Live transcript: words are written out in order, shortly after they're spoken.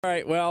All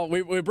right, well,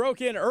 we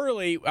broke in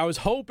early. I was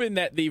hoping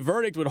that the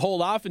verdict would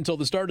hold off until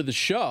the start of the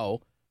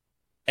show,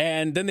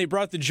 and then they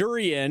brought the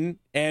jury in,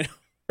 and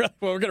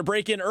we're going to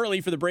break in early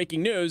for the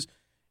breaking news,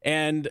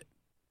 and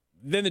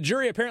then the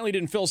jury apparently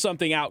didn't fill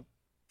something out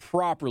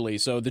properly.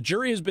 So the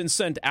jury has been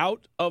sent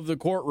out of the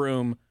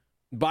courtroom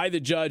by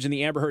the judge in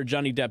the Amber Heard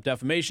Johnny Depp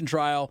defamation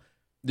trial.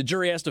 The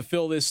jury has to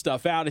fill this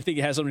stuff out. I think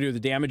it has something to do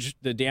with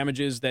the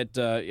damages that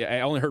I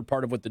only heard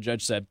part of what the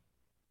judge said.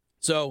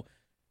 So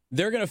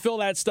they're going to fill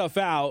that stuff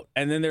out,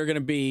 and then they're going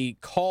to be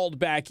called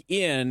back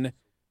in,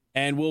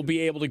 and we'll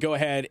be able to go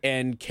ahead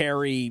and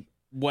carry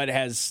what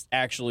has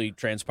actually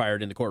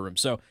transpired in the courtroom.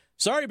 So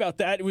sorry about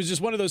that. It was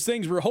just one of those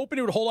things. We were hoping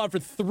it would hold on for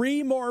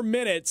 3 more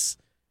minutes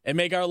and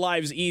make our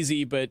lives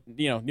easy, but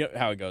you know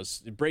how it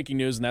goes. Breaking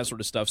news and that sort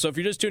of stuff. So if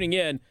you're just tuning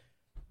in,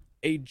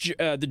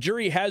 the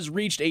jury has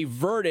reached a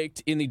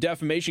verdict in the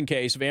defamation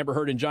case of Amber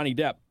Heard and Johnny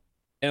Depp.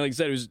 And like I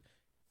said, it was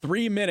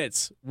 3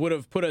 minutes would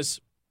have put us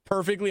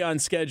perfectly on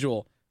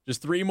schedule.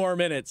 Just 3 more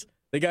minutes.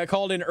 They got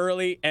called in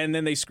early, and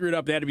then they screwed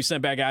up. They had to be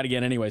sent back out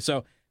again anyway. So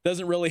it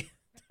doesn't really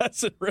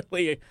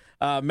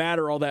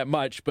matter all that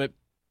much. But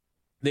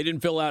they didn't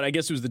fill out. I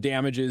guess it was the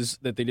damages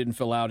that they didn't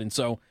fill out. And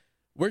so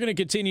we're going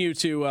to continue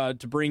to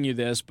bring you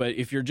this. But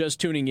if you're just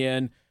tuning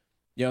in,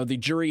 you know, the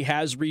jury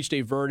has reached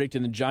a verdict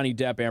in the Johnny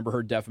Depp Amber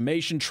Heard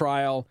defamation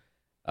trial.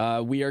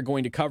 We are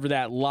going to cover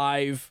that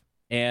live.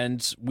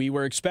 And we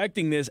were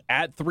expecting this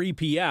at 3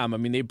 p.m. I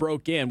mean, they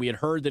broke in. We had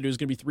heard that it was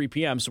going to be 3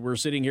 p.m., so we're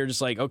sitting here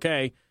just like,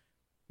 okay,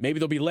 maybe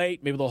they'll be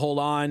late. Maybe they'll hold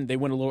on. They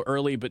went a little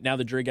early, but now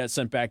the jury got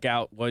sent back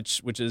out,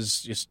 which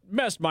is just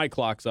messed my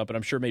clocks up, and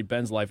I'm sure made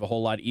Ben's life a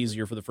whole lot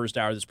easier for the first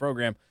hour of this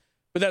program.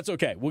 But that's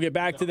okay. We'll get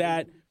back to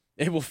that,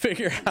 and we'll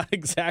figure out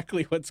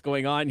exactly what's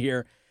going on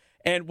here.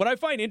 And what I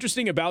find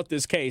interesting about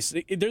this case,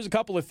 there's a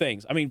couple of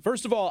things. I mean,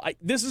 first of all,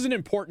 this is an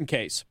important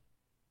case.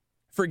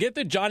 Forget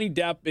that Johnny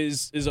Depp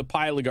is a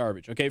pile of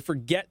garbage, okay?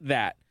 Forget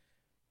that.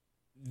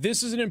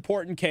 This is an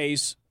important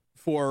case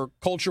for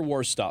culture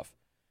war stuff.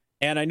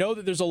 And I know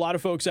that there's a lot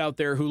of folks out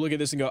there who look at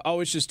this and go, oh,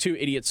 it's just 2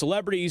 idiot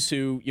celebrities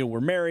who, were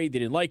married, they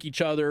didn't like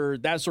each other,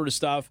 that sort of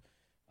stuff.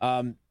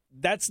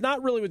 That's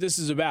not really what this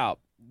is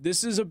about.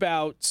 This is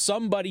about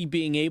somebody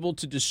being able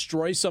to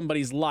destroy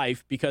somebody's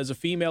life because a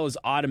female is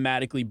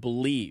automatically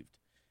believed.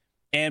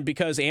 And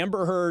because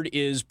Amber Heard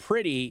is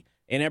pretty,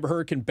 and Amber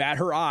Heard can bat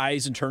her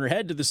eyes and turn her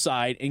head to the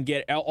side and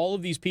get all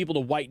of these people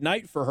to white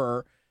knight for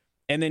her,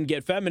 and then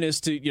get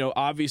feminists to,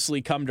 obviously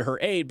come to her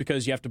aid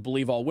because you have to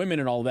believe all women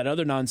and all that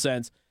other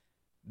nonsense.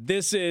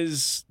 This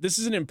is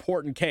an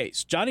important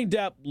case. Johnny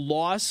Depp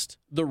lost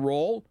the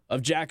role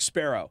of Jack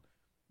Sparrow.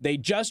 They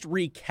just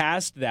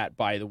recast that,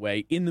 by the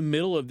way, in the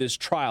middle of this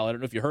trial. I don't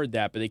know if you heard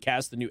that, but they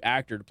cast the new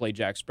actor to play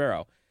Jack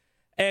Sparrow.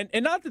 And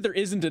not that there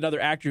isn't another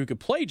actor who could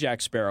play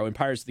Jack Sparrow in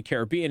Pirates of the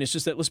Caribbean. It's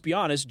just that, let's be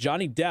honest,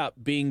 Johnny Depp,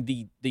 being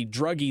the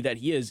druggie that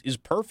he is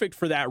perfect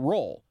for that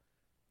role.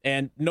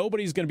 And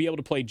nobody's going to be able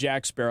to play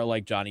Jack Sparrow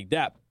like Johnny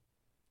Depp.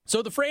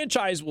 So the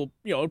franchise will,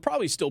 it'll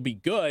probably still be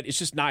good. It's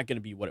just not going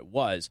to be what it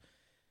was.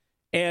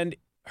 And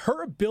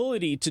her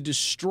ability to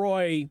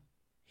destroy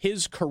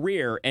his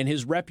career and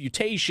his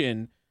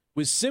reputation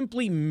was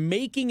simply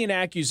making an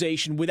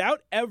accusation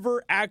without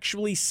ever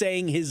actually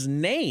saying his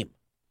name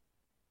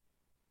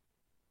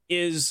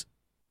is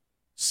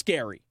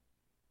scary,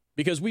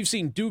 because we've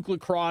seen Duke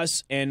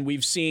Lacrosse and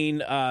we've seen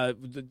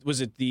was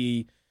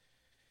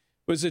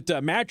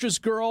it Mattress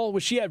Girl?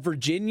 Was she at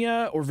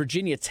Virginia or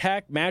Virginia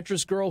Tech?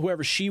 Mattress Girl,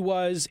 whoever she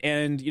was,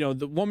 and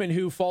the woman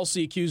who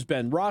falsely accused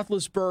Ben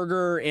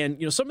Roethlisberger,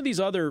 and some of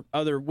these other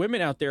women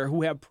out there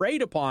who have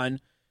preyed upon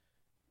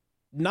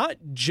not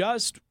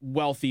just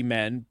wealthy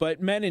men,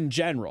 but men in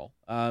general.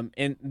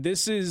 And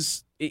this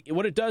is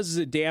what it does is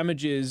it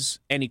damages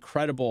any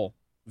credible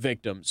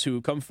victims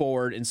who come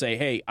forward and say,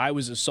 hey, I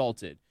was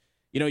assaulted.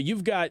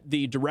 You've got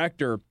the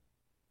director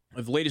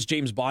of the latest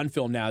James Bond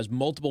film now has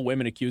multiple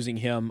women accusing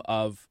him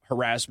of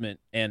harassment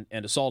and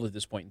assault at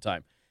this point in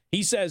time.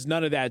 He says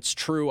none of that's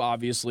true,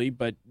 obviously,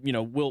 but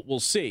we'll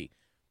see.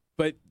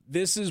 But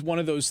this is one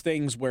of those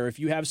things where if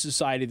you have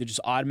society that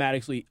just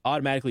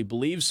automatically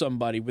believes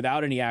somebody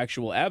without any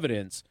actual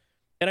evidence,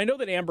 and I know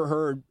that Amber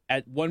Heard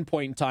at one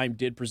point in time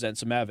did present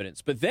some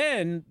evidence, but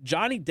then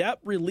Johnny Depp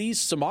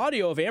released some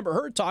audio of Amber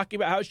Heard talking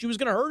about how she was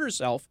going to hurt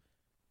herself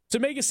to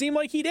make it seem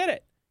like he did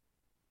it.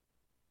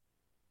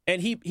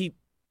 And he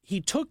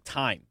took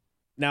time.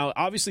 Now,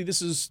 obviously,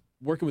 this is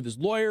working with his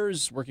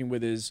lawyers, working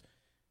with his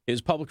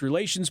public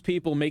relations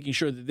people, making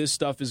sure that this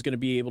stuff is going to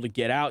be able to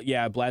get out.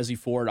 Yeah, Blasey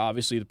Ford,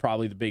 obviously,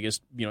 probably the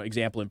biggest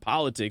example in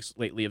politics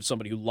lately of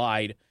somebody who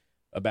lied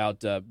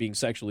about being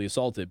sexually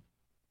assaulted.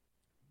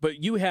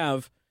 But you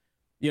have,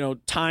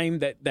 time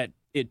that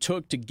it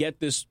took to get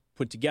this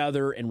put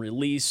together and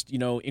released,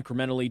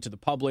 incrementally to the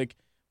public,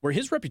 where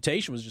his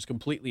reputation was just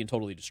completely and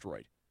totally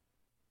destroyed.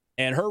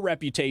 And her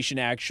reputation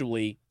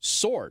actually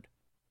soared.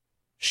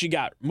 She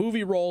got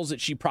movie roles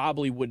that she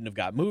probably wouldn't have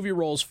got movie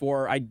roles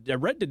for. I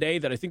read today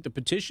that I think the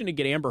petition to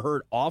get Amber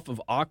Heard off of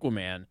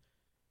Aquaman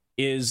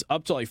is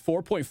up to like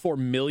 4.4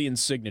 million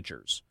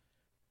signatures.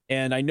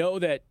 And I know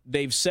that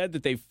they've said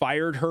that they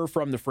fired her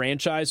from the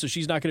franchise, so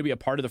she's not going to be a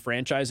part of the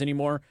franchise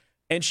anymore.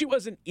 And she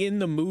wasn't in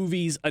the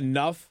movies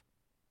enough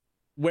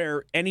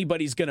where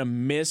anybody's going to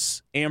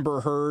miss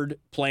Amber Heard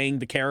playing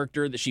the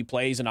character that she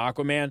plays in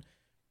Aquaman.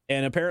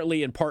 And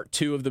apparently in part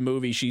 2 of the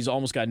movie, she's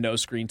almost got no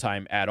screen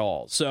time at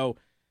all. So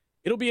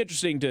it'll be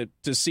interesting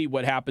to see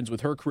what happens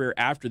with her career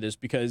after this,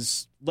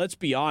 because let's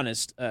be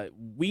honest,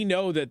 we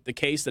know that the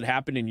case that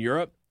happened in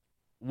Europe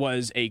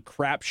was a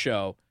crap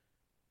show,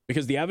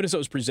 because the evidence that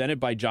was presented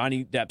by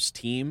Johnny Depp's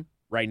team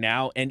right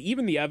now, and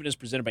even the evidence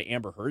presented by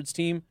Amber Heard's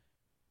team,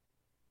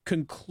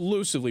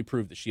 conclusively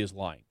proved that she is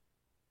lying.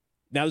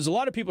 Now, there's a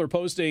lot of people are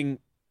posting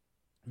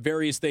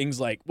various things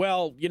like,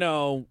 well, you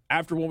know,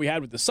 after what we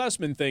had with the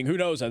Sussman thing, who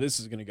knows how this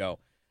is going to go.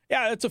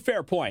 Yeah, that's a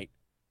fair point.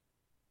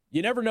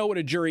 You never know what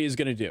a jury is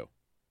going to do.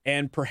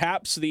 And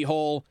perhaps the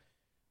whole,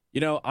 you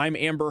know, I'm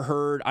Amber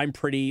Heard, I'm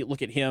pretty,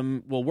 look at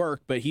him will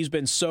work, but he's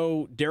been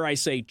so, dare I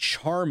say,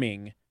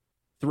 charming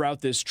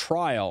throughout this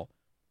trial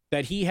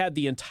that he had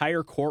the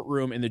entire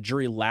courtroom and the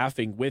jury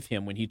laughing with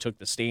him when he took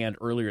the stand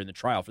earlier in the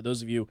trial. For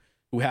those of you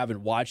who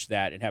haven't watched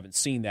that and haven't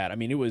seen that, I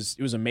mean, it was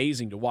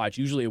amazing to watch.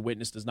 Usually a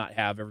witness does not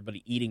have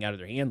everybody eating out of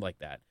their hand like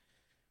that.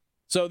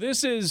 So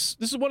this is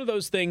one of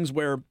those things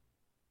where,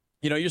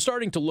 you know, you're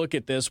starting to look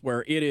at this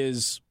where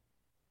it's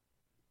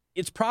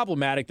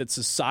problematic that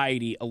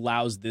society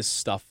allows this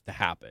stuff to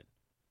happen.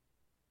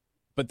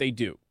 But they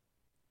do.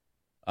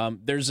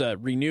 There's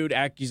renewed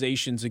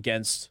accusations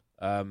against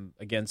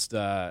who's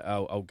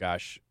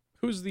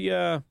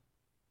the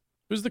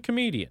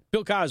comedian?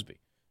 Bill Cosby.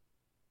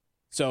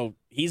 So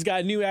he's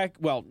got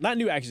not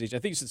new accusation. I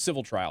think it's a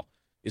civil trial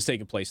is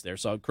taking place there.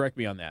 So correct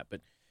me on that.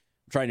 But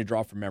I'm trying to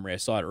draw from memory. I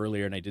saw it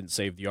earlier and I didn't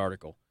save the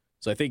article.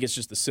 So I think it's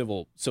just the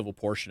civil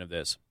portion of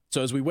this.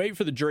 So as we wait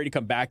for the jury to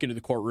come back into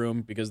the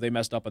courtroom because they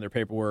messed up on their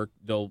paperwork,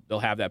 they'll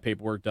have that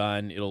paperwork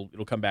done. It'll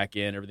come back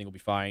in. Everything will be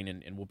fine,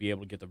 and we'll be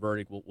able to get the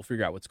verdict. We'll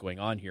figure out what's going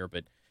on here.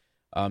 But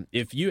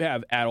if you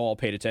have at all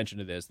paid attention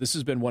to this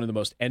has been one of the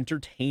most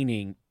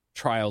entertaining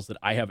trials that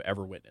I have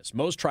ever witnessed.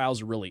 Most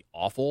trials are really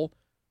awful,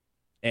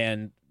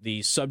 and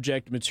the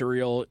subject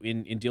material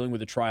in dealing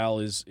with a trial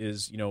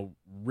is you know,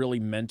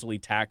 really mentally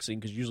taxing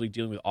because you're usually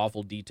dealing with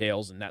awful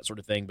details and that sort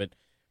of thing. But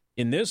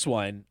in this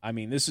one, I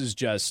mean, this is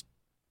just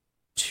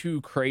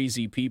two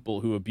crazy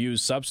people who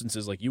abuse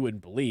substances like you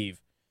wouldn't believe.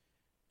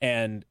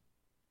 And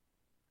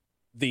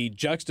the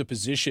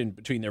juxtaposition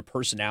between their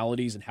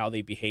personalities and how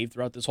they behave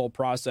throughout this whole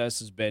process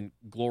has been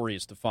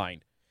glorious to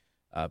find.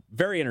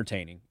 Very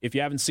entertaining. If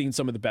you haven't seen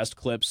some of the best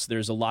clips,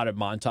 there's a lot of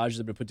montages that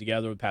have been put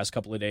together the past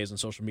couple of days on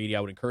social media.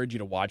 I would encourage you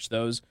to watch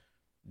those,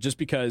 just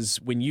because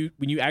when you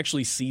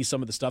actually see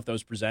some of the stuff that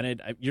was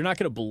presented, you're not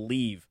going to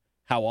believe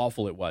how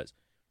awful it was.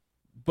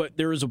 But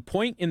there is a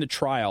point in the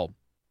trial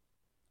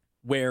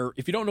where,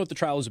 if you don't know what the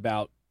trial is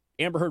about,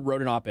 Amber Heard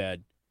wrote an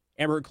op-ed.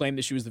 Amber Heard claimed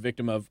that she was the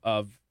victim of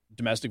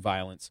domestic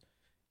violence,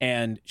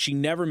 and she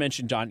never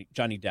mentioned Johnny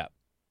Depp.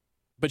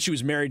 But she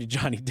was married to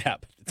Johnny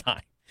Depp at the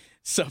time.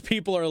 So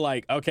people are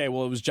like, okay,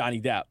 well, it was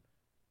Johnny Depp.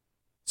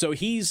 So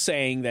he's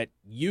saying that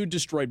you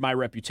destroyed my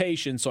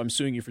reputation, so I'm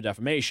suing you for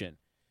defamation.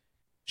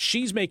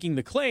 She's making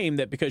the claim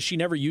that because she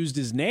never used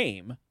his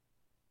name,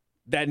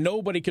 that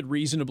nobody could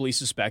reasonably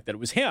suspect that it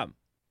was him,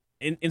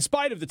 in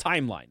spite of the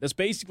timeline. That's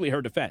basically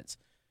her defense.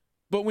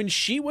 But when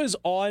she was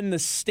on the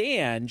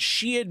stand,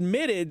 she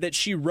admitted that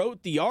she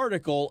wrote the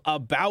article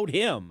about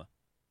him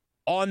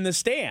on the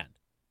stand.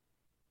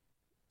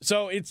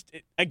 So it's,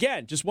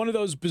 again, just one of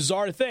those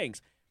bizarre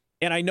things.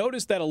 And I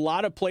noticed that a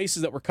lot of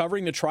places that were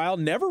covering the trial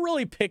never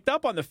really picked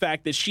up on the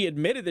fact that she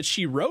admitted that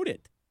she wrote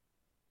it.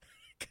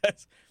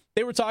 Because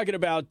they were talking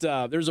about,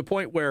 there's a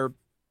point where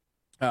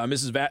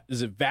is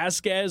it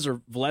Vasquez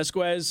or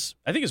Velasquez?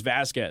 I think it's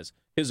Vasquez,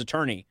 his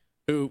attorney,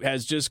 who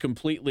has just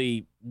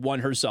completely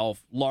won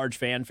herself large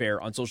fanfare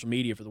on social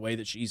media for the way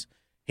that she's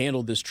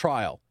handled this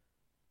trial.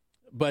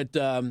 But,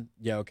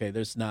 yeah, okay,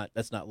 that's not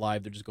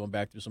live. They're just going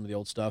back through some of the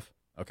old stuff.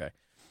 Okay,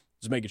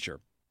 just making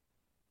sure.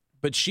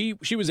 But she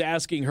was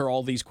asking her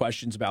all these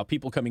questions about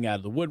people coming out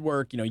of the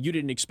woodwork. You know, you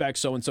didn't expect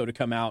so-and-so to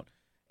come out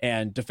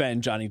and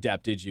defend Johnny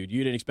Depp, did you?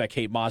 You didn't expect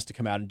Kate Moss to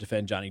come out and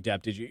defend Johnny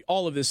Depp, did you?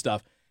 All of this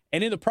stuff.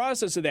 And in the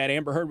process of that,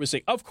 Amber Heard was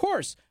saying, of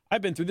course,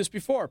 I've been through this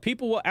before.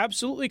 People will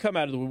absolutely come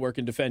out of the woodwork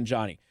and defend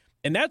Johnny.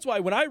 And that's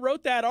why when I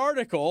wrote that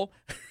article,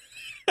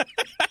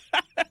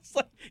 it's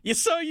like,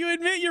 so you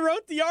admit you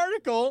wrote the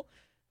article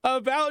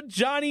about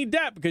Johnny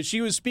Depp, because she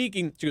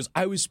goes,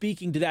 I was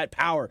speaking to that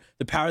power,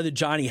 the power that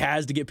Johnny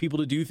has to get people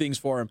to do things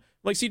for him.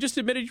 Like, so you just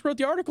admitted you wrote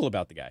the article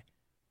about the guy,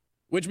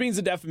 which means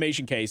the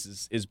defamation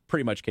case is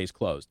pretty much case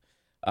closed.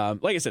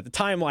 Like I said, the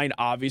timeline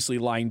obviously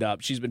lined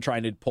up. She's been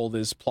trying to pull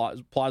this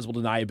plausible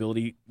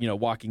deniability, you know,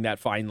 walking that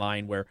fine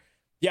line where,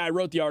 yeah, I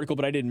wrote the article,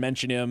 but I didn't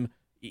mention him,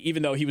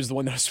 even though he was the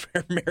one that I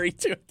was married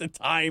to at the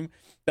time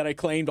that I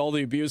claimed all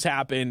the abuse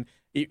happened.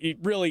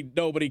 Really,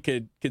 nobody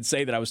could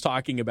say that I was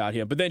talking about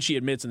him. But then she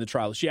admits in the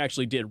trial she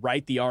actually did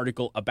write the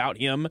article about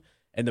him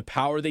and the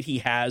power that he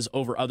has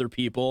over other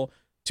people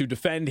to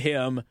defend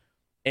him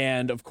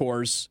and, of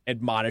course,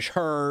 admonish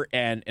her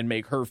and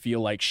make her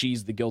feel like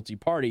she's the guilty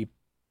party.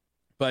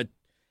 But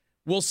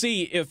we'll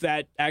see if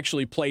that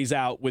actually plays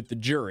out with the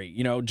jury.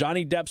 You know,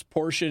 Johnny Depp's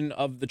portion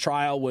of the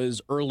trial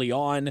was early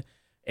on,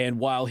 and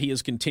while he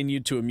has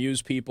continued to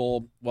amuse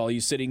people while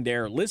he's sitting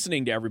there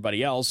listening to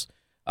everybody else,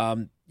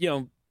 you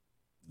know,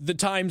 the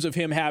times of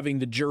him having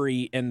the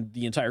jury and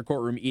the entire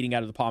courtroom eating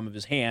out of the palm of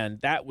his hand,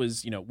 that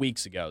was, you know,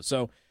 weeks ago.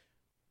 So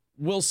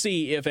we'll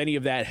see if any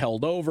of that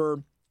held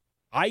over.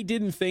 I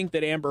didn't think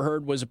that Amber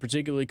Heard was a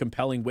particularly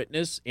compelling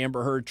witness.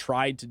 Amber Heard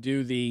tried to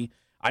do the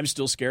I'm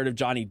still scared of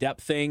Johnny Depp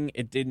thing.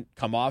 It didn't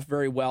come off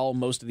very well.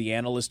 Most of the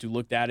analysts who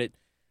looked at it,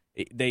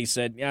 they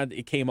said, yeah,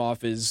 it came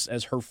off as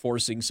her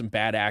forcing some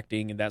bad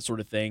acting and that sort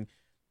of thing.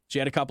 She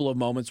had a couple of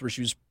moments where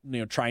she was, you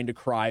know, trying to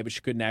cry, but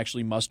she couldn't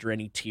actually muster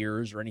any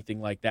tears or anything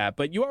like that.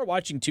 But you are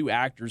watching two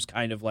actors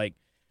kind of like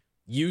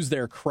use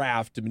their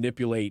craft to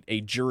manipulate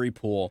a jury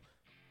pool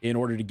in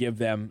order to give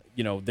them,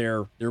 you know,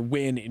 their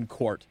win in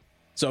court.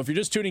 So if you're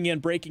just tuning in,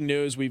 breaking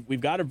news,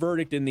 we've got a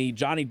verdict in the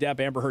Johnny Depp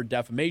Amber Heard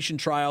defamation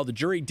trial. The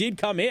jury did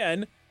come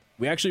in.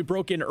 We actually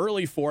broke in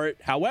early for it.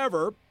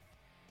 However,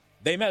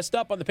 they messed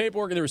up on the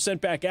paperwork and they were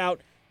sent back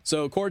out.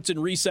 So court's in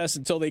recess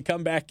until they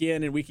come back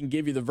in, and we can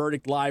give you the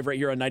verdict live right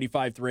here on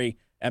 95.3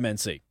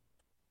 MNC.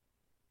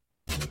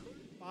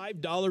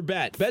 $5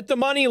 bet. Bet the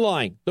money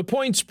line, the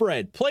point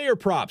spread, player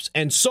props,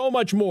 and so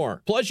much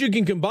more. Plus, you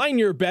can combine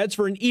your bets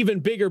for an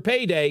even bigger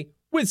payday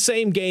with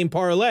Same Game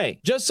Parlay.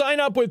 Just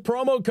sign up with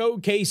promo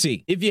code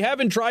Casey. If you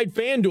haven't tried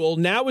FanDuel,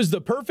 now is the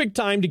perfect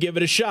time to give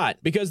it a shot,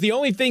 because the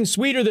only thing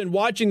sweeter than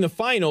watching the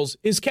finals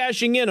is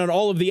cashing in on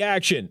all of the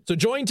action. So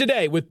join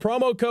today with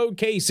promo code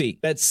Casey,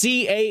 that's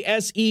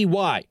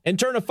CASEY, and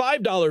turn a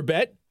 $5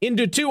 bet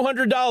into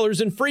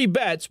 $200 in free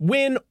bets,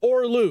 win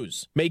or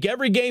lose. Make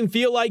every game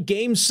feel like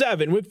Game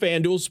 7 with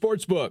FanDuel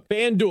Sportsbook.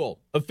 FanDuel,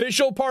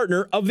 official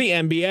partner of the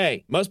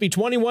NBA. Must be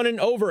 21 and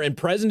over and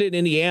present in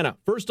Indiana.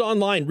 First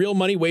online real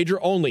money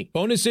wager only.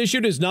 Bonus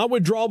issued is not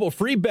withdrawable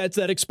free bets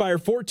that expire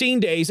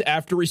 14 days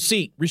after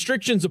receipt.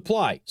 Restrictions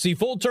apply. See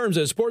full terms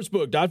at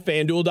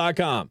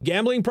sportsbook.fanduel.com.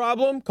 Gambling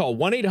problem? Call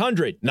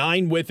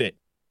 1-800-9-WITH-IT.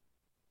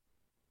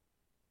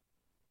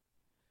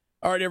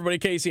 All right, everybody,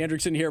 Casey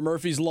Hendrickson here.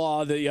 Murphy's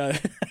Law. Go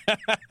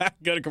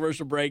to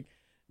commercial break.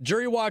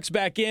 Jury walks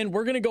back in.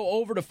 We're going to go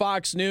over to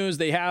Fox News.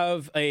 They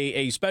have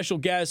a special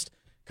guest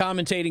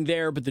commentating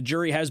there, but the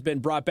jury has been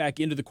brought back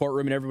into the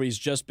courtroom, and everybody's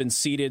just been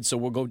seated, so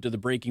we'll go to the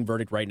breaking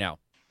verdict right now.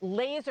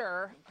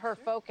 Laser her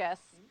focus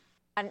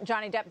on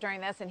Johnny Depp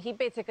during this, and he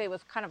basically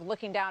was kind of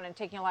looking down and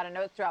taking a lot of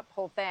notes throughout the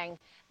whole thing.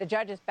 The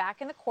judge is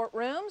back in the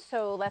courtroom,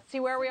 so let's see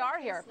where we are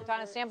here.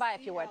 Donna, stand by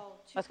if you would.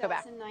 Let's go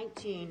back.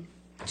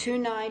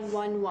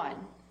 2911.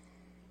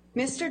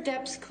 Mr.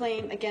 Depp's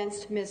claim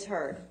against Ms.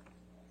 Heard.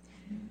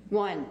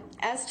 1.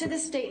 As to the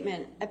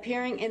statement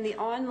appearing in the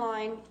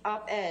online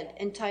op-ed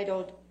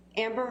entitled,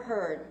 Amber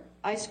Heard,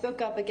 I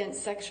spoke up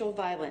against sexual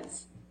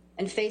violence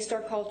and faced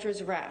our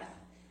culture's wrath.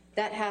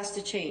 That has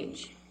to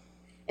change.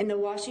 In the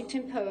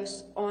Washington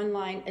Post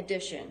online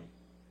edition,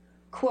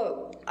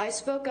 quote, I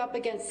spoke up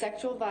against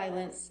sexual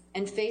violence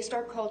and faced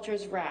our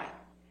culture's wrath.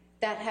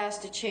 That has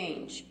to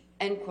change,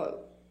 end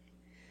quote.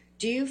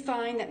 Do you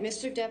find that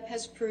Mr. Depp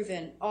has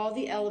proven all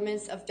the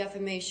elements of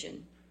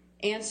defamation?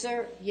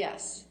 Answer,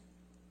 yes.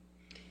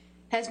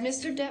 Has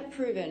Mr. Depp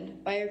proven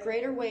by a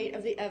greater weight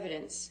of the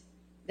evidence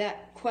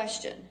that,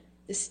 question,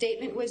 the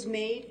statement was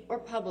made or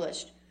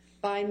published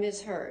by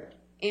Ms. Heard?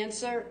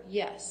 Answer,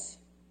 yes.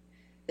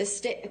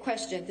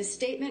 Question, the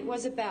statement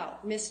was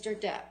about Mr.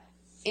 Depp?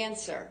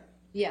 Answer,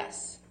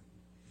 yes.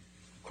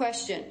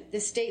 Question, the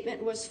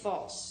statement was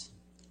false?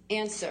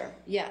 Answer,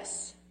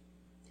 yes.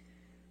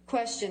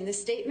 Question, the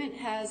statement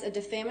has a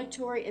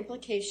defamatory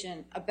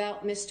implication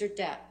about Mr.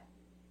 Depp?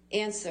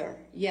 Answer,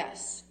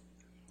 yes.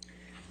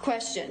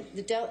 Question,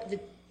 the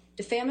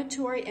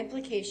defamatory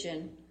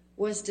implication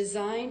was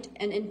designed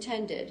and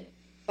intended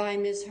by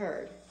Ms.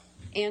 Heard?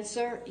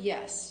 Answer,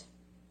 yes.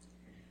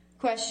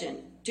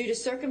 Question, due to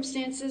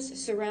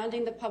circumstances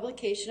surrounding the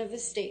publication of the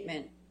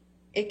statement,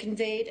 it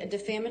conveyed a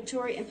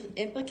defamatory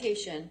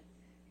implication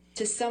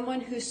to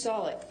someone who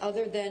saw it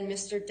other than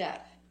Mr.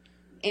 Depp?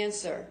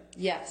 Answer,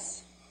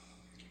 yes.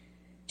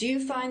 Do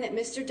you find that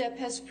Mr. Depp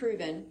has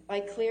proven,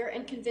 by clear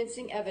and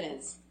convincing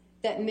evidence,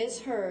 that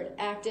Ms. Heard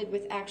acted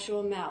with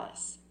actual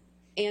malice?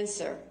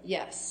 Answer,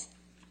 yes.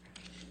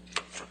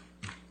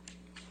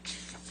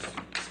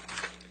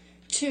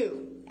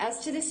 2. As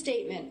to the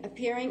statement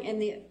appearing in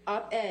the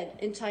op-ed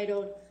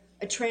entitled,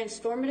 A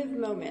Transformative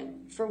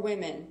Moment for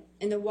Women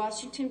in the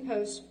Washington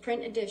Post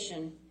print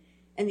edition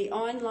and the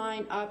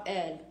online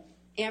op-ed,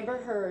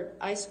 Amber Heard,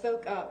 I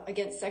spoke up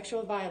against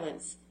sexual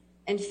violence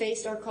and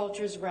faced our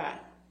culture's wrath.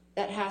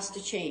 That has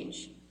to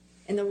change,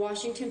 in the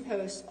Washington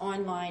Post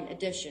online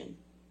edition.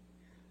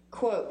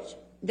 Quote,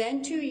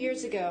 then 2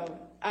 years ago,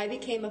 I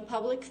became a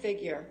public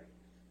figure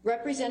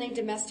representing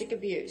domestic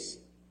abuse,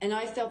 and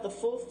I felt the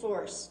full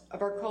force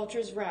of our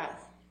culture's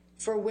wrath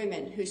for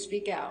women who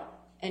speak out,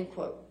 end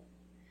quote.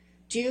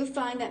 Do you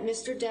find that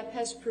Mr. Depp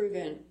has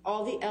proven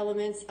all the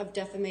elements of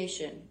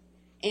defamation?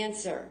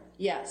 Answer,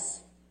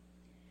 yes.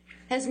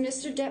 Has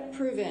Mr. Depp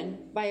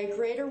proven by a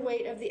greater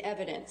weight of the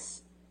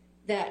evidence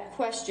that,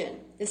 question,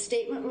 the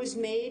statement was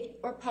made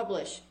or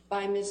published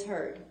by Ms.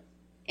 Heard?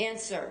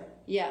 Answer,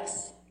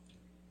 yes.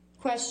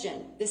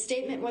 Question, the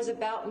statement was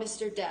about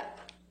Mr. Depp?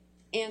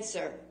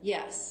 Answer,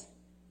 yes.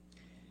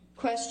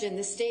 Question,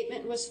 the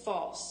statement was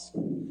false?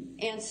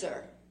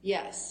 Answer,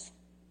 yes.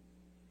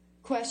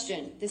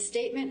 Question, the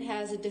statement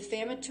has a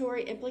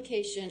defamatory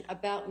implication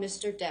about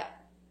Mr. Depp?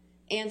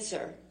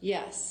 Answer,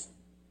 yes.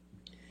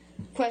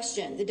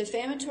 Question, the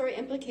defamatory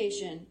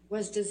implication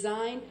was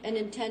designed and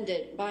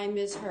intended by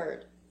Ms.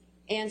 Heard?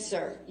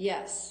 Answer,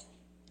 yes.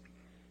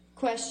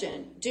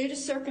 Question, due to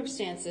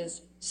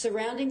circumstances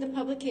surrounding the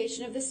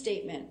publication of the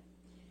statement,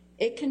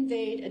 it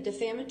conveyed a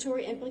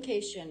defamatory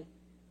implication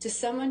to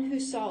someone who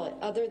saw it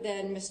other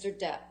than Mr.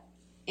 Depp?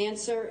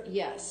 Answer,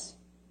 yes.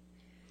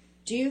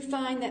 Do you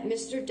find that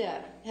Mr.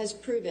 Depp has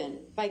proven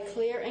by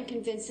clear and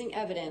convincing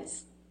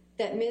evidence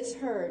that Ms.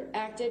 Heard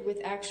acted with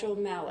actual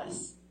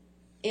malice?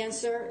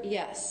 Answer,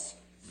 yes.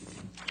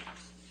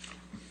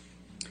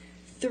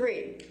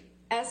 3,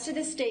 as to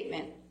the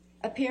statement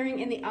appearing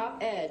in the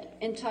op-ed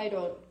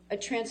entitled "A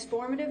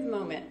Transformative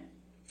Moment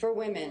for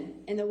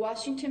Women" in the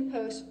Washington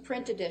Post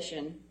print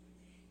edition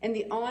and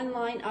the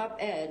online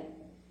op-ed,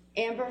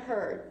 Amber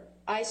Heard,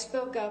 I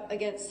spoke up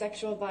against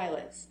sexual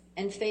violence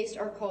and faced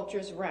our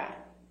culture's wrath.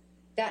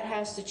 That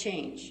has to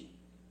change,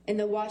 in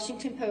the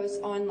Washington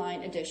Post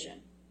online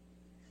edition.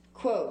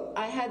 Quote,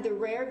 I had the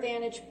rare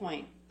vantage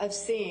point of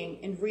seeing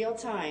in real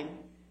time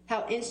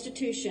how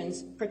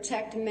institutions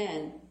protect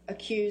men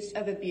accused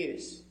of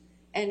abuse,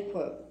 end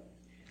quote.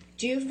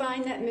 Do you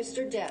find that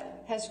Mr.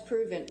 Depp has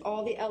proven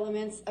all the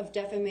elements of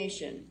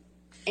defamation?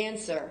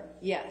 Answer,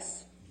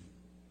 yes.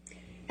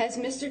 Has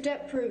Mr.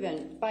 Depp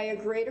proven by a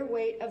greater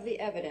weight of the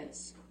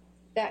evidence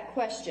that,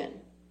 question,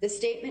 the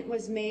statement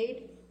was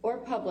made or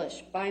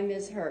published by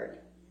Ms. Heard?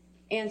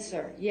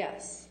 Answer,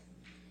 yes.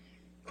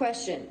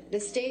 Question, the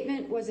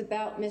statement was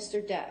about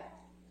Mr. Depp?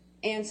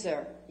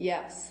 Answer,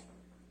 yes.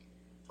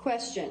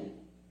 Question,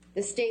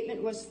 the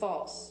statement was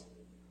false?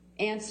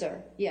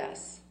 Answer,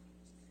 yes.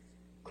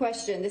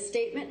 Question, the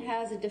statement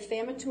has a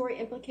defamatory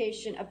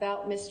implication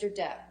about Mr.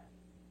 Depp?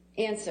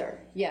 Answer,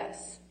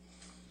 yes.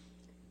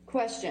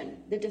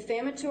 Question, the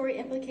defamatory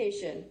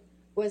implication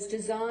was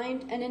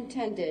designed and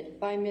intended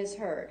by Ms.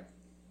 Heard?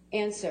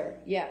 Answer,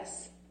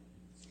 yes.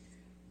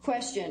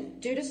 Question,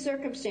 due to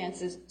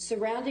circumstances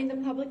surrounding the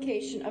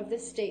publication of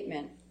this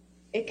statement,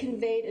 it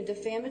conveyed a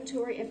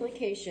defamatory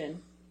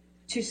implication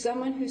to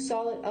someone who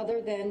saw it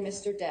other than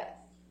Mr. Depp?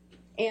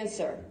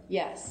 Answer,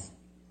 yes.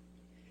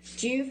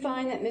 Do you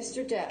find that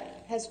Mr.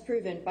 Depp has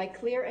proven by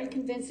clear and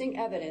convincing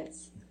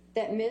evidence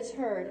that Ms.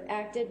 Heard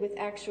acted with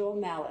actual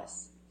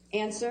malice?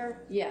 Answer,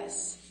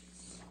 yes.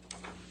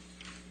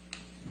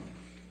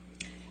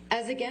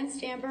 As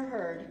against Amber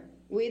Heard,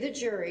 we, the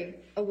jury,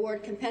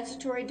 award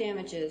compensatory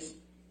damages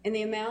in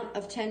the amount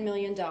of $10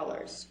 million.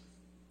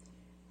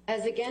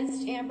 As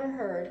against Amber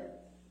Heard,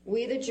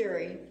 we, the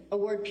jury,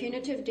 award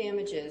punitive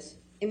damages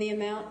in the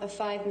amount of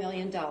 $5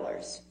 million.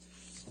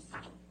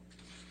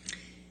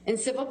 In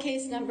civil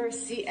case number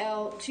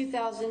CL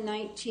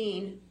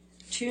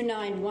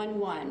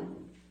 2019-2911,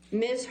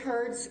 Ms.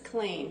 Heard's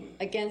claim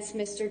against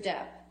Mr.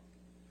 Depp.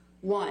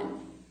 1.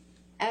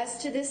 As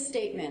to this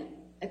statement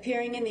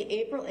appearing in the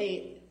April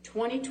 8,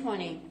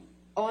 2020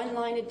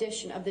 online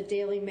edition of the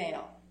Daily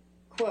Mail,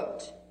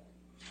 quote,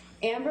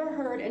 Amber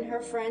Heard and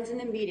her friends in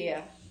the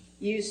media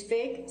use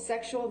fake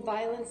sexual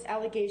violence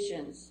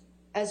allegations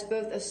as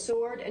both a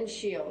sword and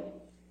shield,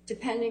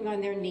 depending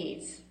on their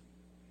needs.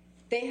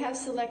 They have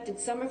selected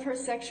some of her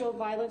sexual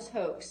violence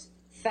hoax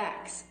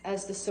facts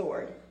as the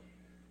sword,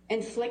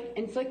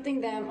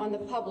 inflicting them on the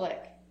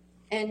public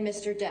and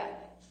Mr. Depp.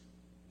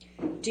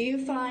 Do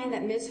you find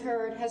that Ms.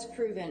 Heard has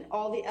proven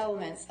all the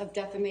elements of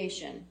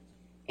defamation?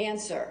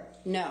 Answer,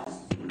 no.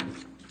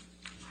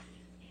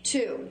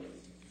 2.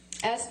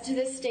 As to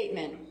this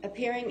statement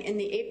appearing in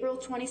the April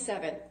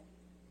 27,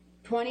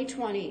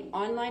 2020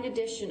 online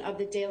edition of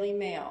the Daily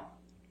Mail,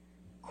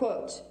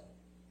 quote,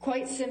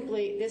 quite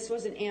simply, this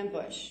was an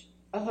ambush,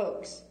 a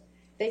hoax.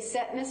 They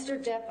set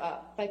Mr. Depp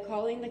up by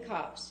calling the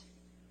cops,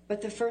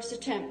 but the first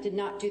attempt did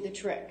not do the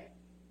trick.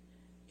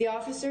 The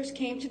officers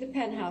came to the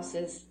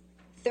penthouses,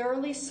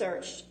 thoroughly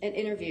searched and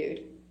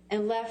interviewed,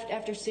 and left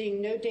after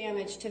seeing no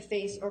damage to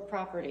face or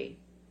property.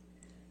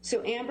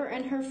 So Amber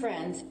and her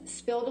friends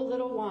spilled a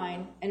little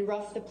wine and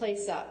roughed the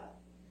place up,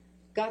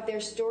 got their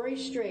story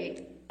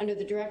straight under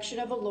the direction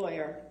of a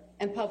lawyer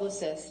and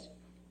publicist,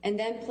 and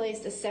then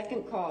placed a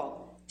second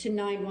call to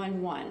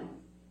 911,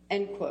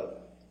 end quote.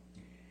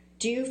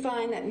 Do you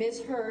find that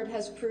Ms. Heard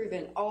has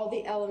proven all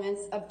the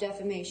elements of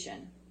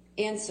defamation?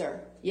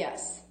 Answer,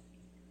 yes.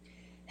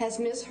 Has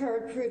Ms.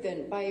 Heard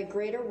proven by a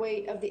greater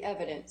weight of the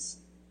evidence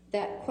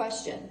that,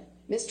 question,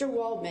 Mr.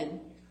 Waldman,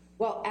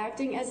 while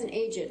acting as an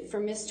agent for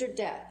Mr.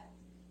 Depp,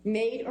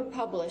 made or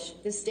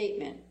published the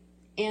statement?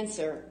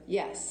 Answer,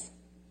 yes.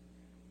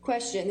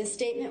 Question, the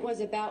statement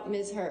was about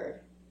Ms. Heard?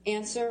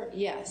 Answer,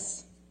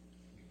 yes.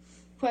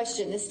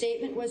 Question, the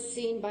statement was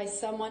seen by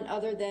someone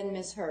other than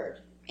Ms. Heard.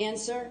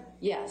 Answer,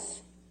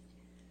 yes.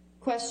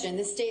 Question,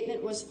 the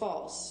statement was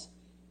false.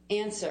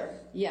 Answer,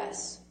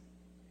 yes.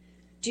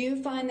 Do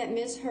you find that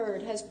Ms.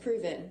 Heard has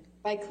proven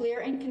by clear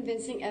and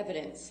convincing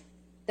evidence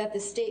that the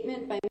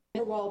statement by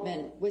Mr.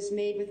 Waldman was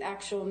made with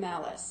actual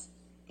malice?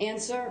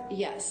 Answer,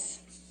 yes.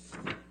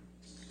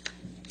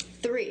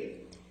 3.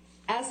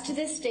 As to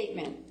this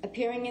statement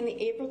appearing in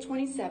the April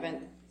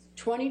 27,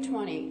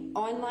 2020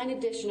 online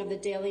edition of the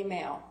Daily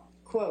Mail,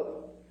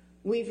 quote,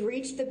 "We've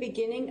reached the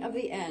beginning of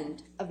the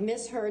end of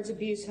Ms. Heard's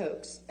abuse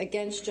hoax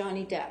against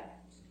Johnny Depp,"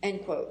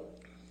 end quote.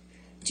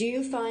 Do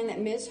you find that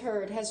Ms.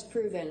 Heard has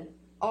proven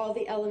all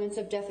the elements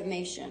of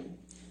defamation?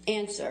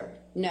 Answer,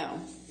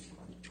 no.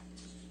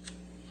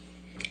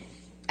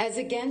 As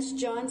against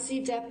John C.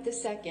 Depp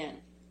II,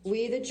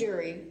 we, the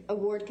jury,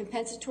 award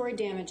compensatory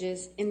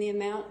damages in the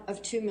amount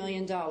of $2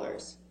 million.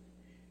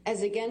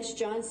 As against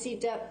John C.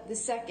 Depp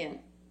II,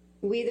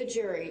 we, the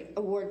jury,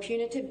 award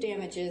punitive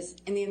damages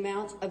in the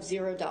amount of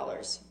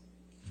 $0.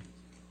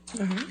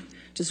 All right.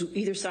 Does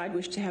either side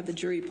wish to have the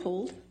jury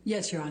polled?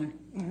 Yes, Your Honor.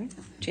 All right.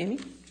 Jamie?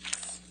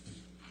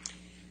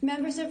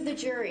 Members of the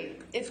jury,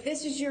 if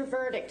this is your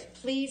verdict,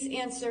 please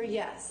answer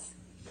yes.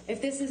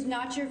 If this is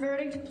not your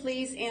verdict,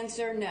 please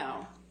answer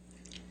no.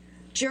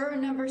 Juror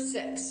number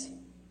 6.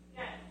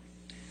 Yes.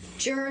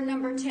 Juror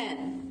number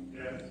 10.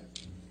 Yes.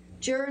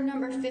 Juror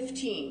number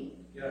 15.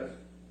 Yes.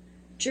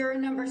 Juror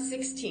number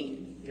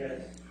 16.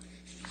 Yes.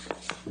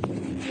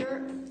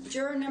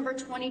 Juror number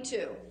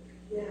 22.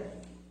 Yes.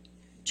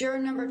 Juror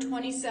number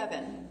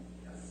 27.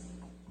 Yes.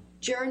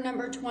 Juror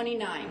number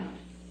 29.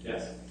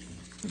 Yes.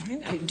 All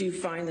right. I do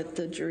find that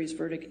the jury's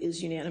verdict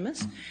is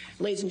unanimous.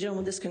 Ladies and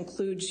gentlemen, this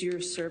concludes your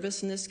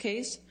service in this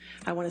case.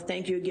 I want to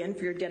thank you again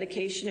for your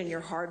dedication and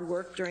your hard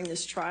work during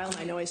this trial.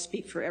 I know I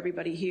speak for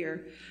everybody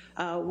here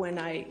when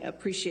I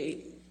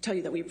tell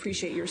you that we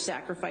appreciate your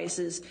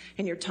sacrifices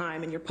and your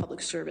time and your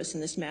public service in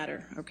this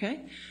matter,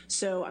 okay?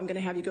 So I'm going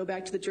to have you go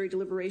back to the jury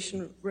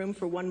deliberation room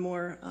for one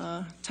more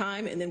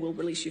time, and then we'll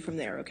release you from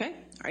there, okay?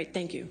 All right,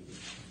 thank you.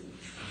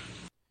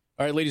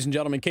 All right, ladies and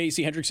gentlemen,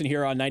 Casey Hendrickson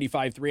here on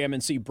 95.3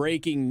 MNC.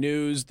 Breaking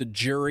news. The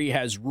jury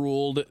has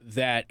ruled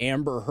that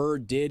Amber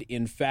Heard did,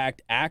 in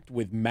fact, act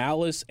with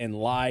malice and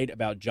lied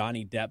about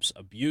Johnny Depp's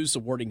abuse,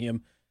 awarding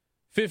him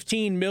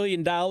 $15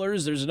 million.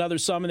 There's another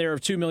sum in there of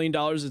 $2 million.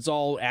 It's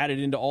all added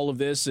into all of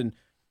this. And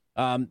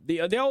they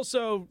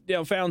also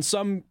found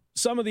some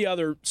of the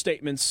other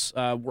statements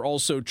were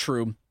also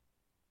true,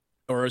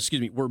 or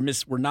excuse me,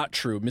 were not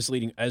true,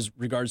 misleading as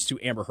regards to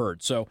Amber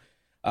Heard. So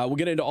we'll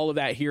get into all of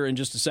that here in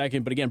just a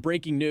second. But again,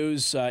 breaking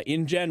news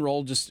in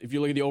general, just if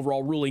you look at the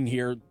overall ruling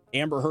here,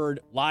 Amber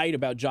Heard lied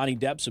about Johnny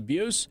Depp's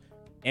abuse.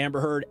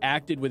 Amber Heard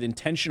acted with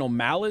intentional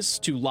malice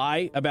to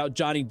lie about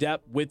Johnny Depp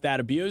with that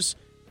abuse.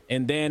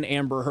 And then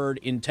Amber Heard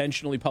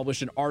intentionally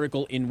published an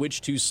article in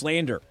which to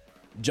slander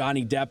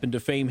Johnny Depp and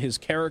defame his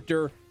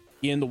character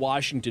in the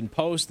Washington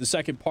Post. The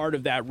second part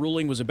of that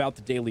ruling was about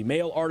the Daily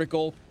Mail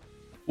article.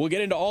 We'll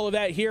get into all of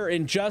that here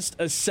in just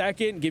a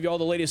second, give you all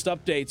the latest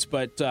updates,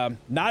 but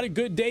not a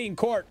good day in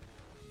court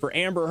for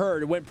Amber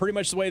Heard. It went pretty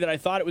much the way that I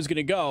thought it was going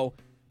to go,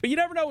 but you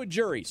never know with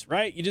juries,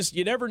 right?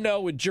 You never know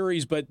with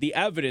juries, but the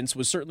evidence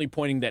was certainly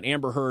pointing that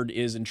Amber Heard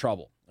is in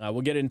trouble.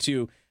 We'll get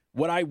into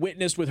what I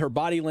witnessed with her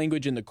body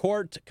language in the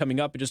court coming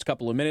up in just a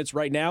couple of minutes.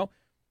 Right now,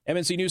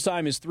 MNC News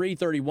Time is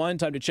 3:31.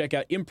 Time to check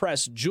out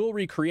Impress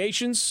Jewelry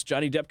Creations.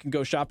 Johnny Depp can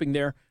go shopping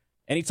there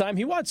anytime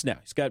he wants now.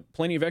 He's got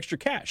plenty of extra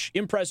cash.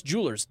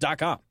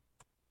 ImpressJewelers.com.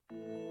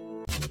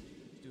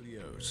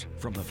 Studios.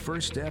 From the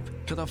first step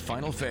to the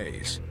final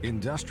phase.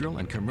 Industrial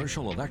and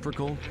commercial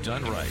electrical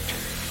done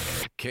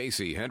right.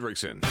 Casey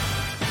Hendrickson.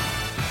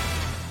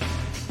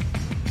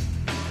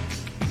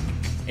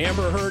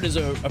 Amber Heard has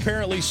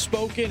apparently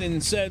spoken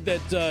and said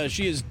that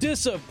she is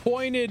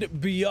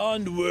disappointed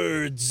beyond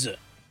words.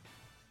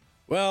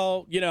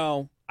 Well,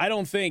 I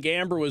don't think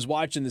Amber was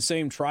watching the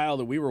same trial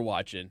that we were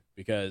watching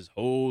because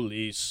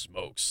holy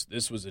smokes,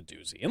 this was a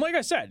doozy. And like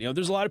I said,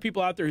 there's a lot of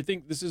people out there who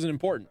think this isn't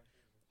important.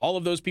 All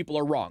of those people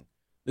are wrong.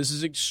 This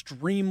is an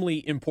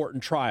extremely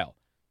important trial.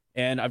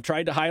 And I've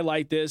tried to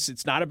highlight this.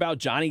 It's not about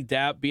Johnny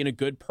Depp being a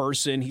good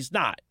person. He's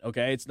not,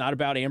 okay? It's not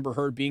about Amber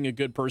Heard being a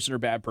good person or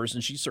bad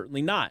person. She's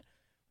certainly not.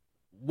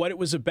 What it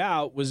was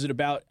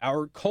about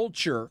our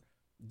culture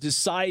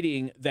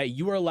deciding that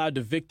you are allowed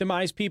to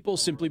victimize people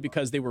simply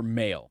because they were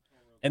male,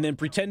 and then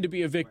pretend to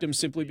be a victim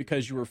simply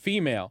because you were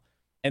female,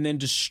 and then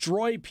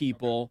destroy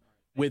people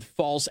with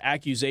false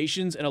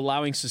accusations and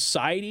allowing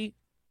society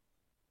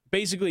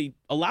to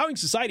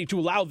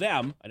allow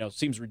them, I know it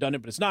seems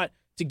redundant, but it's not,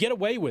 to get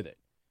away with it.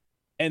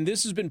 And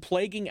this has been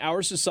plaguing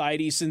our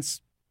society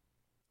since,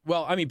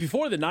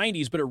 before the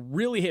 90s, but it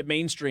really hit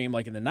mainstream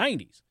like in the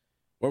 90s.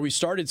 Where we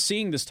started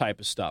seeing this type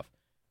of stuff.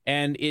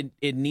 And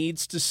it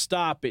needs to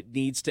stop. It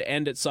needs to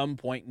end at some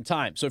point in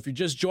time. So if you're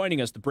just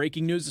joining us, the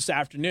breaking news this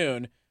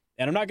afternoon,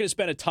 and I'm not going to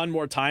spend a ton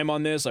more time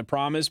on this, I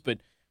promise, but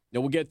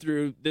we'll get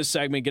through this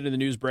segment, get into the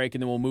news break,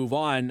 and then we'll move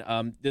on.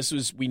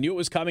 We knew it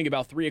was coming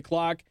about 3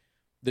 o'clock.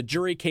 The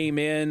jury came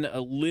in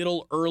a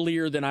little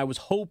earlier than I was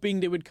hoping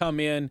they would come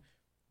in.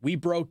 We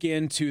broke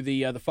into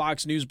the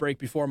Fox News break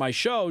before my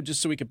show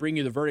just so we could bring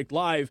you the verdict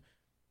live.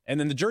 And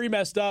then the jury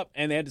messed up,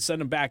 and they had to send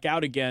them back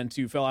out again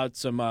to fill out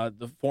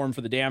the form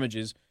for the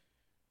damages.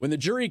 When the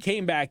jury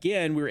came back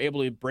in, we were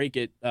able to break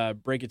it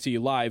to you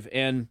live.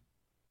 And,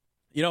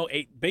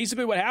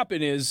 basically what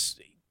happened is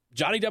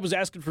Johnny Depp was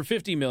asking for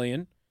 $50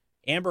 million.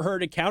 Amber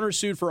Heard had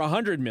countersued for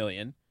 $100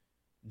 million.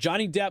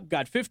 Johnny Depp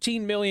got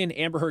 $15 million.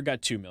 Amber Heard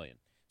got $2 million.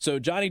 So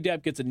Johnny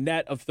Depp gets a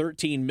net of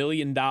 $13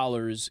 million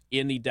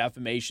in the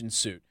defamation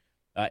suit.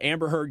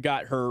 Amber Heard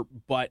got her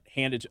butt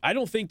handed to. I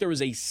don't think there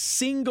was a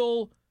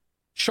single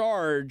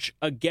charge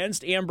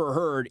against Amber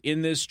Heard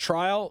in this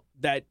trial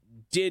that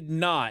did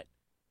not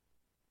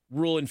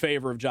rule in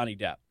favor of Johnny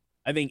Depp.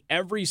 I think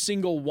every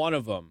single one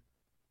of them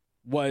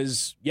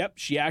was,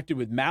 she acted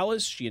with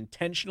malice. She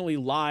intentionally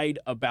lied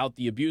about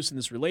the abuse in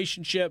this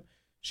relationship.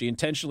 She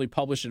intentionally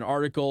published an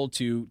article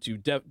to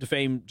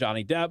defame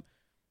Johnny Depp.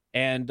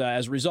 And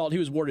as a result, he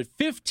was awarded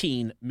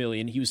 $15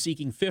 million. He was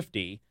seeking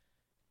 $50.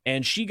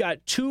 And she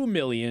got $2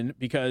 million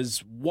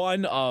because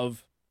one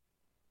of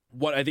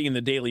what I think in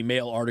the Daily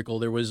Mail article,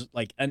 there was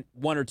like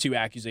one or two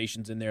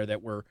accusations in there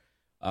that were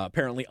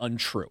apparently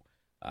untrue.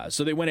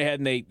 So they went ahead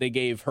and they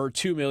gave her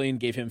 $2 million,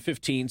 gave him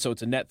 $15, so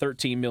it's a net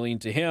 $13 million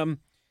to him,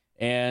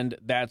 and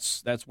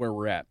that's where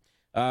we're at.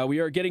 We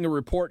are getting a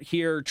report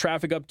here.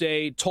 Traffic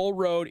update: toll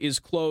road is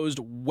closed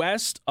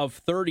west of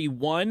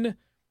 31,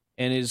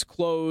 and is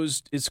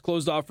closed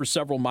off for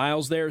several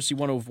miles there. So you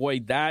want to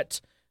avoid that.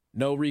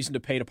 No reason to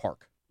pay to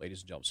park,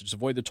 ladies and gentlemen. So just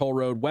avoid the toll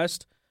road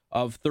west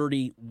of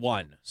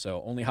 31.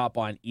 So only hop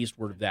on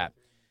eastward of that.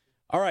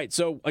 All right,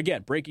 so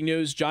again, breaking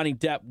news: Johnny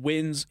Depp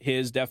wins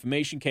his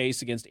defamation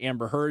case against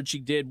Amber Heard. She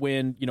did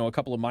win, a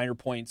couple of minor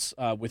points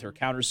with her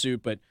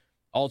countersuit, but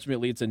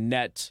ultimately it's a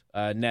net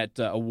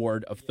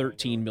award of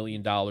 $13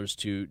 million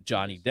to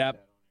Johnny Depp.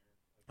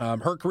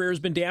 Her career has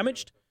been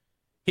damaged.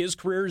 His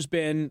career has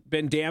been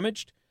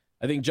damaged.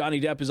 I think Johnny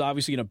Depp is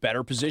obviously in a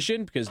better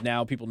position because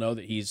now people know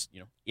that he's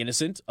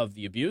innocent of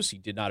the abuse. He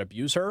did not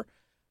abuse her.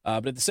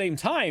 But at the same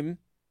time,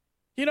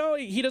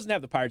 he doesn't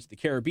have the Pirates of the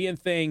Caribbean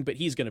thing, but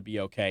he's going to be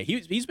okay.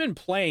 He's been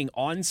playing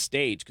on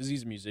stage because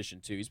he's a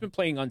musician too. He's been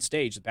playing on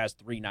stage the past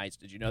 3 nights.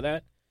 Did you know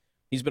that?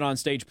 He's been on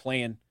stage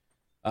playing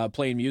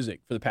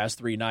music for the past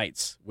 3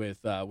 nights with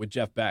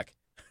Jeff Beck.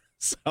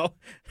 So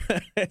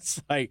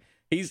it's like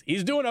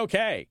he's doing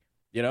okay.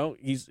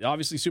 He's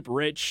obviously super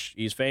rich.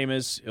 He's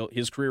famous.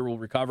 His career will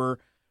recover.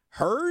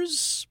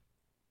 Hers,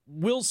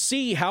 we'll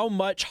see how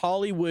much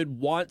Hollywood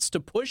wants to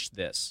push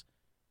this.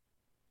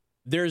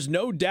 There's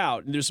no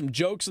doubt, and there's some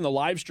jokes in the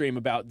live stream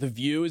about The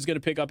View is going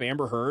to pick up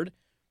Amber Heard.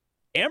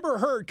 Amber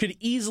Heard could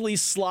easily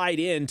slide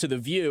into The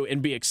View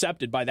and be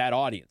accepted by that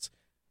audience.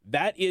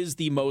 That is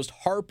the most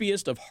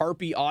harpiest of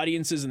harpy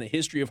audiences in the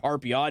history of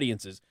harpy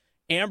audiences.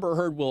 Amber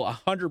Heard will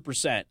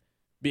 100%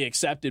 be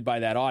accepted by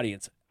that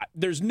audience.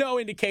 There's no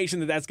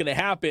indication that that's going to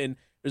happen.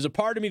 There's a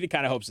part of me that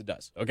kind of hopes it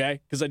does, okay?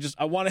 Because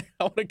I want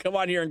to come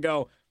on here and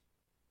go,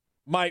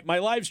 my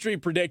live stream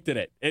predicted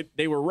it.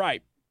 They were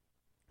right.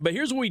 But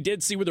here's what we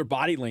did see with her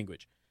body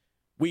language.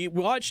 We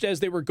watched as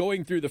they were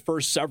going through the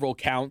first several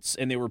counts,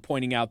 and they were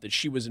pointing out that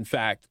she was, in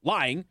fact,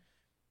 lying.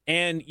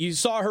 And you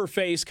saw her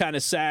face kind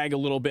of sag a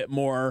little bit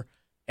more.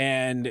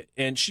 And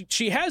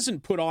she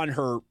hasn't put on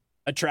her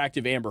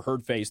attractive Amber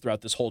Heard face throughout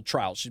this whole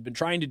trial. She's been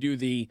trying to do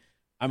the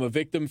I'm a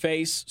victim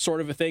face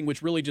sort of a thing,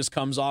 which really just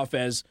comes off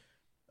as,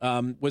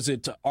 was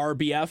it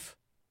RBF,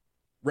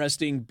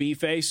 resting B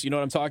face? You know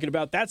what I'm talking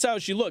about? That's how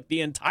she looked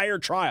the entire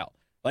trial.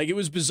 Like, it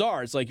was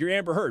bizarre. It's like, you're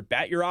Amber Heard,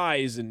 bat your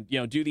eyes and,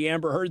 do the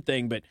Amber Heard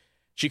thing, but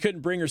she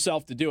couldn't bring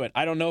herself to do it.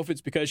 I don't know if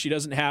it's because she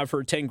doesn't have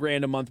her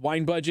 $10,000 a month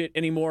wine budget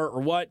anymore or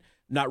what.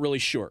 Not really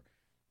sure.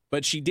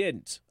 But she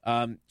didn't.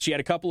 She had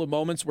a couple of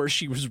moments where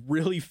she was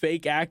really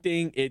fake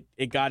acting.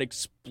 It got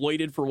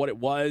exploited for what it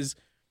was.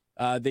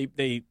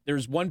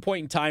 There's one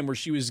point in time where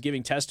she was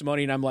giving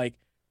testimony, and I'm like,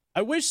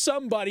 I wish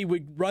somebody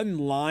would run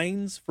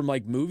lines from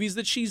like movies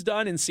that she's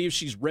done and see if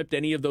she's ripped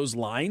any of those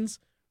lines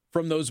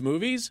from those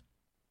movies.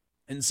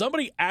 And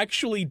somebody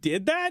actually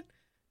did that.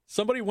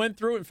 Somebody went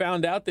through and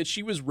found out that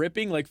she was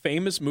ripping like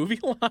famous movie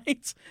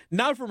lines,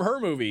 not from her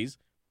movies,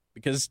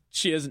 because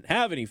she doesn't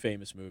have any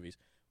famous movies.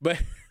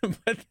 But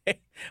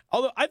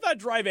although I thought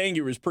Drive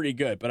Angry was pretty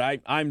good,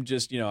 but I'm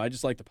just, I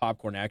just like the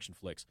popcorn action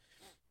flicks.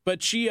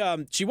 But she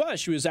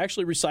was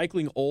actually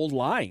recycling old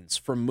lines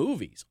from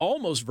movies,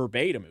 almost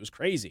verbatim. It was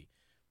crazy.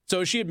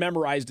 So she had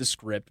memorized a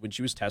script when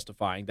she was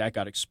testifying. That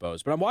got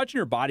exposed. But I'm watching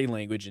her body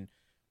language, and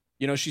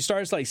she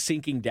starts like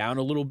sinking down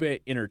a little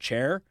bit in her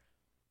chair.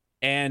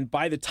 And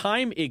by the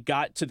time it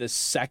got to the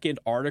second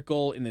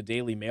article in the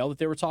Daily Mail that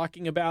they were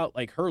talking about,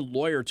 like her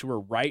lawyer to her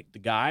right, the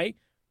guy,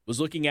 was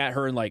looking at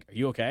her and like, are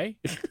you okay?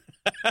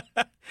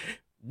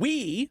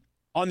 We,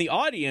 on the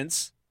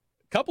audience,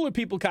 a couple of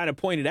people kind of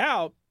pointed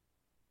out,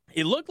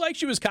 it looked like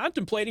she was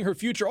contemplating her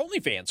future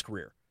OnlyFans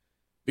career.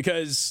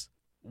 Because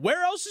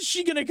where else is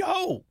she going to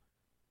go?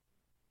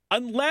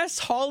 Unless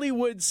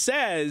Hollywood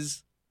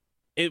says,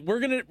 we're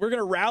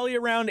gonna rally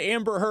around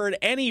Amber Heard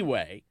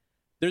anyway.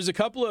 There's a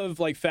couple of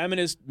like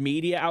feminist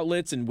media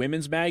outlets and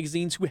women's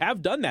magazines who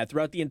have done that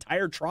throughout the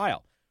entire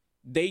trial.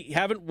 They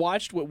haven't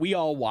watched what we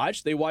all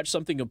watched. They watched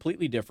something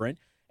completely different.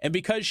 And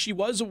because she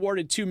was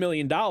awarded $2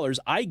 million,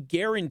 I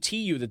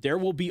guarantee you that there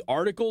will be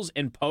articles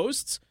and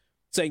posts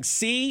saying,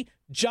 see,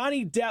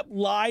 Johnny Depp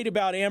lied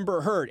about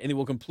Amber Heard. And they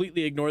will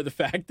completely ignore the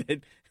fact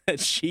that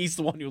she's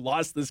the one who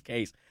lost this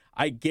case.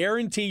 I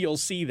guarantee you'll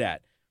see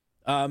that.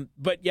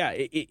 But yeah,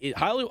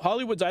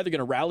 Hollywood's either going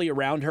to rally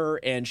around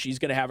her and she's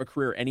going to have a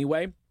career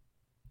anyway,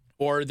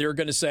 or they're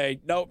going to say,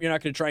 nope, you're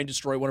not going to try and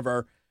destroy one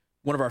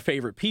of our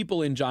favorite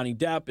people in Johnny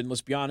Depp. And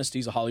let's be honest,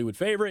 he's a Hollywood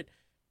favorite.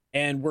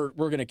 And we're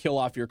going to kill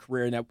off your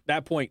career. And at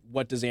that point,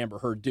 what does Amber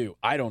Heard do?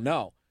 I don't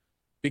know.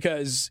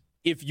 Because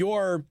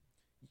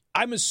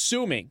I'm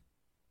assuming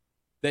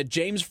that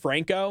James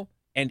Franco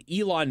and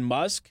Elon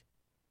Musk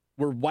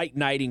were white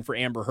knighting for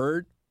Amber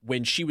Heard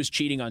when she was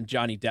cheating on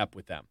Johnny Depp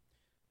with them.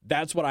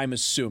 That's what I'm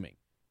assuming.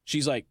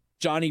 She's like,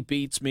 Johnny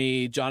beats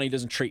me. Johnny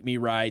doesn't treat me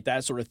right,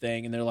 that sort of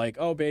thing. And they're like,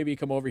 oh, baby,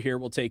 come over here.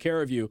 We'll take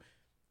care of you.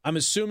 I'm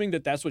assuming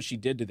that that's what she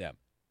did to them.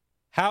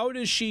 How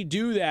does she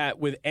do that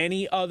with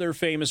any other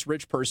famous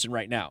rich person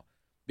right now?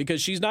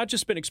 Because she's not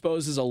just been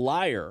exposed as a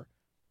liar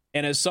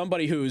and as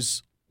somebody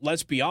who's,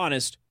 let's be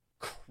honest,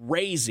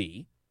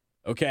 crazy,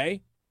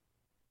 okay?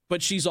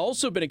 But she's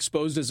also been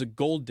exposed as a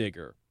gold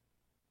digger.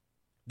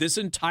 This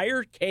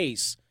entire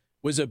case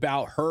was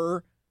about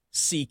her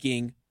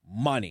seeking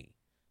money.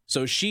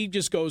 So she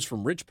just goes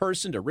from rich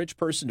person to rich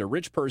person to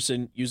rich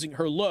person using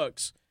her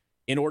looks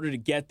in order to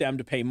get them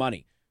to pay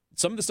money.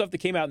 Some of the stuff that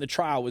came out in the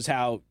trial was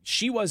how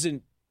she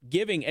wasn't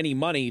giving any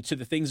money to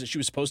the things that she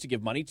was supposed to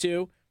give money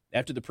to.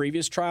 After the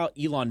previous trial,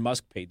 Elon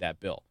Musk paid that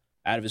bill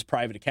out of his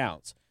private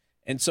accounts.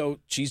 And so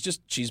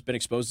she's been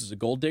exposed as a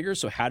gold digger.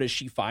 So how does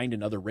she find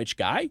another rich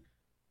guy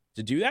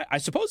to do that? I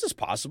suppose it's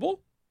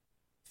possible.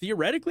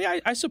 Theoretically,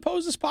 I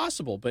suppose it's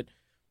possible. But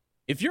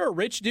if you're a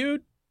rich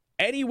dude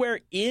anywhere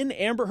in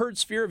Amber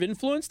Heard's sphere of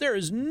influence, there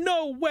is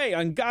no way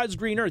on God's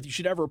green earth you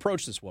should ever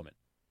approach this woman.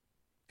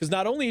 Because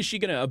not only is she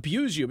going to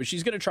abuse you, but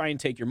she's going to try and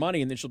take your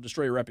money, and then she'll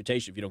destroy your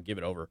reputation if you don't give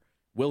it over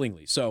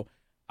willingly. So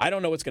I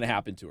don't know what's going to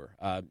happen to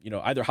her.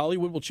 Either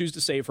Hollywood will choose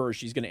to save her, or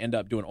she's going to end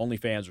up doing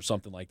OnlyFans or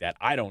something like that.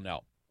 I don't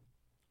know.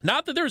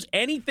 Not that there's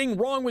anything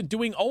wrong with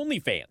doing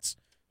OnlyFans.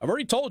 I've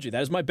already told you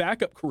that is my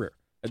backup career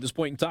at this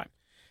point in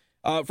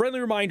time. Friendly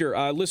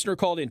reminder, listener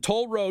called in,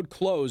 toll road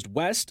closed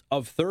west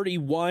of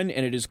 31,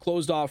 and it is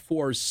closed off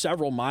for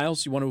several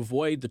miles. You want to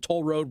avoid the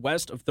toll road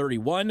west of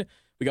 31.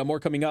 We got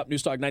more coming up.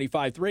 News Talk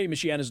 95.3,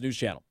 Michiana's news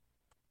channel.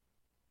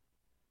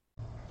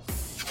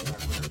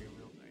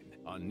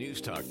 On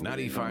News Talk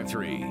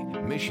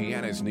 95.3,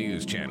 Michiana's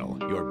news channel,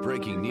 your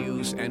breaking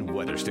news and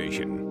weather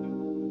station.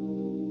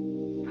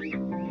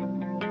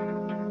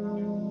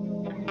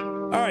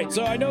 All right,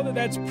 so I know that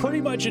that's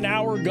pretty much an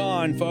hour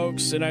gone,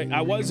 folks, and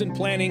I wasn't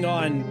planning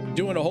on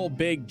doing a whole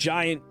big,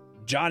 giant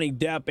Johnny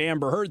Depp,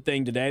 Amber Heard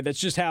thing today. That's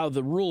just how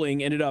the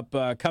ruling ended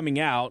up coming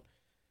out.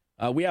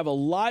 We have a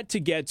lot to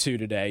get to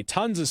today,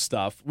 tons of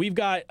stuff. We've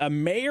got a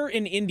mayor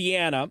in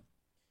Indiana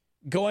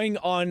going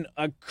on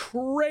a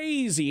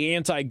crazy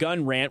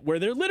anti-gun rant where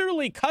they're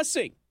literally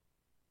cussing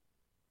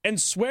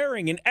and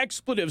swearing and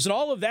expletives and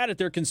all of that at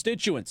their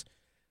constituents.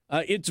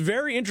 It's a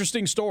very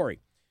interesting story.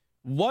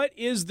 What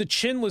is the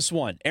chinless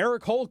one,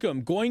 Eric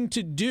Holcomb, going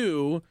to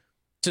do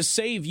to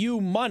save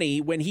you money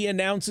when he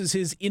announces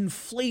his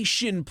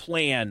inflation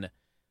plan?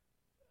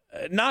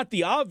 Not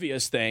the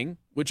obvious thing,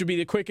 which would be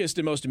the quickest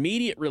and most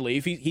immediate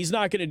relief. He's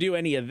not going to do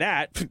any of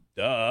that.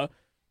 Duh.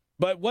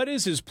 But what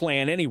is his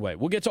plan anyway?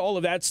 We'll get to all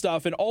of that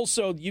stuff. And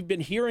also, you've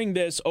been hearing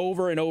this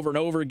over and over and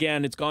over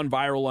again. It's gone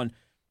viral on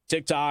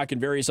TikTok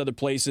and various other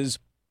places.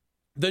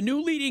 The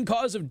new leading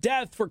cause of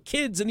death for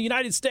kids in the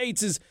United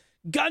States is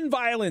gun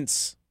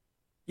violence.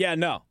 Yeah,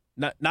 no,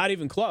 not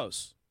even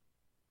close.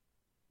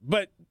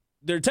 But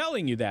they're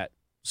telling you that.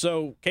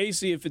 So,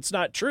 Casey, if it's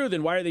not true,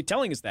 then why are they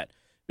telling us that?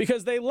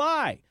 Because they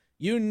lie.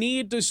 You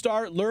need to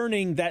start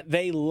learning that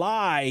they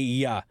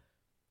lie.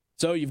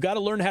 So you've got to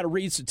learn how to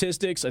read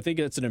statistics. I think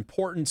that's an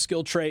important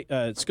skill trait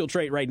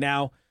right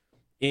now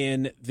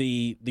in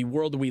the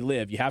world that we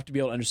live. You have to be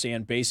able to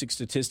understand basic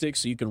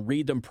statistics so you can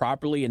read them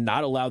properly and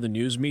not allow the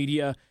news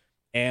media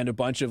and a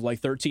bunch of like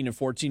 13 and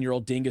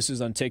 14-year-old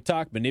dinguses on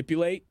TikTok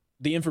manipulate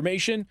the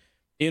information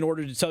in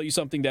order to tell you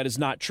something that is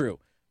not true.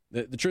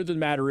 The truth of the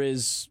matter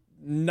is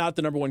not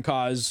the number one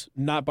cause,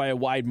 not by a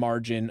wide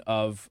margin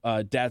of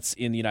deaths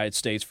in the United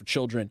States for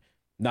children,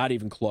 not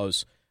even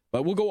close.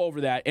 But we'll go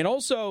over that. And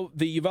also,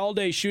 the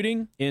Uvalde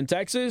shooting in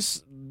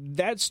Texas,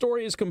 that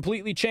story has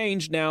completely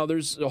changed now.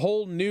 There's a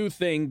whole new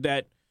thing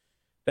that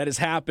has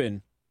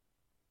happened,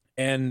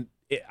 and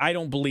I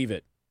don't believe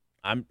it.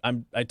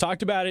 I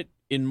talked about it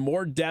in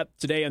more depth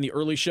today on the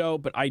early show,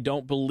 but I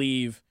don't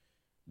believe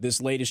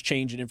this latest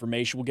change in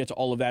information. We'll get to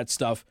all of that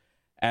stuff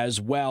as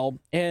well.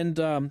 And,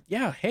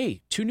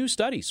 two new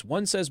studies.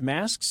 One says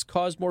masks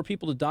caused more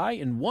people to die,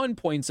 and one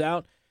points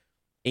out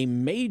a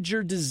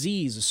major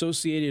disease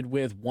associated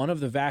with one of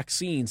the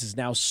vaccines is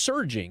now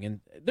surging, and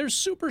they're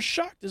super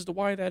shocked as to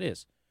why that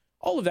is.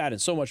 All of that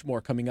and so much more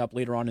coming up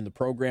later on in the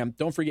program.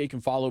 Don't forget you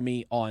can follow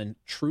me on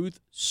Truth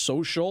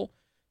Social.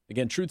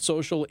 Again, Truth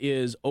Social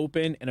is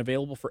open and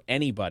available for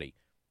anybody.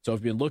 So if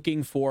you've been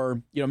looking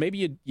for,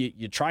 maybe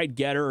you tried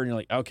Getter and you're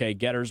like, okay,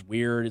 Getter's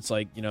weird. It's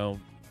like,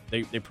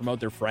 they promote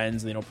their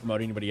friends. They don't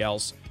promote anybody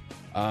else.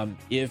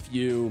 If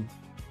you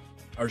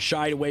are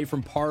shied away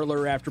from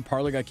Parler after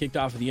Parler got kicked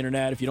off of the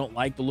internet, if you don't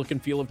like the look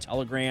and feel of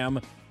Telegram,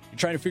 you're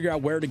trying to figure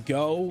out where to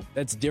go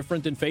that's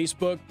different than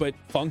Facebook but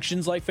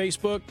functions like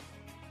Facebook,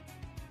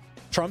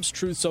 Trump's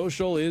Truth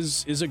Social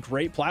is a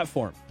great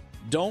platform.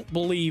 Don't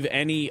believe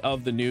any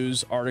of the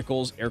news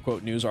articles, air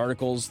quote news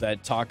articles,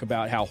 that talk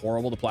about how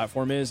horrible the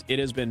platform is. It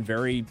has been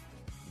very,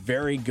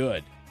 very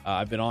good.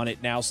 I've been on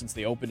it now since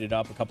they opened it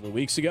up a couple of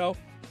weeks ago,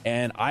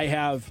 and I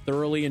have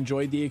thoroughly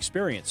enjoyed the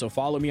experience. So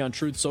follow me on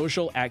Truth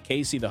Social at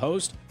Casey the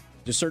Host.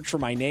 Just search for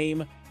my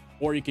name,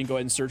 or you can go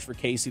ahead and search for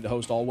Casey the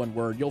Host, all one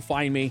word. You'll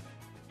find me,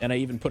 and I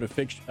even put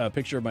a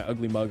picture of my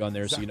ugly mug on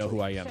there so you know who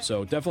I am.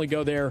 So definitely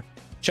go there.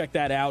 Check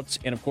that out.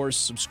 And, of course,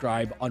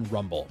 subscribe on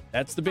Rumble.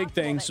 That's the big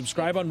thing.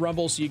 Subscribe on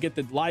Rumble so you get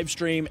the live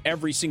stream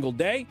every single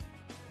day.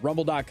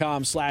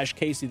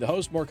 Rumble.com/Casey the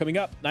Host. More coming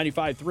up.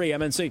 95.3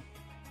 MNC.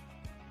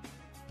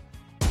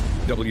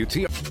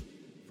 WTF.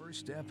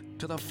 First step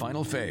to the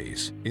final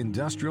phase.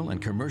 Industrial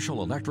and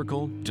commercial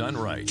electrical done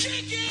right.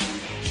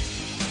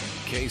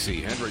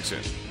 Casey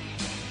Hendrickson.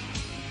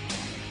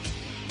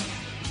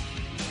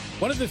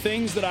 One of the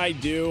things that I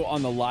do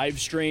on the live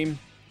stream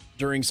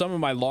during some of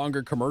my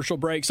longer commercial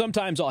breaks,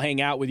 sometimes I'll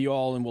hang out with you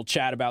all and we'll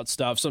chat about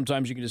stuff.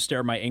 Sometimes you can just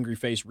stare at my angry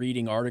face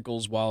reading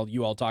articles while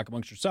you all talk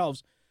amongst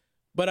yourselves.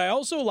 But I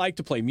also like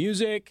to play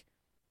music,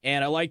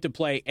 and I like to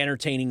play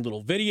entertaining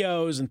little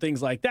videos and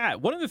things like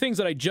that. One of the things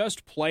that I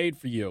just played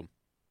for you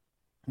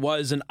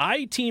was an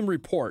I-Team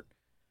report.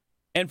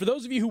 And for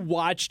those of you who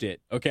watched it,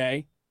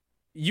 okay,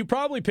 you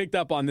probably picked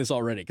up on this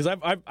already, because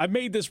I've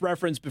made this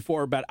reference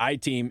before about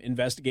I-Team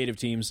investigative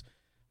teams.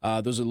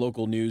 Those are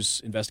local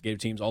news investigative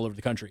teams all over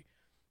the country.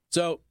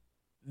 So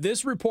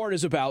this report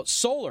is about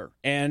solar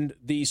and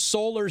the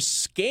solar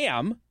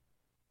scam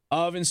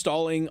of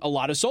installing a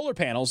lot of solar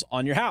panels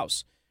on your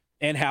house,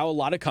 and how a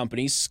lot of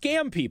companies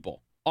scam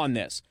people on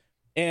this.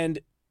 And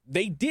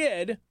they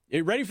did. Are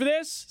you ready for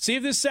this? See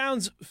if this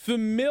sounds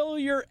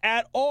familiar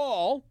at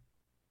all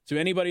to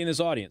anybody in this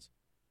audience.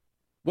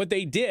 What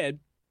they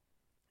did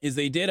is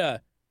they did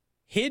a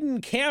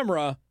hidden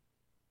camera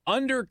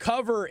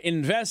undercover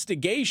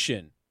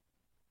investigation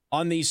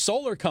on these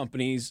solar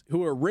companies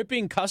who are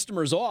ripping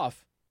customers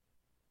off.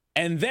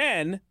 And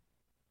then,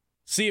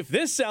 see if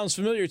this sounds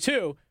familiar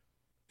too,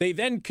 they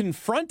then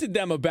confronted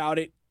them about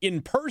it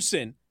in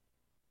person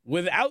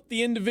without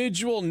the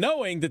individual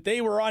knowing that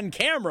they were on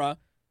camera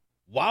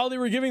while they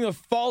were giving a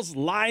false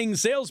lying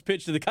sales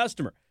pitch to the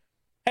customer.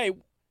 Hey,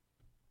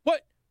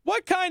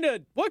 what kind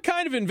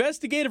of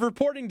investigative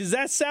reporting does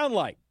that sound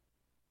like?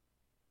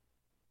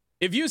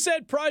 If you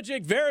said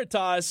Project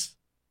Veritas,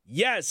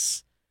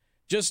 yes.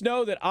 Just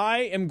know that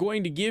I am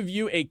going to give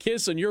you a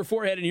kiss on your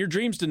forehead in your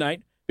dreams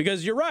tonight,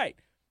 because you're right.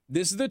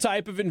 This is the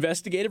type of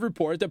investigative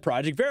report that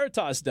Project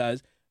Veritas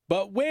does.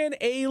 But when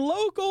a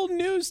local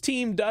news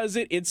team does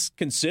it, it's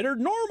considered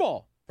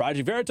normal.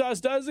 Project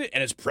Veritas does it,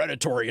 and it's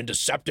predatory and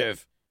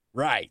deceptive.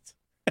 Right.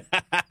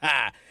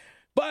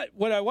 But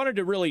what I wanted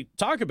to really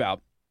talk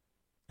about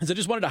is I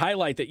just wanted to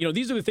highlight that,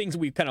 these are the things that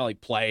we kind of like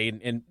play,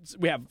 and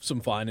we have some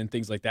fun and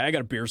things like that. I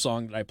got a beer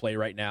song that I play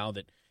right now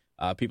that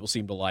people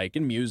seem to like,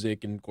 and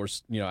music, and of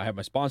course, I have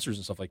my sponsors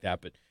and stuff like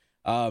that. But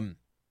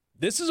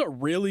this is a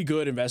really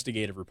good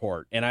investigative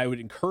report, and I would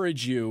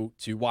encourage you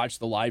to watch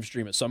the live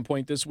stream at some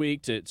point this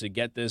week to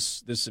get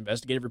this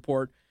investigative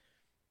report.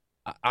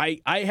 I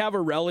have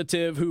a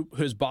relative who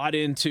has bought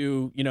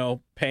into,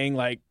 paying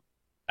like,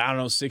 I don't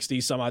know,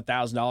 $60 some odd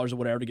thousand or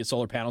whatever to get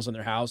solar panels on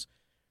their house.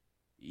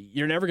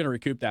 You're never going to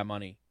recoup that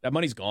money. That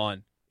money's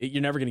gone.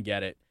 You're never going to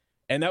get it.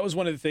 And that was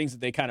one of the things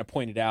that they kind of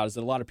pointed out, is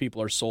that a lot of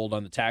people are sold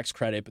on the tax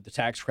credit, but the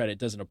tax credit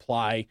doesn't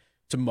apply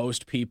to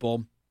most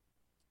people.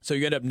 So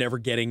you end up never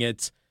getting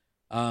it.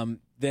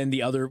 Then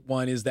the other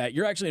one is that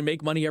you're actually going to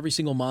make money every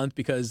single month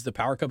because the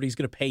power company is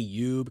going to pay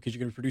you, because you're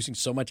going to be producing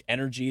so much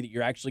energy that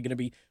you're actually going to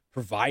be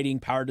providing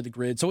power to the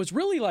grid. So it's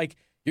really like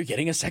you're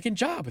getting a second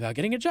job without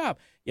getting a job.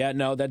 Yeah,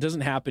 no, that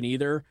doesn't happen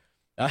either.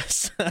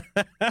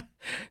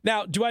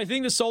 Now, do I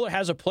think that solar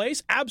has a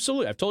place?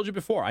 Absolutely. I've told you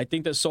before. I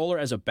think that solar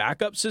as a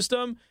backup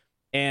system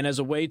and as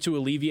a way to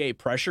alleviate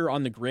pressure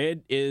on the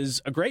grid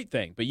is a great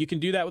thing. But you can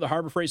do that with a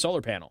Harbor Freight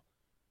solar panel.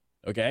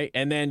 Okay?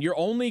 And then you're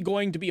only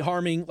going to be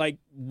harming like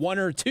one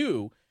or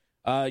two,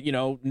 9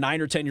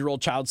 or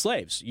 10-year-old child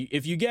slaves.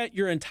 If you get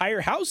your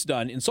entire house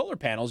done in solar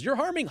panels, you're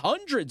harming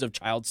hundreds of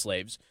child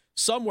slaves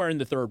somewhere in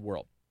the third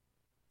world.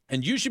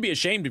 And you should be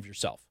ashamed of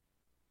yourself.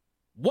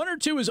 1 or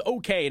 2 is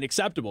okay and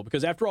acceptable,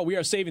 because after all, we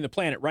are saving the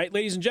planet, right,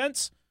 ladies and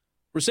gents?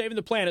 We're saving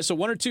the planet, so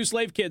 1 or 2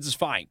 slave kids is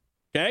fine,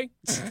 okay?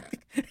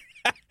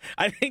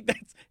 I think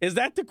is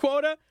that the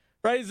quota,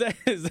 right?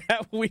 Is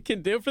that what we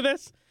can do for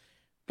this?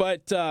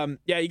 But,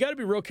 yeah, you got to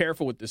be real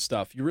careful with this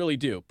stuff. You really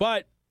do.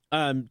 But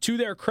to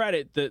their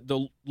credit,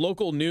 the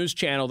local news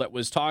channel that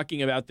was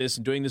talking about this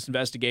and doing this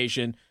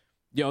investigation,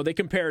 they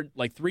compared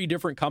like 3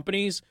 different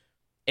companies,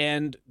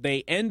 and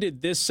they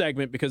ended this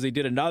segment because they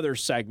did another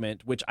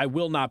segment, which I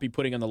will not be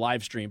putting on the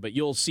live stream, but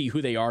you'll see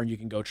who they are and you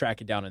can go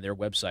track it down on their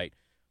website,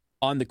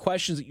 on the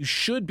questions that you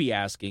should be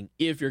asking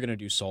if you're going to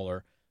do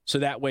solar. So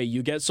that way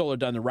you get solar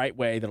done the right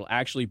way that'll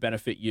actually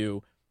benefit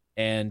you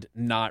and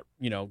not,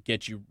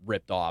 get you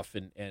ripped off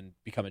and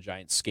become a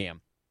giant scam.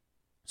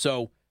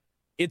 So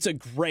it's a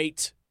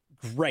great,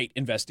 great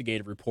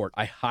investigative report.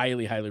 I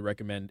highly, highly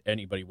recommend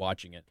anybody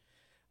watching it.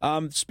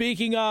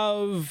 Speaking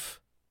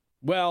of,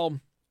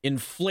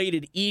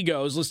 inflated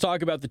egos, let's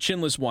talk about the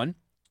chinless one,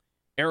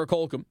 Eric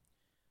Holcomb,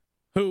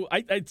 who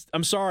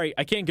I'm sorry,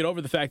 I can't get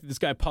over the fact that this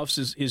guy puffs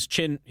his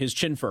chin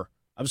fur.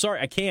 I'm sorry,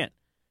 I can't.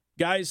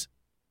 Guys,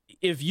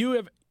 if you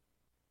have,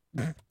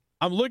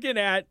 I'm looking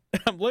at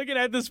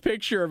this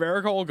picture of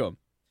Eric Holcomb,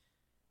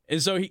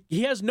 and so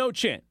he has no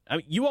chin. I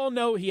mean, you all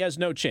know he has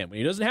no chin. When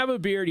he doesn't have a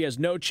beard, he has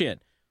no chin.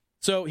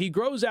 So he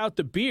grows out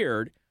the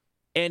beard,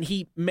 and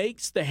he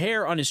makes the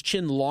hair on his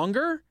chin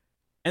longer,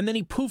 and then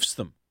he poofs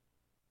them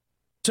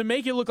to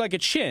make it look like a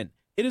chin.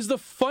 It is the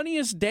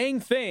funniest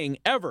dang thing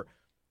ever.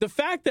 The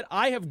fact that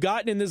I have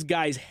gotten in this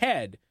guy's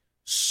head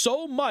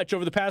so much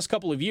over the past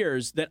couple of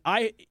years that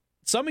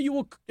some of you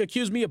will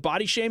accuse me of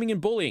body shaming and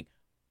bullying.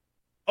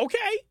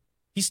 Okay.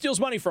 He steals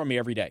money from me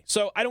every day,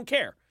 so I don't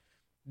care.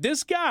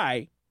 This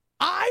guy,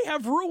 I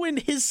have ruined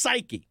his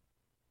psyche.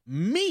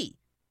 Me.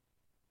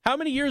 How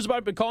many years have I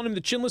been calling him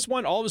the chinless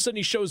one? All of a sudden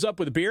he shows up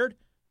with a beard.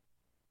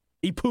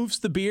 He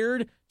poofs the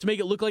beard to make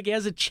it look like he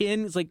has a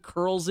chin. He's like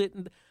curls it.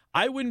 And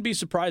I wouldn't be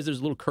surprised there's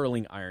a little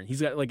curling iron.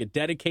 He's got like a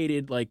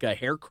dedicated a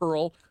hair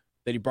curl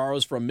that he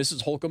borrows from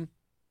Mrs. Holcomb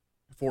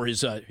for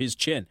his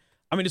chin.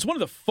 I mean, it's one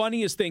of the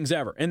funniest things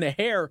ever. And the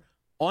hair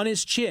on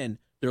his chin,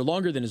 they're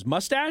longer than his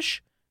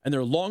mustache, and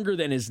they're longer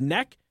than his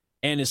neck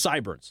and his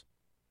sideburns.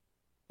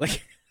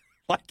 Like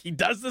he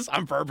does this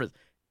on purpose.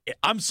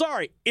 I'm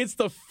sorry. It's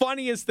the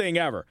funniest thing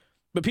ever.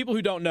 But people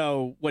who don't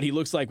know what he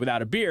looks like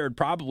without a beard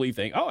probably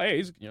think, oh, hey,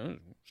 he's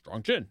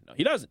strong chin. No,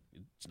 he doesn't.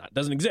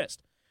 Doesn't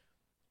exist.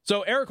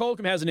 So Eric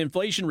Holcomb has an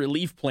inflation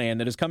relief plan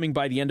that is coming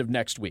by the end of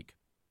next week.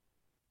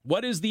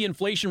 What is the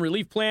inflation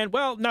relief plan?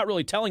 Well, not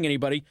really telling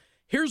anybody.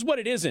 Here's what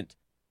it isn't.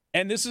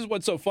 And this is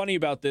what's so funny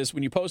about this.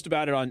 When you post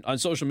about it on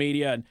social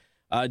media, and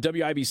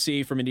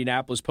WIBC from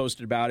Indianapolis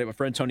posted about it. My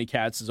friend Tony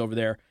Katz is over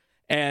there.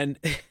 And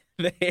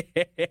the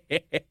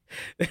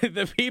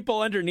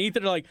people underneath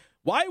it are like,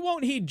 why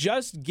won't he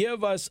just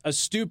give us a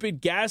stupid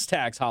gas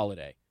tax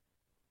holiday?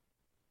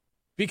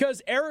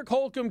 Because Eric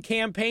Holcomb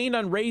campaigned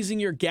on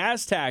raising your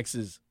gas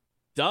taxes.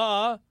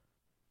 Duh.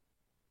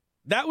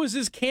 That was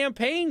his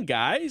campaign,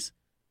 guys.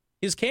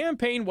 His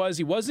campaign was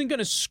he wasn't going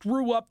to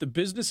screw up the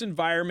business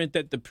environment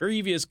that the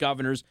previous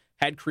governors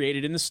had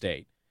created in the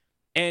state.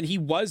 And he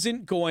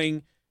wasn't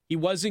going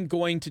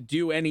to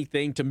do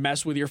anything to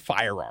mess with your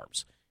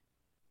firearms.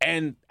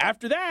 And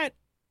after that,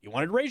 he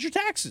wanted to raise your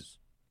taxes.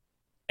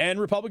 And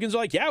Republicans are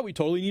like, yeah, we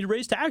totally need to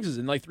raise taxes.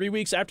 And like 3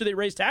 weeks after they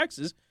raise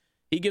taxes,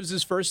 he gives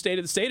his first State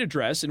of the State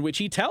address in which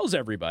he tells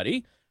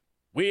everybody,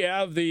 we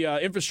have the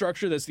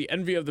infrastructure that's the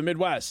envy of the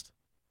Midwest.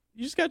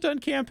 You just got done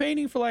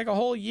campaigning for like a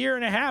whole year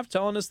and a half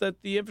telling us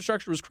that the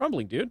infrastructure was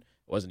crumbling, dude. It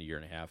wasn't a year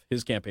and a half.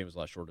 His campaign was a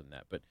lot shorter than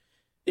that, but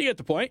you get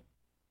the point.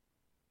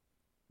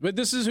 But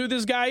this is who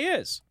this guy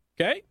is,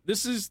 okay?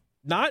 This is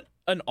not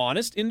an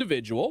honest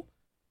individual.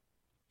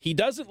 He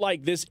doesn't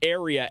like this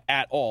area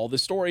at all. The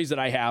stories that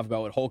I have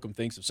about what Holcomb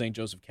thinks of St.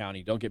 Joseph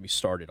County, don't get me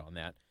started on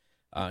that.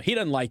 He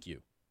doesn't like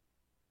you,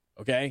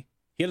 okay?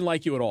 He doesn't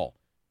like you at all.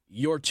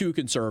 You're too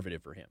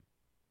conservative for him.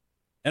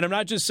 And I'm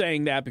not just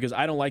saying that because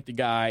I don't like the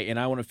guy and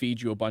I want to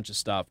feed you a bunch of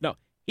stuff. No,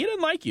 he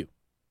doesn't like you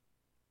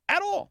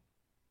at all.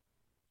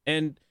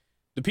 And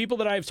the people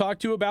that I've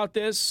talked to about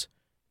this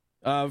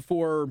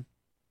for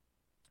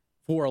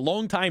a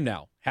long time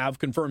now have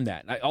confirmed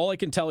that. And all I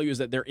can tell you is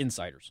that they're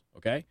insiders,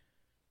 okay?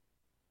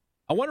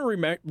 I want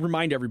to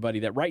remind everybody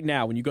that right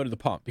now when you go to the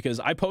pump, because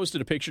I posted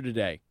a picture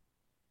today,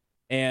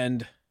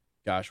 and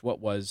gosh,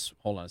 hold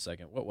on a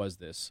second, what was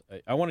this?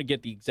 I want to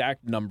get the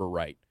exact number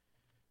right,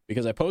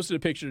 because I posted a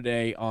picture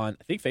today on,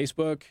 I think,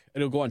 Facebook.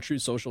 It'll go on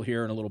Truth Social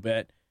here in a little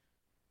bit.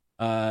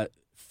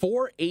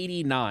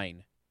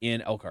 $4.89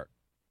 in Elkhart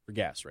for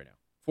gas right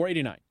now.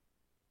 $4.89.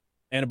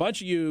 And a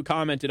bunch of you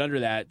commented under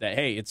that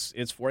hey, it's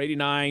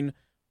 $4.89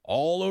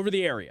 all over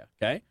the area,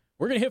 okay?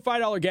 We're going to hit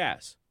 $5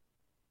 gas.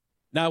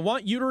 Now, I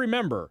want you to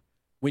remember,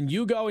 when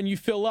you go and you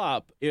fill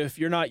up, if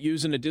you're not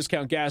using a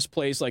discount gas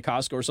place like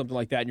Costco or something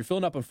like that, and you're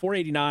filling up on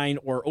 $4.89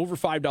 or over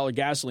 $5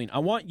 gasoline, I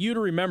want you to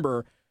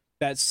remember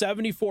that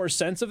 74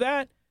 cents of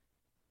that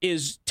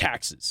is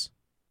taxes.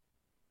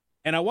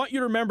 And I want you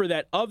to remember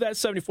that of that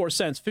 74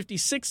 cents,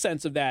 56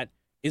 cents of that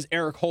is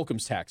Eric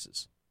Holcomb's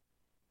taxes.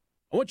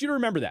 I want you to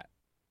remember that.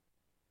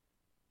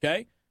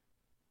 Okay?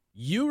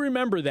 You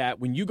remember that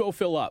when you go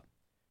fill up.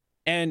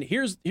 And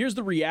here's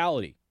the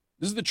reality.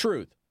 This is the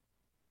truth.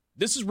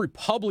 This is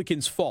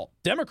Republicans' fault.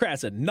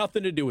 Democrats had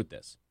nothing to do with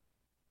this.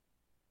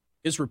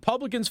 It's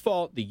Republicans'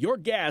 fault that your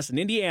gas in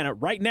Indiana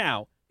right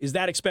now is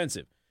that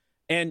expensive.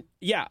 And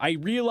yeah, I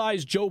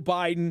realize Joe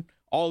Biden,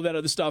 all of that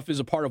other stuff is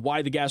a part of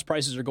why the gas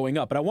prices are going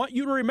up. But I want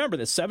you to remember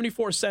that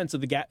 74 cents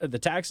of the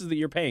taxes that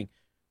you're paying,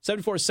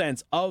 74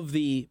 cents of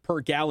the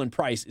per gallon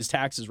price is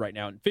taxes right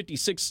now. And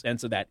 56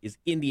 cents of that is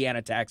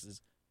Indiana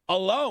taxes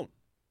alone.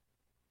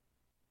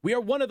 We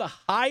are one of the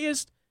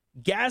highest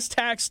gas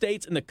tax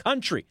states in the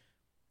country.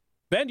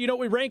 Ben, do you know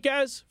what we rank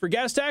as for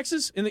gas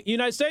taxes in the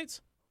United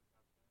States?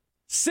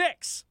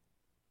 6.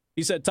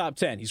 He said top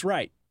 10. He's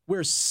right.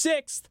 We're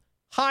 6th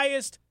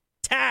highest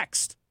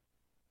taxed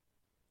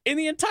in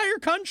the entire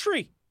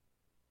country.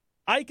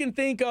 I can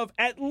think of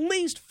at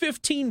least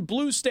 15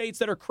 blue states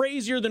that are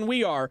crazier than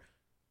we are,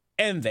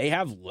 and they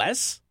have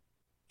less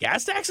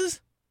gas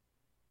taxes?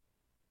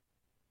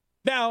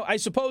 Now, I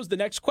suppose the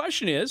next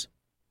question is,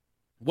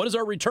 what has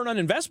our return on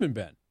investment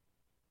been?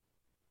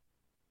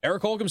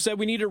 Eric Holcomb said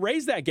we need to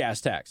raise that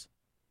gas tax.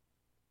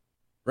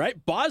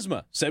 Right?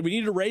 Bosma said we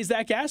need to raise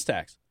that gas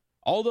tax.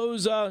 All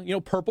those,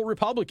 purple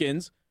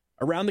Republicans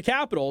around the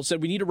Capitol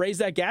said we need to raise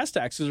that gas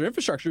tax because our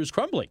infrastructure is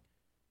crumbling.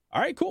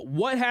 All right, cool.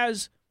 What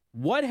has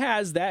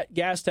that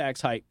gas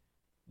tax hike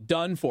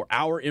done for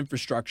our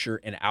infrastructure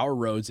and our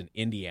roads in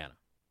Indiana?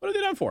 What have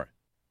they done for it?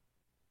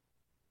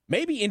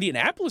 Maybe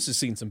Indianapolis has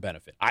seen some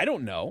benefit. I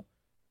don't know.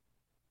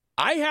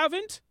 I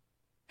haven't.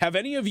 Have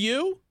any of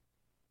you?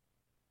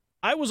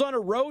 I was on a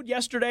road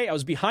yesterday. I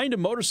was behind a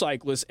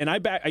motorcyclist, and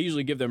I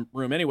usually give them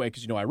room anyway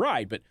because, I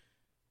ride, but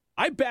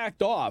I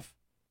backed off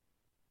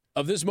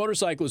of this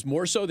motorcyclist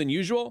more so than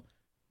usual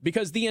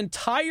because the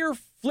entire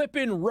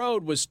flippin'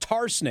 road was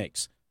tar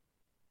snakes.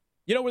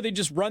 You know where they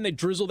just run, they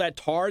drizzle that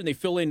tar, and they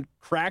fill in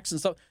cracks and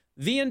stuff?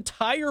 The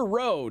entire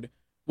road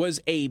was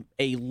a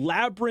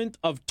labyrinth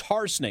of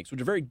tar snakes, which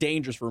are very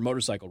dangerous for a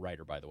motorcycle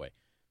rider, by the way.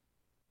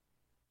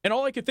 And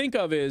all I could think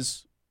of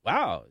is,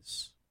 wow,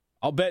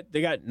 I'll bet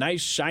they got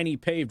nice, shiny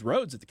paved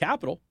roads at the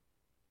Capitol.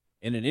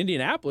 And in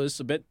Indianapolis,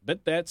 I bet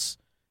that's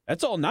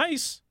all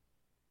nice.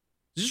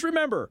 Just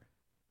remember,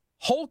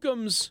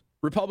 Holcomb's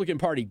Republican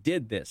Party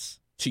did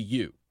this to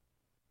you.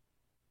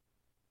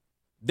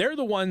 They're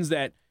the ones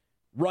that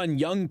run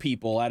young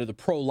people out of the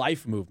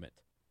pro-life movement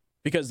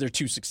because they're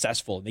too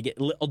successful and they get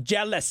a little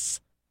jealous.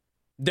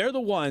 They're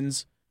the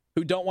ones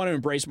who don't want to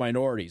embrace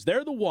minorities.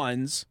 They're the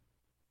ones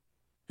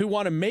who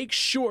want to make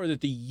sure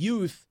that the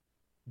youth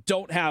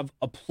don't have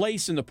a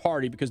place in the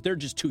party because they're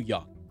just too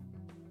young.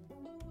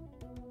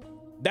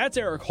 That's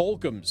Eric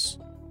Holcomb's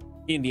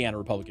Indiana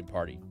Republican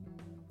Party.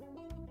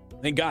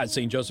 Thank God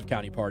St. Joseph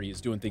County Party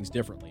is doing things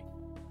differently.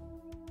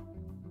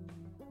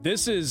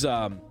 This is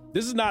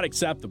not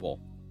acceptable,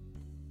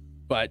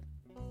 but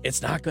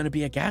it's not going to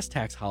be a gas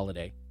tax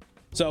holiday.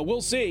 So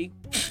we'll see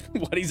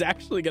what he's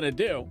actually going to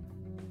do.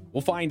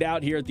 We'll find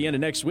out here at the end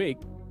of next week.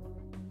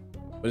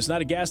 But it's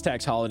not a gas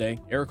tax holiday.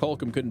 Eric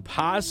Holcomb couldn't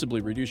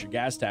possibly reduce your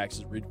gas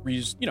taxes.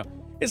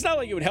 It's not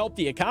like it would help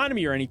the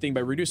economy or anything by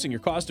reducing your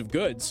cost of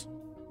goods.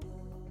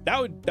 That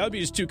would be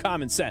just too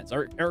common sense.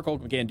 Eric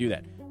Holcomb can't do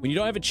that. When you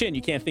don't have a chin,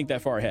 you can't think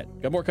that far ahead.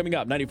 Got more coming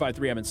up. 95.3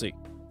 MNC.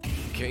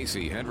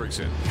 Casey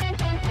Hendrickson.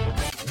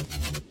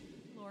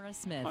 Laura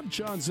Smith. I'm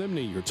John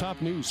Zimney. Your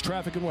top news,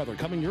 traffic, and weather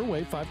coming your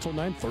way 5 till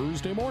 9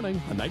 Thursday morning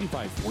on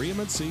 95.3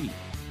 MNC.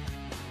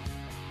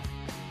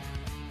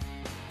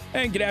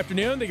 And good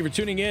afternoon. Thank you for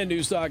tuning in.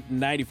 News Talk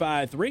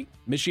 95.3,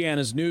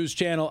 Michiana's news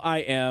channel. I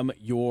am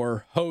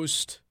your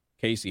host,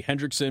 Casey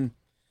Hendrickson.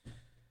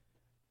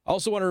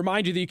 Also want to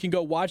remind you that you can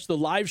go watch the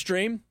live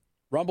stream,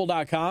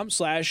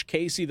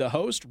 rumble.com/Casey the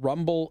host,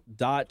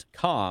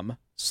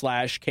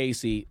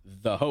 rumble.com/Casey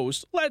the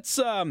host. Let's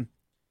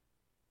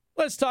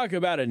talk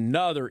about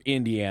another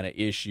Indiana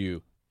issue,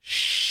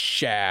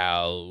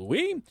 shall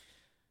we?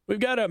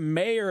 We've got a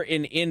mayor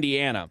in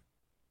Indiana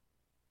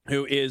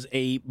who is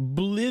a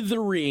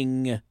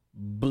blithering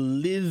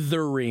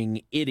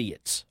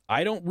idiot.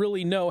 I don't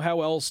really know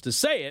how else to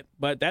say it,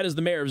 but that is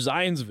the mayor of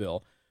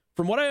Zionsville.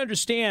 From what I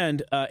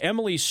understand,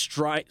 Emily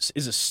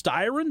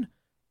Styron?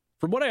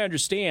 From what I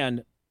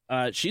understand,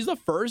 she's the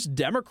first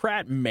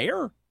Democrat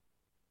mayor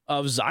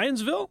of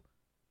Zionsville.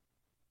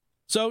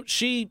 So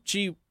she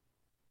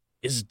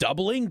is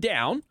doubling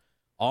down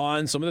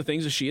on some of the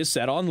things that she has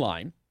said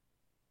online.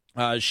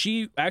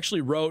 She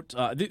actually wrote,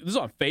 this is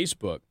on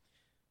Facebook.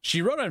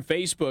 She wrote on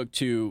Facebook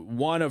to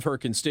one of her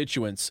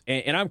constituents,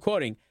 and I'm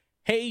quoting,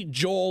 "Hey,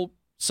 Joel,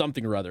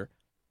 something or other,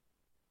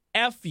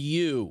 F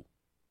you."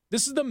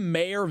 This is the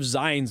mayor of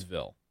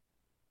Zionsville.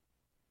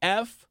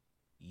 F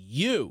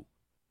you.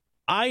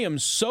 I am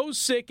so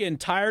sick and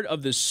tired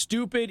of the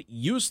stupid,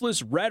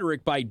 useless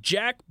rhetoric by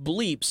jack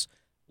bleeps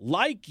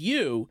like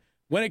you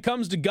when it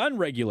comes to gun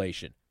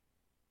regulation.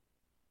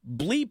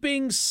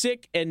 Bleeping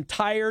sick and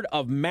tired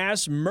of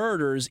mass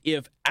murders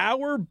of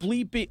our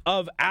bleeping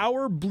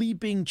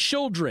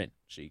children.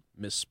 She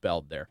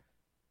misspelled there.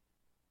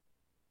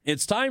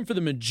 It's time for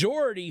the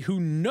majority who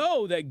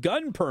know that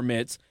gun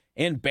permits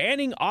and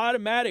banning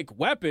automatic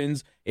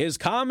weapons is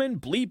common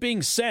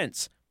bleeping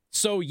sense.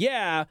 So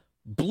yeah,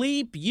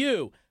 Bleep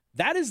you.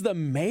 That is the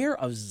mayor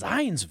of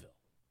Zionsville.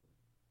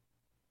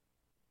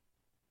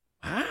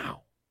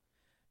 Wow.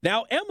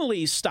 Now,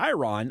 Emily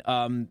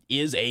Styron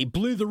is a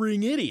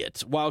blithering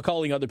idiot while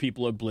calling other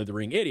people a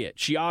blithering idiot.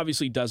 She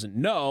obviously doesn't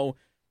know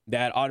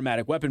that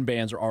automatic weapon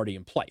bans are already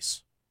in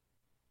place.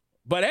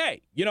 But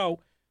hey,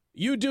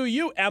 you do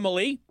you,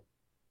 Emily.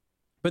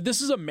 But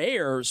this is a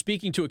mayor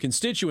speaking to a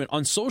constituent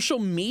on social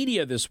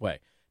media this way.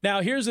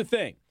 Now, here's the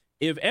thing.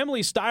 If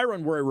Emily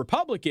Styron were a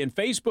Republican,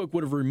 Facebook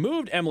would have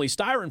removed Emily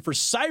Styron for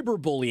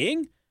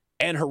cyberbullying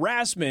and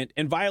harassment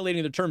and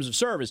violating the terms of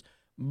service.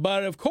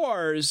 But, of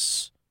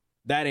course,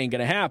 that ain't going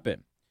to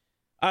happen.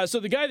 So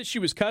the guy that she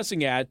was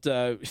cussing at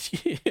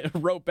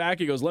wrote back,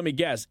 he goes, let me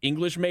guess,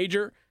 English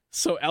major?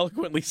 So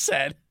eloquently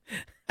said.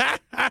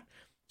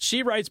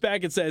 She writes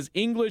back and says,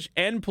 English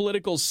and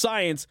political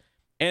science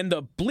and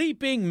the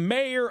bleeping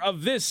mayor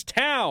of this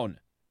town.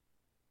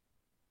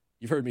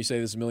 You've heard me say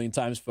this a million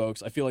times,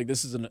 folks. I feel like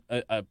this is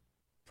a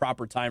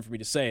proper time for me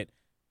to say it.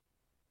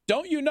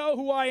 Don't you know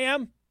who I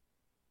am?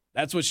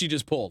 That's what she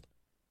just pulled.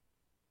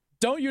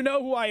 Don't you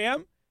know who I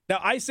am? Now,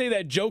 I say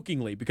that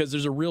jokingly because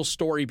there's a real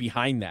story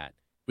behind that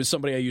with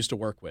somebody I used to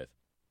work with.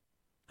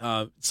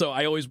 So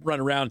I always run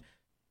around,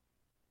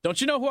 don't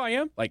you know who I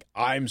am? Like,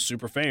 I'm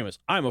super famous.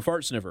 I'm a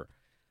fart sniffer.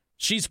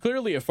 She's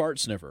clearly a fart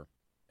sniffer,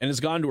 and it's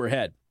gone to her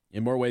head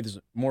in more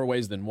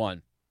ways than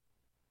one.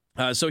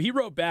 So he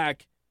wrote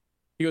back,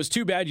 he goes,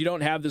 too bad you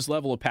don't have this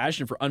level of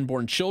passion for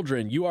unborn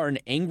children. You are an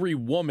angry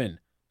woman.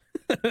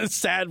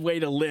 Sad way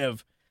to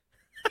live.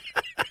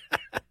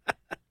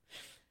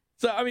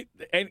 So, I mean,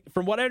 and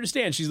from what I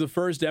understand, she's the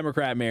first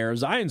Democrat mayor of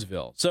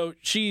Zionsville. So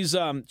she's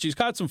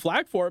caught some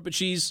flack for it, but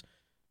she's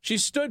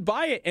stood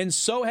by it, and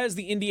so has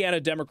the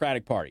Indiana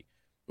Democratic Party,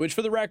 which,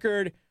 for the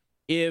record,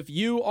 if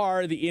you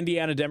are the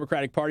Indiana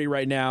Democratic Party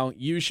right now,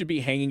 you should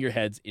be hanging your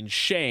heads in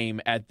shame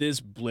at this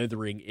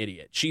blithering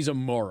idiot. She's a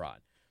moron.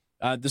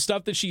 The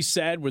stuff that she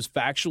said was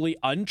factually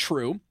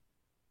untrue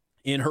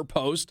in her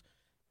post.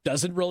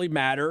 Doesn't really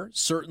matter.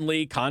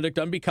 Certainly conduct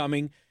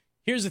unbecoming.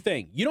 Here's the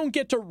thing. You don't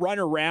get to run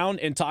around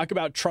and talk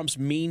about Trump's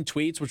mean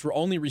tweets, which were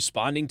only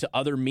responding to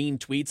other mean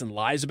tweets and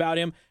lies about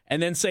him,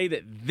 and then say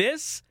that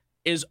this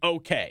is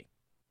okay.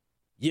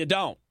 You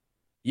don't.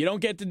 You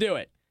don't get to do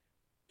it.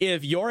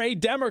 If you're a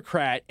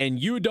Democrat and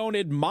you don't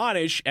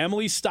admonish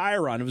Emily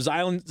Styron of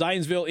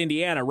Zionsville,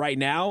 Indiana right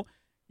now,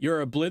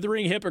 you're a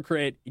blithering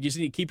hypocrite. You just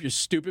need to keep your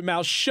stupid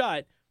mouth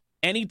shut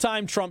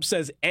anytime Trump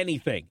says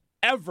anything,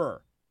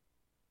 ever.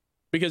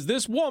 Because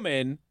this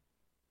woman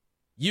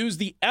used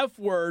the F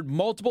word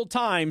multiple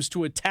times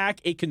to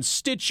attack a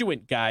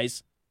constituent,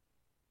 guys.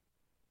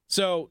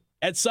 So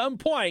at some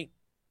point,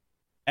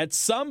 you have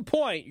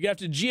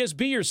to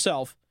GSB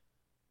yourself,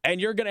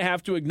 and you're going to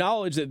have to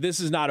acknowledge that this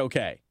is not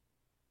okay.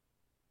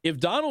 If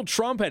Donald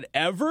Trump had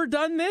ever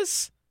done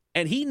this,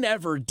 and he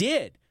never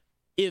did,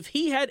 if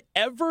he had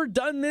ever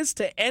done this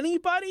to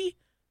anybody,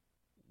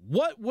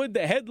 what would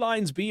the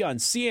headlines be on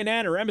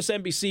CNN or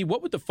MSNBC?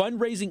 What would the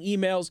fundraising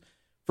emails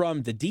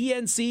from the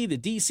DNC, the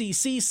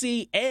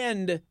DCCC,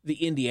 and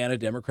the Indiana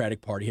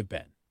Democratic Party have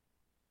been?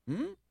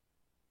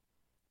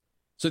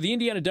 So the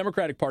Indiana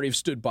Democratic Party have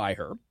stood by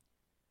her.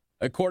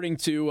 According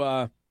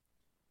to,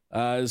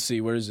 let's see,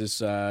 where is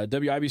this?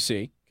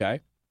 WIBC, okay.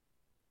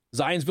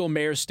 Zionsville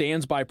mayor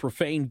stands by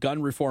profane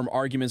gun reform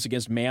arguments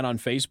against man on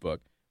Facebook.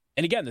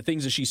 And again, the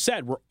things that she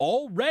said were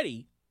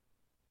already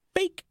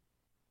fake.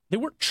 They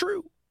weren't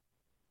true.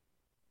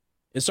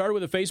 It started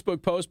with a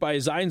Facebook post by a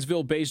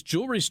Zionsville-based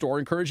jewelry store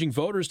encouraging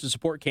voters to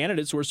support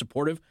candidates who are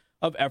supportive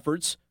of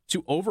efforts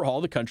to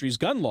overhaul the country's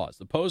gun laws.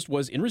 The post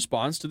was in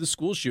response to the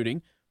school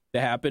shooting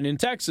that happened in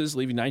Texas,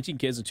 leaving 19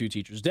 kids and 2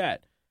 teachers dead.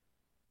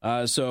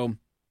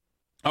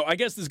 I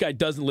guess this guy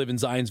doesn't live in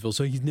Zionsville,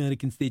 so he's not a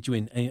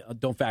constituent.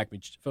 Don't fact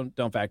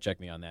check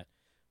me on that.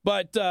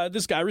 But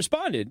this guy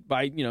responded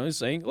by,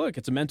 saying, look,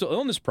 it's a mental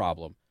illness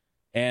problem,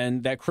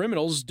 and that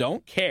criminals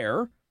don't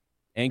care,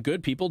 and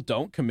good people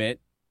don't commit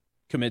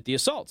the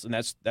assaults, and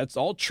that's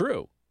all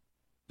true.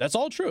 That's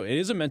all true. It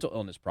is a mental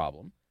illness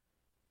problem.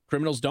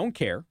 Criminals don't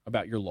care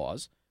about your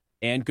laws,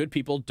 and good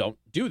people don't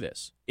do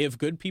this. If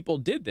good people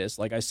did this,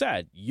 like I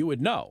said, you would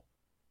know.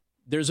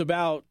 There's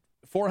about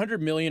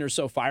 400 million or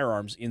so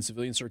firearms in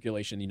civilian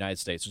circulation in the United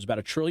States. There's about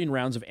 1 trillion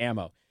rounds of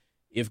ammo.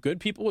 If good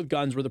people with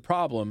guns were the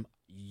problem,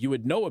 you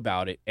would know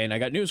about it, and I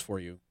got news for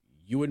you.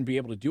 You wouldn't be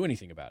able to do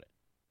anything about it.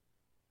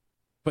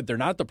 But they're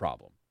not the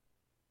problem.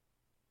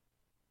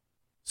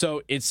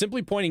 So it's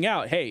simply pointing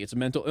out, hey, it's a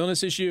mental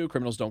illness issue.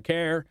 Criminals don't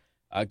care.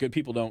 Good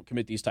people don't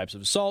commit these types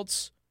of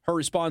assaults. Her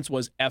response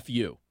was, F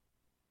you.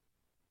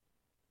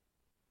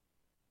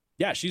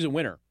 Yeah, she's a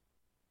winner.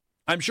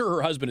 I'm sure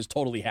her husband is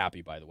totally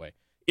happy, by the way,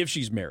 if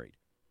she's married.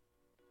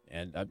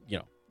 And,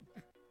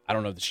 I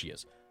don't know that she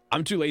is.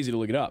 I'm too lazy to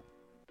look it up.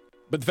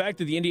 But the fact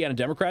that the Indiana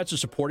Democrats are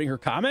supporting her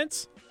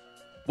comments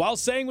while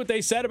saying what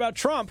they said about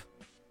Trump,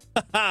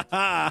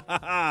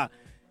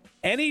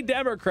 any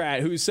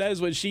Democrat who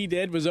says what she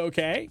did was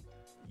okay,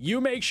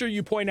 you make sure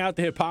you point out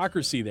the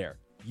hypocrisy there.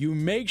 You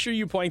make sure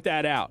you point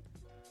that out.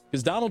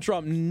 Because Donald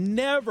Trump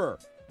never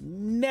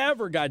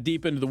never got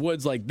deep into the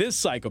woods like this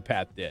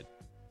psychopath did.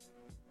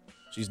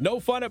 She's no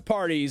fun at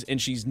parties,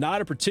 and she's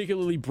not a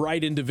particularly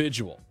bright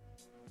individual.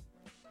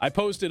 I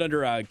posted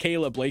under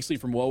Kayla Blakesley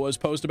from WOA's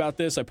post about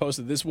this. I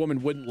posted this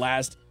woman wouldn't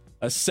last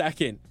a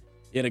second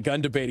in a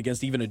gun debate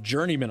against even a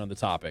journeyman on the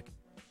topic.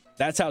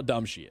 That's how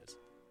dumb she is.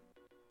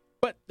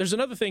 But there's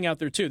another thing out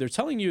there, too. They're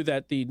telling you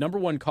that the number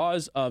one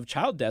cause of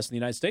child deaths in the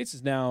United States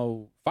is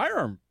now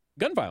firearm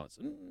gun violence.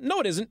 No,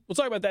 it isn't. We'll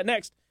talk about that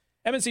next.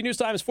 MNC News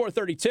Time is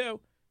 4:32.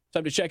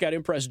 Time to check out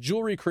Impress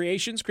Jewelry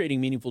Creations, creating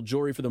meaningful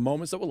jewelry for the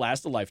moments that will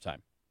last a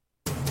lifetime.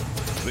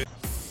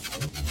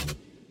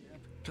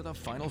 To the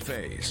final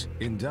phase,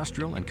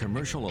 industrial and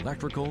commercial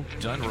electrical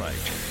done right.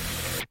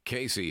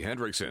 Casey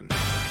Hendrickson.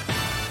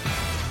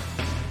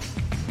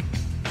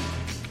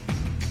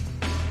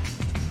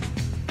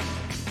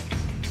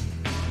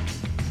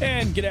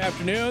 And good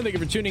afternoon. Thank you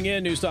for tuning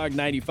in. News Talk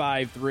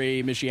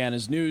 95.3,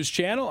 Michiana's news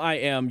channel. I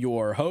am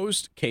your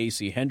host,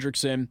 Casey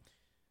Hendrickson.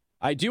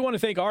 I do want to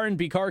thank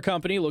R&B Car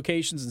Company,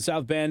 locations in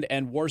South Bend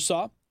and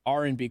Warsaw.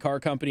 R&B Car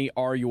Company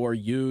are your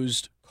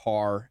used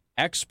car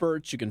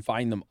experts. You can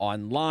find them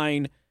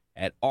online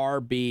at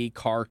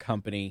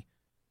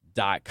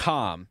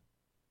rbcarcompany.com.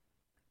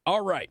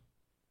 All right,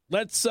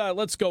 let's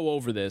go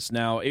over this.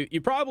 Now,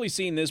 you've probably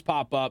seen this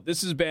pop up.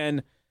 This has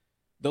been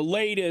the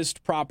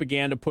latest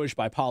propaganda push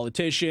by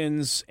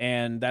politicians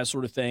and that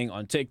sort of thing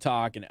on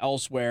TikTok and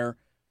elsewhere,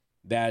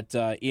 that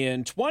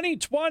in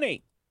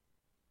 2020,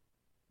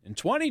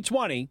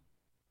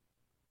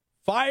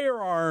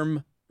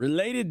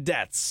 firearm-related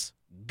deaths,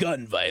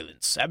 gun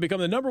violence, have become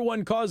the number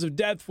one cause of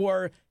death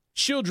for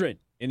children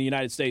in the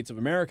United States of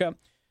America,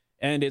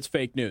 and it's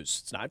fake news.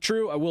 It's not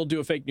true. I will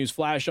do a fake news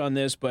flash on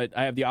this, but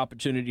I have the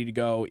opportunity to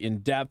go in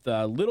depth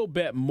a little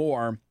bit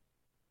more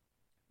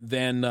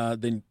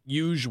than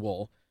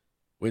usual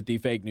with the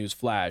fake news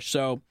flash.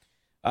 So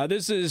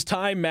this is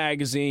Time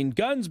Magazine.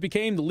 Guns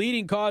became the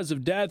leading cause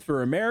of death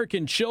for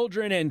American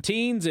children and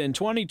teens in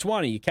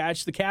 2020. You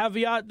catch the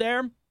caveat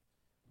there?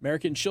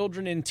 American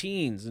children and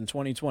teens in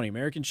 2020.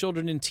 American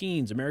children and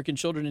teens. American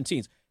children and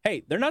teens.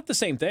 Hey, they're not the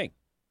same thing.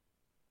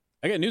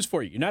 I got news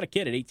for you. You're not a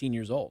kid at 18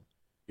 years old.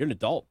 You're an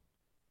adult.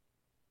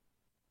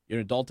 You're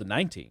an adult at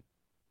 19.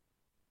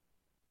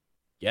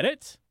 Get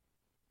it?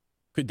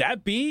 Could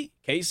that be,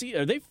 Casey?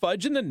 Are they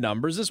fudging the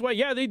numbers this way?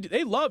 Yeah,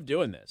 they love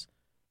doing this.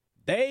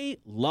 They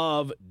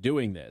love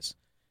doing this.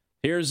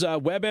 Here's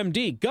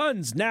WebMD.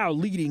 Guns now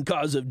leading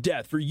cause of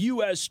death for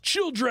U.S.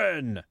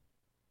 children.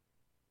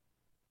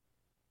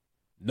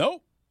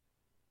 Nope.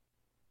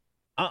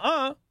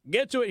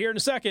 Get to it here in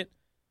a second.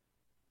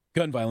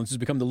 Gun violence has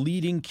become the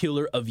leading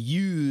killer of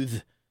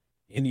youth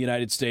in the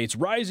United States,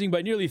 rising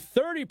by nearly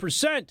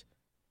 30%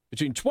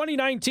 between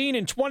 2019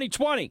 and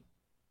 2020.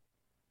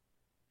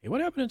 Hey, what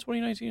happened in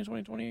 2019 and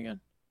 2020 again?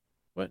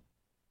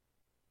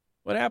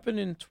 What happened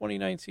in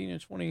 2019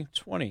 and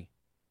 2020?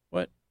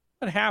 What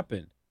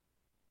happened?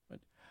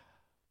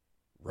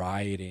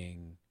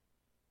 Rioting,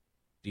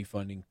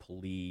 defunding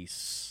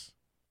police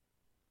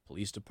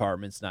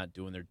departments not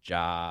doing their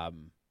job,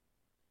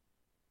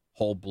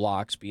 whole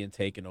blocks being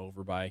taken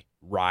over by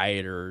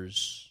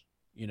rioters,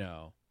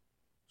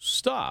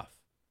 stuff.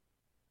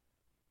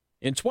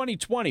 In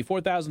 2020,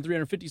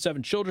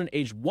 4,357 children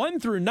aged 1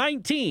 through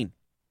 19.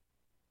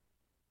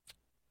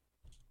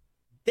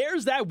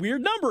 There's that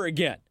weird number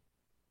again.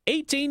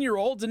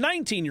 18-year-olds and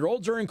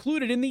 19-year-olds are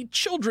included in the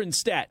children's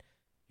stat.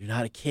 You're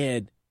not a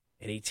kid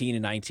at 18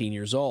 and 19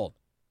 years old.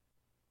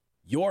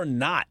 You're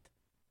not.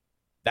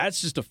 That's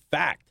just a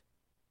fact.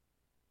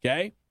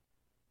 Okay?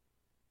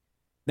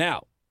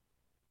 Now,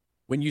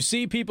 when you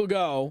see people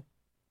go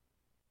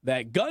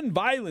that gun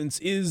violence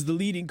is the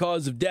leading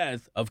cause of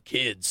death of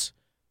kids,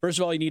 first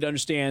of all, you need to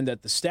understand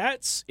that the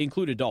stats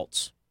include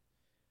adults.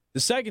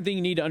 The second thing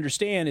you need to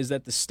understand is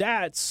that the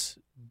stats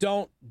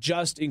don't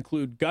just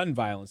include gun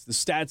violence. The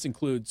stats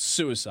include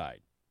suicide.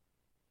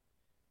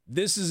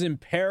 This is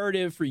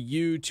imperative for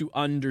you to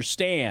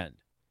understand.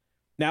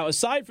 Now,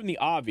 aside from the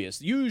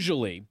obvious,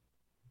 usually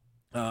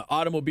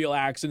automobile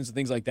accidents and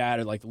things like that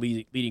are like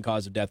the leading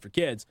cause of death for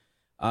kids.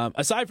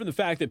 Aside from the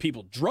fact that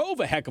people drove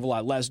a heck of a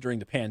lot less during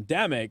the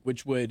pandemic,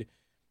 which would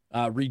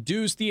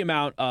reduce the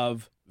amount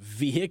of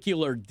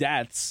vehicular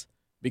deaths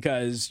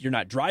because you're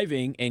not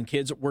driving and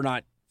kids were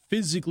not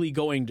physically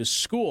going to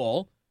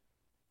school,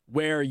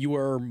 where you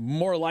are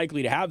more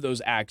likely to have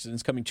those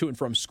accidents coming to and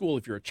from school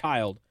if you're a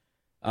child.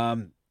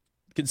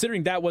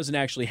 Considering that wasn't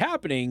actually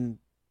happening,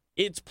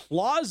 it's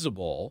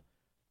plausible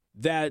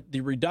that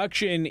the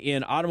reduction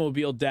in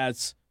automobile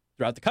deaths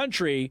throughout the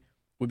country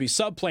would be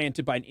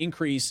supplanted by an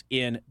increase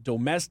in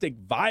domestic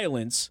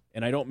violence.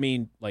 And I don't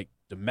mean like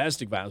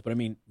domestic violence, but I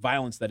mean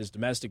violence that is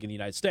domestic in the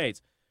United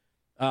States.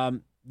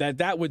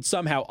 That would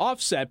somehow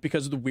offset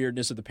because of the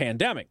weirdness of the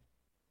pandemic.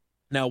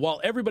 Now,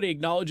 while everybody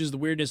acknowledges the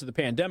weirdness of the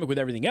pandemic with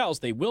everything else,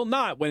 they will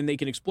not when they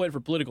can exploit it for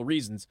political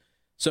reasons.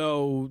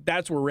 So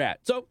that's where we're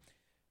at. So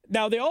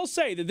now they all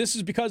say that this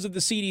is because of the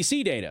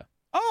CDC data.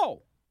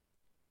 Oh,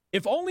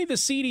 if only the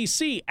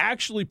CDC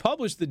actually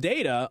published the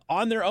data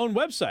on their own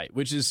website,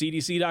 which is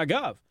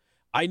cdc.gov.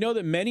 I know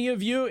that many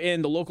of you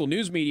in the local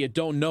news media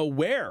don't know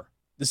where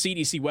the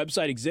CDC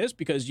website exists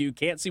because you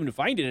can't seem to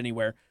find it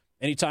anywhere.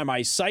 Anytime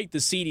I cite the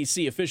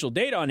CDC official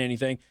data on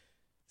anything,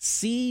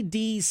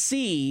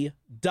 cdc.gov.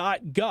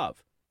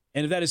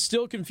 And if that is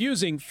still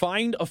confusing,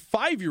 find a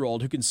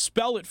 5-year-old who can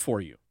spell it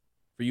for you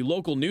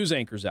local news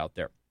anchors out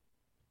there.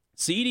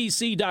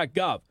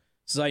 cdc.gov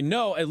says, I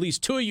know at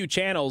least 2 of you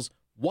channels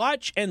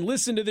watch and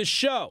listen to this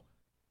show.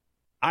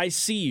 I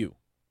see you.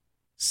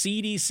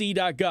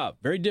 cdc.gov.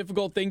 Very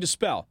difficult thing to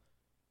spell.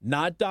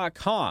 Not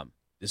 .com.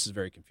 This is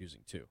very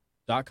confusing too.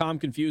 .com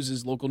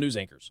confuses local news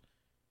anchors.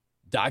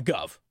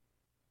 .gov.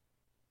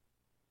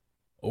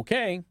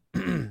 Okay.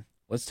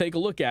 Let's take a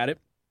look at it.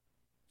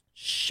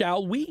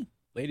 Shall we,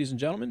 ladies and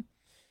gentlemen?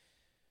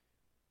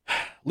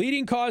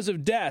 Leading cause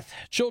of death,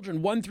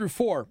 children 1 through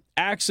 4,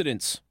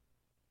 accidents.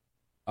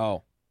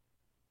 Oh.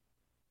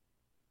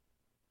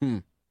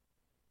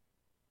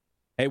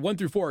 Hey, 1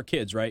 through 4 are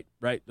kids, right?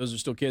 Right? Those are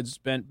still kids.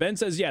 Ben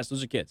says yes,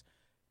 those are kids.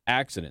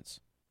 Accidents.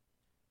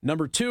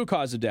 Number 2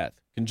 cause of death,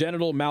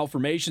 congenital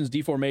malformations,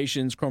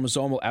 deformations,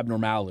 chromosomal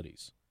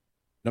abnormalities.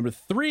 Number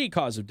 3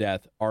 cause of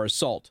death are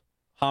assault,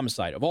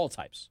 homicide of all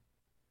types.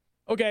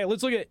 Okay,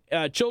 let's look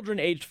at children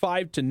aged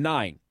 5 to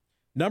 9.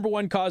 Number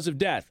 1 cause of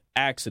death,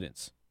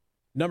 accidents.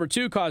 Number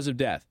 2 cause of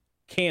death,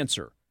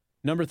 cancer.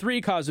 Number 3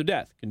 cause of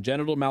death,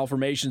 congenital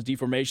malformations,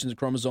 deformations, and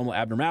chromosomal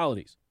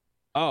abnormalities.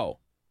 Oh.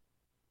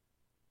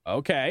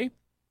 Okay.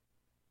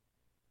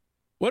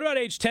 What about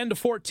age 10 to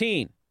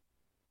 14?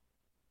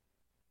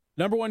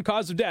 Number 1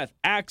 cause of death,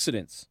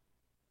 accidents.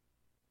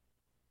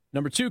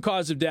 Number 2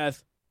 cause of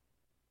death,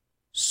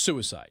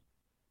 suicide.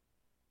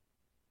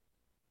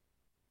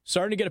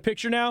 Starting to get a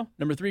picture now?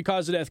 Number 3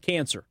 cause of death,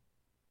 cancer.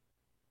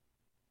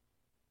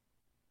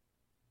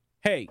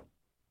 Hey,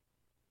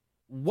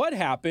 what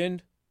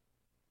happened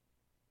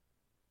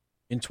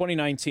in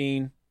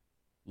 2019,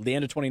 the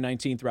end of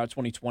 2019, throughout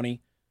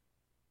 2020?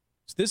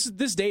 So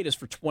this data is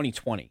for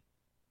 2020.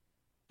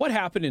 What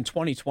happened in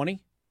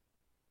 2020?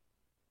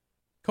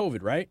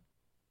 COVID, right?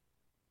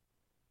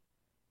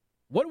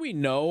 What do we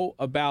know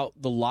about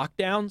the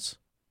lockdowns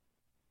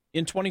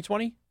in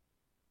 2020?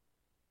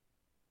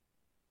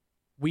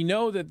 We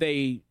know that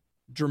they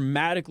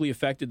dramatically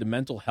affected the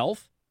mental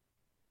health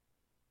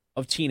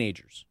of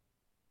teenagers.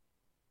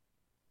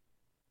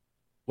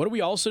 What do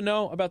we also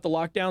know about the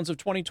lockdowns of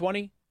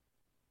 2020?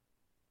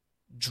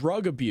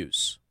 Drug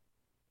abuse,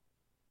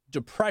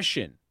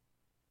 depression,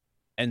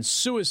 and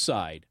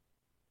suicide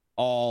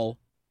all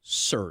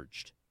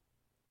surged.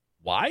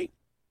 Why?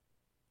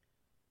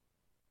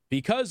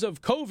 Because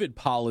of COVID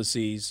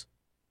policies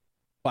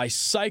by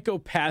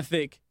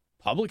psychopathic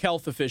public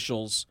health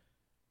officials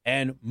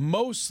and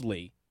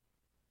mostly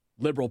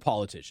liberal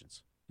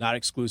politicians. Not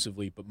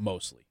exclusively, but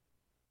mostly.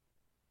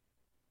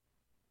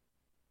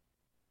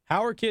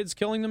 How are kids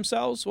killing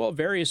themselves? Well,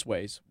 various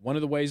ways. One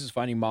of the ways is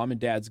finding mom and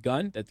dad's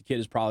gun that the kid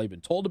has probably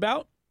been told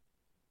about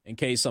in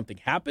case something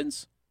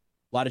happens.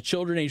 A lot of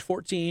children age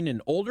 14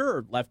 and older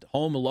are left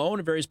home alone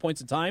at various points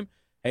in time.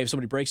 Hey, if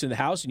somebody breaks into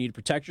the house, you need to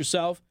protect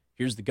yourself.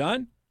 Here's the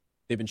gun.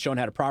 They've been shown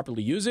how to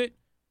properly use it.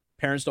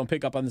 Parents don't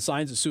pick up on the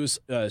signs of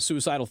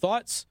suicidal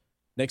thoughts.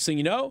 Next thing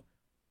you know,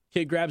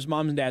 kid grabs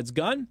mom and dad's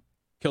gun,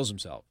 kills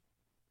himself.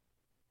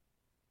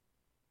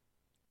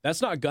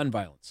 That's not gun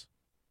violence.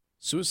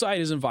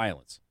 Suicide isn't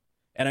violence.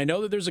 And I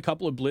know that there's a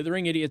couple of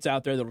blithering idiots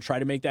out there that will try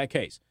to make that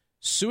case.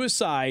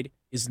 Suicide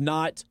is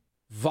not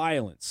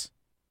violence.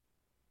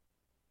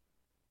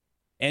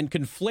 And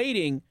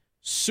conflating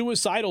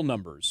suicidal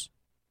numbers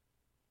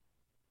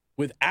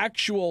with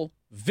actual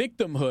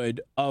victimhood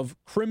of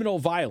criminal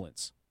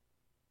violence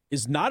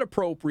is not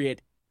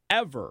appropriate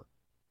ever.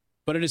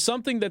 But it is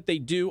something that they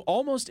do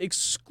almost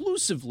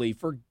exclusively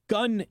for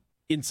gun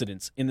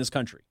incidents in this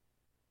country.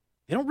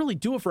 They don't really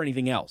do it for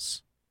anything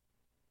else.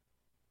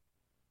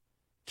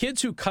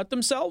 Kids who cut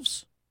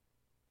themselves,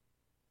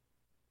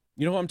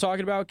 you know who I'm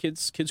talking about?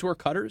 Kids who are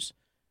cutters,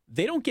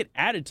 they don't get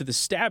added to the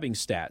stabbing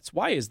stats.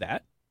 Why is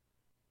that?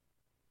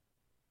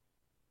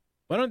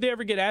 Why don't they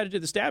ever get added to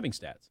the stabbing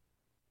stats?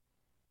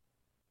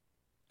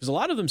 Because a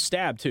lot of them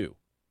stab too.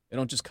 They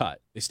don't just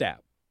cut, they stab.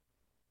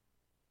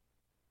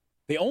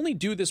 They only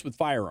do this with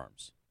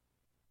firearms.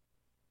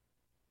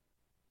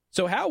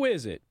 So how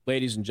is it,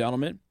 ladies and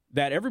gentlemen,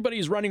 that everybody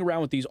is running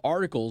around with these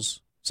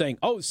articles saying,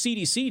 oh,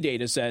 CDC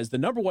data says the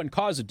number 1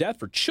 cause of death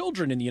for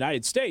children in the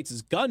United States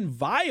is gun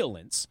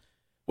violence,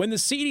 when the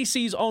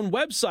CDC's own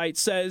website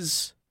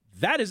says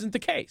that isn't the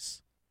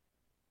case?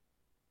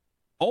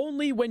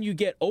 Only when you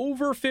get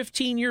over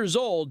 15 years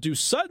old do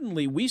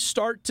suddenly we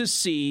start to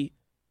see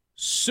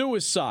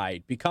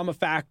suicide become a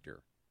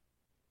factor.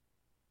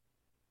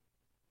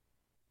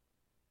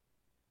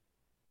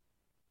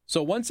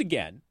 So once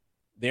again,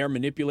 they are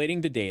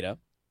manipulating the data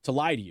to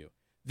lie to you.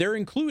 They're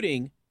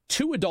including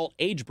 2 adult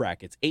age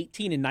brackets,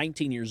 18 and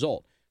 19 years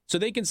old. So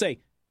they can say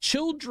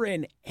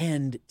children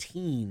and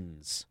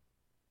teens.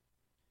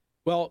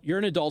 Well, you're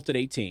an adult at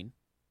 18.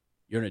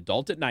 You're an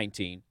adult at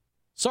 19.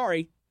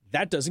 Sorry,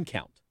 that doesn't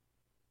count.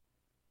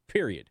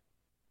 Period.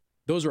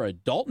 Those are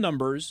adult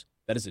numbers.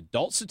 That is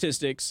adult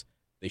statistics.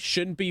 They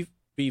shouldn't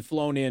be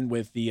flown in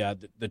with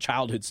the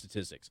childhood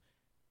statistics.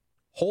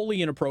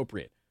 Wholly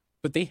inappropriate.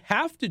 But they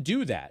have to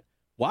do that.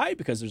 Why?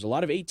 Because there's a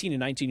lot of 18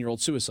 and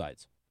 19-year-old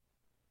suicides.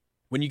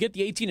 When you get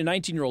the 18 and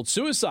 19-year-old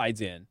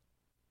suicides in,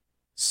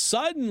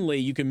 suddenly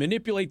you can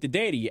manipulate the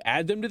data. You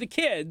add them to the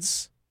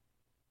kids,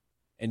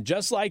 and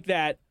just like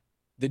that,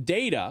 the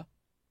data,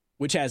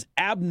 which has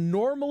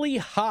abnormally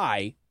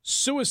high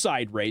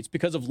suicide rates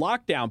because of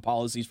lockdown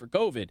policies for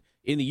COVID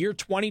in the year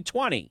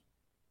 2020,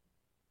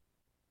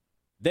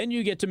 then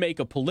you get to make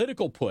a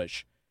political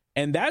push,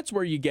 and that's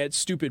where you get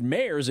stupid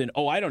mayors in,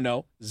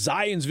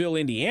 Zionsville,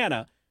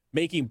 Indiana,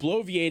 making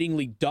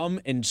bloviatingly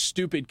dumb and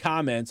stupid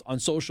comments on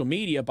social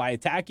media by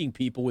attacking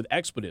people with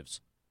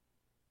expletives.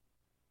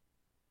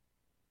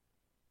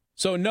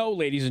 So no,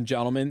 ladies and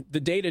gentlemen, the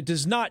data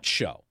does not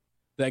show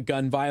that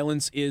gun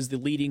violence is the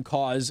leading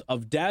cause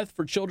of death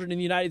for children in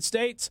the United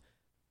States.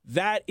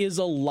 That is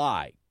a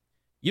lie.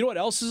 You know what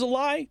else is a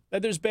lie?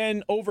 That there's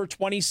been over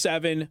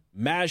 27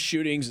 mass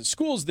shootings at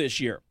schools this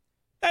year.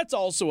 That's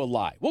also a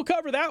lie. We'll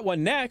cover that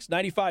one next.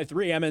 95.3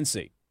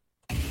 MNC.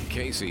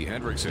 Casey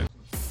Hendrickson.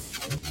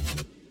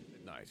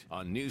 Midnight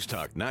on News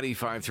Talk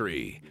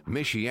 95.3,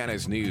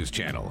 Michiana's news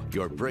channel,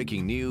 your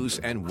breaking news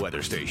and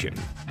weather station.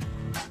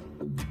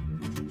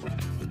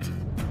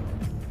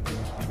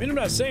 I mean, I'm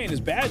not saying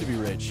it's bad to be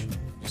rich.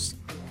 Just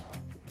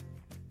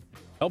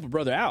help a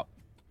brother out.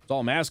 That's all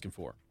I'm asking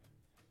for.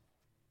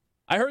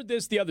 I heard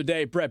this the other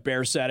day. Brett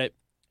Baer said it.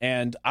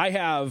 And I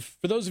have,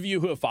 for those of you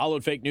who have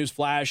followed Fake News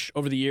Flash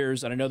over the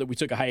years, and I know that we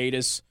took a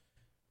hiatus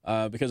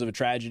because of a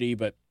tragedy,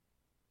 but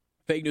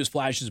Fake News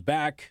Flash is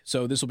back.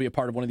 So this will be a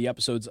part of one of the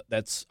episodes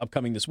that's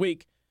upcoming this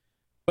week.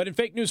 But in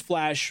Fake News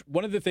Flash,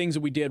 one of the things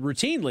that we did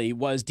routinely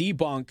was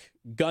debunk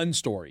gun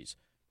stories.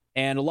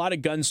 And a lot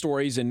of gun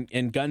stories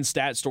and gun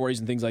stat stories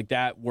and things like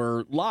that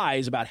were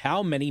lies about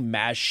how many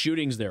mass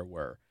shootings there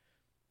were.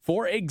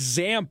 For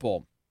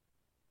example,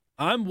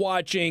 I'm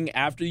watching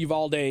after the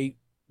Uvalde,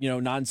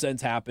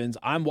 nonsense happens.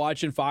 I'm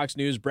watching Fox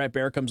News. Brett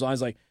Baer comes on.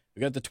 He's like,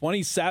 we got the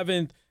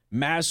 27th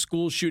mass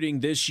school shooting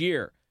this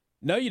year.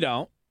 No, you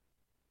don't.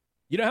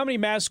 You know how many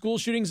mass school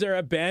shootings there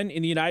have been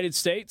in the United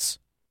States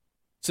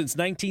since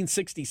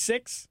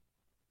 1966?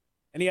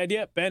 Any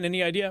idea? Ben,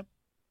 any idea?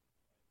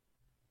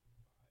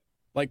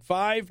 Like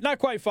 5? Not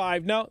quite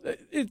 5. No,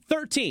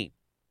 13.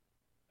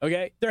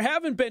 Okay? There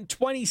haven't been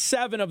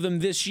 27 of them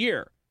this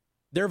year.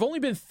 There have only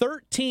been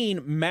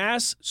 13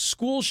 mass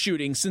school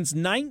shootings since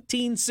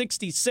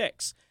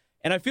 1966.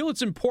 And I feel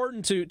it's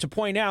important to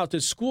point out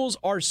that schools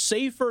are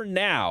safer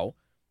now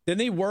than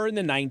they were in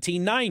the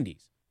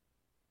 1990s.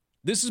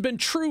 This has been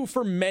true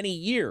for many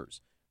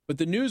years. But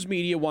the news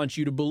media wants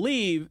you to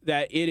believe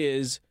that it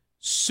is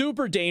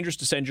super dangerous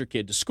to send your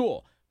kid to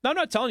school. Now, I'm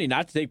not telling you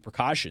not to take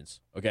precautions,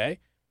 okay?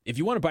 If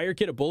you want to buy your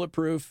kid a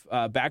bulletproof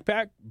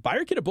backpack, buy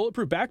your kid a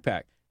bulletproof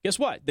backpack. Guess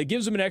what? That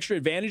gives them an extra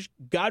advantage.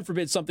 God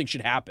forbid something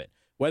should happen,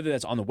 whether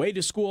that's on the way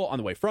to school, on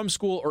the way from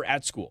school, or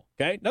at school,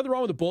 okay? Nothing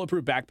wrong with a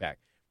bulletproof backpack.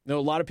 A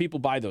lot of people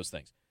buy those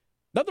things.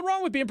 Nothing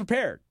wrong with being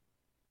prepared.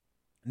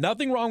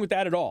 Nothing wrong with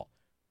that at all.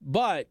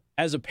 But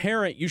as a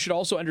parent, you should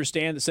also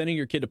understand that sending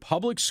your kid to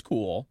public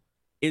school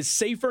is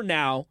safer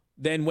now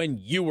than when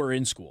you were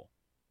in school.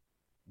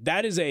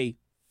 That is a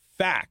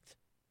fact.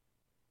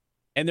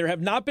 And there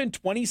have not been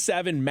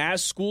 27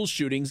 mass school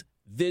shootings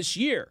this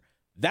year.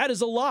 That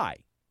is a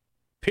lie,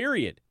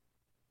 period.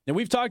 And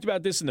we've talked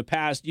about this in the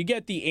past. You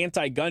get the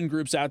anti-gun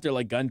groups out there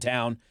like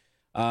Guntown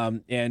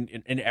and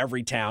in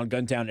every town.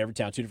 Guntown and every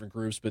town, two different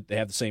groups, but they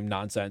have the same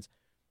nonsense.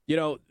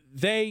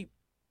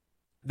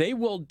 They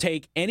will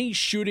take any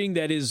shooting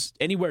that is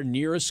anywhere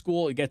near a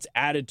school. It gets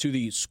added to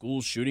the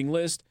school shooting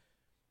list.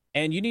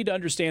 And you need to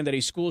understand that a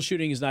school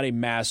shooting is not a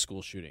mass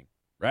school shooting,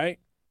 right?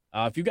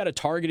 If you've got a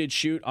targeted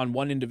shoot on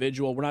one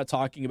individual, we're not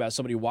talking about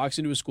somebody who walks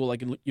into a school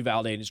like in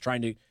Uvalde and is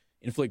trying to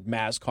inflict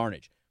mass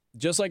carnage.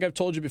 Just like I've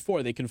told you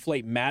before, they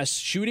conflate mass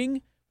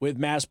shooting with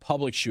mass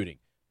public shooting.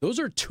 Those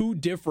are two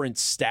different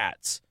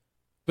stats,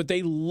 but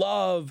they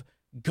love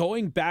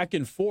going back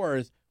and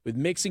forth with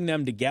mixing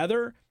them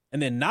together and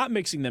then not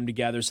mixing them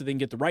together so they can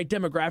get the right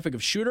demographic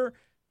of shooter.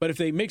 But if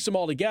they mix them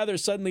all together,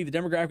 suddenly the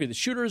demographic of the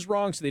shooter is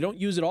wrong, so they don't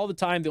use it all the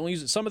time. They only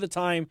use it some of the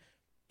time.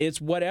 It's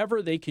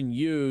whatever they can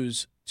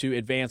use to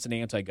advance an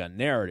anti-gun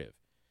narrative.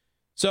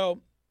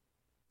 So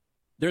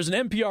there's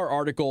an NPR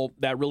article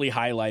that really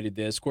highlighted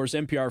this. Of course,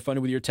 NPR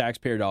funded with your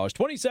taxpayer dollars.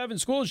 27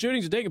 school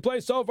shootings have taken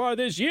place so far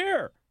this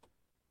year.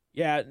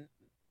 Yeah,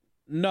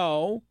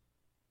 no.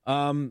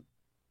 No.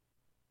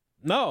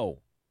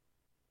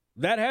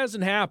 That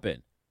hasn't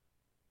happened.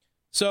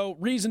 So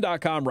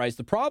Reason.com writes,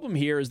 the problem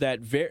here is that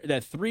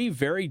that three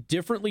very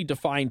differently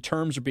defined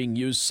terms are being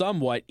used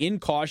somewhat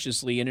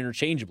incautiously and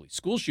interchangeably.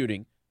 School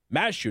shooting,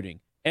 mass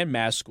shooting, and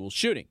mass school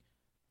shooting.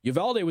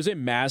 Uvalde was a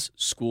mass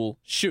school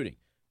shooting.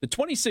 The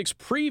 26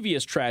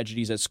 previous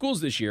tragedies at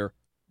schools this year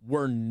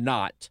were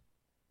not.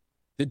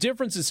 The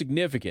difference is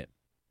significant.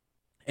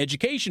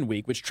 Education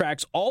Week, which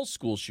tracks all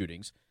school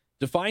shootings,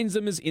 defines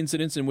them as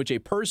incidents in which a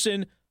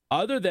person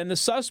other than the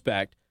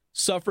suspect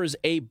suffers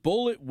a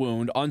bullet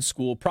wound on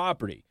school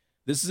property.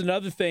 This is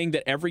another thing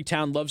that every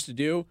town loves to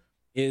do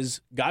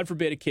is, God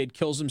forbid, a kid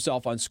kills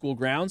himself on school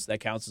grounds. That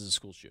counts as a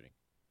school shooting.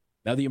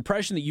 Now, the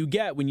impression that you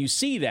get when you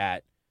see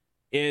that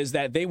is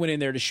that they went in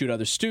there to shoot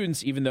other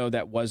students, even though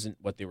that wasn't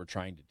what they were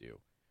trying to do.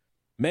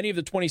 Many of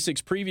the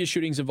 26 previous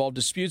shootings involved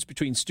disputes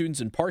between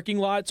students in parking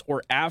lots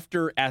or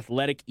after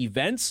athletic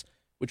events,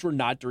 which were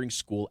not during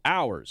school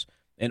hours.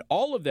 And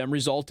all of them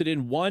resulted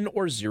in 1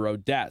 or 0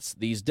 deaths.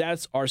 These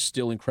deaths are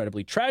still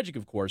incredibly tragic,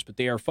 of course, but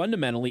they are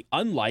fundamentally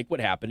unlike what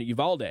happened at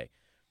Uvalde.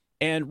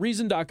 And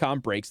Reason.com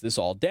breaks this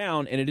all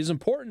down, and it is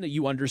important that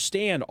you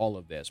understand all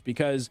of this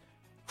because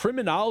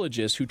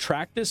criminologists who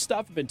track this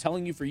stuff have been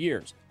telling you for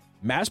years,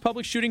 mass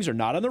public shootings are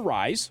not on the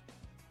rise.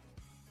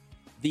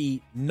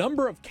 The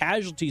number of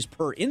casualties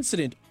per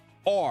incident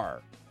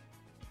are.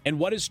 And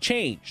what has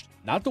changed?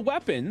 Not the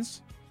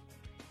weapons,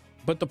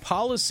 but the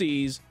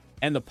policies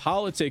and the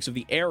politics of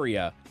the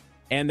area,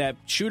 and that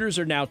shooters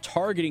are now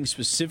targeting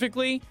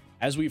specifically,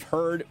 as we've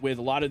heard with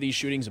a lot of these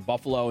shootings in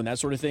Buffalo and that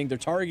sort of thing, they're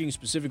targeting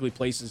specifically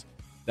places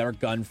that are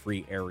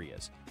gun-free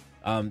areas.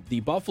 The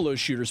Buffalo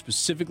shooter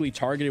specifically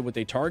targeted what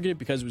they targeted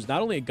because it was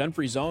not only a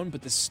gun-free zone,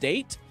 but the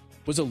state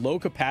was a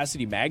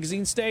low-capacity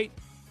magazine state,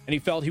 and he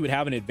felt he would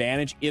have an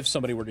advantage if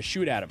somebody were to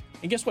shoot at him.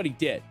 And guess what he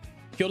did?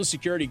 Killed a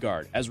security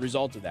guard as a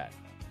result of that.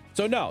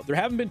 So no, there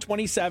haven't been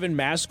 27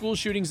 mass school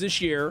shootings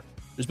this year.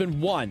 There's been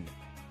 1.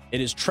 It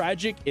is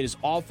tragic, it is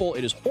awful,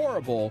 it is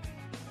horrible,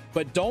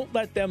 but don't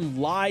let them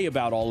lie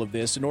about all of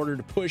this in order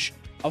to push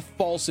a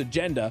false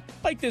agenda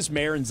like this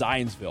mayor in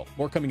Zionsville.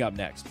 More coming up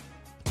next.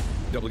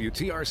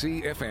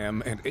 WTRC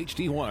FM and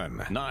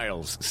HD1,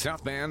 Niles,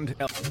 South Bend.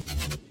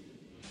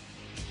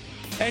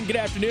 And good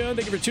afternoon.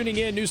 Thank you for tuning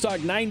in. News Talk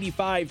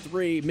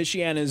 95.3,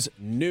 Michiana's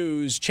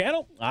news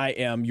channel. I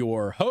am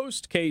your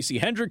host, Casey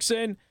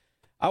Hendrickson.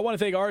 I want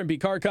to thank R&B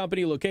Car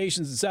Company,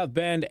 locations in South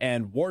Bend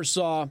and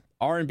Warsaw.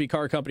 R&B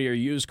Car Company are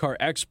used car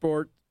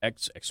experts.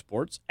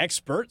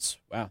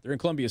 Wow, they're in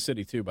Columbia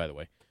City too, by the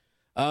way.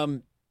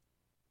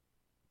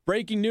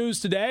 Breaking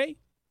news today.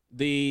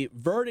 The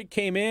verdict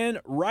came in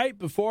right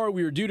before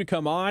we were due to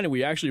come on, and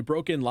we actually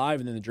broke in live,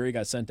 and then the jury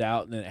got sent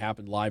out, and then it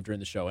happened live during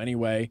the show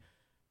anyway.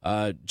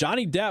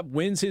 Johnny Depp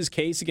wins his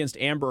case against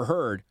Amber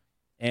Heard.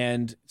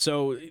 And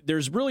so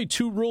there's really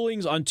 2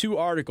 rulings on 2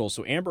 articles.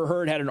 So Amber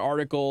Heard had an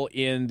article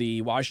in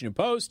the Washington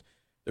Post.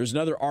 There's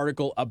another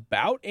article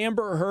about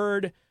Amber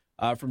Heard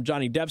from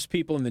Johnny Depp's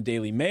people in the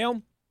Daily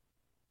Mail.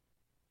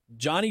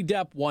 Johnny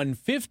Depp won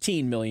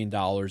 $15 million.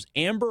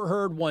 Amber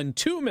Heard won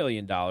 $2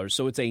 million.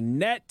 So it's a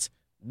net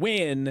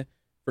win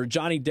for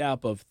Johnny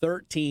Depp of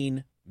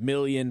 $13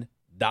 million.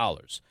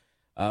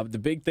 The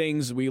big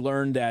things we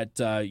learned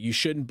that you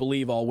shouldn't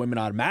believe all women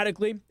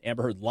automatically.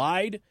 Amber Heard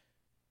lied.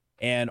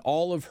 And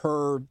all of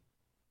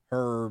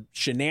her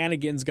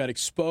shenanigans got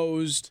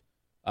exposed.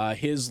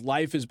 His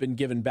life has been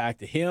given back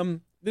to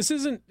him. This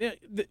isn't.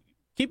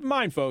 Keep in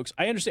mind, folks.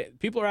 I understand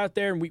people are out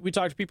there, and we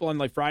talk to people on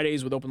like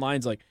Fridays with open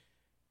lines. Like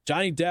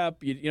Johnny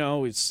Depp,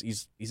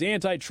 he's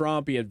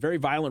anti-Trump. He had very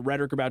violent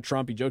rhetoric about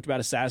Trump. He joked about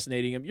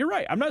assassinating him. You're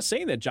right. I'm not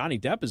saying that Johnny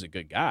Depp is a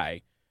good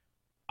guy.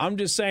 I'm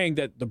just saying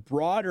that the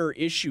broader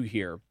issue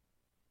here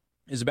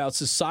is about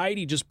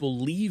society just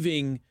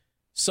believing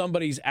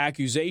somebody's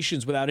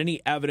accusations without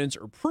any evidence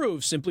or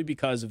proof simply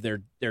because of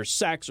their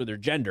sex or their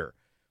gender.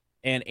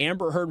 And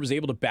Amber Heard was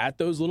able to bat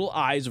those little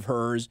eyes of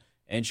hers,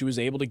 and she was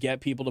able to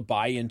get people to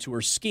buy into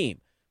her scheme.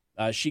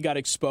 She got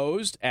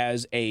exposed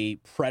as a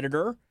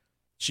predator.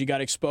 She got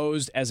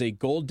exposed as a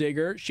gold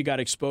digger. She got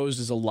exposed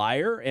as a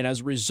liar. And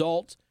as a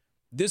result,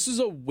 this is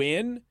a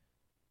win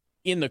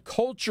in the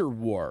culture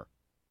war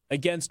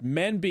against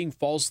men being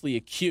falsely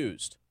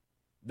accused.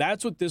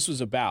 That's what this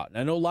was about. And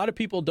I know a lot of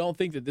people don't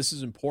think that this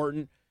is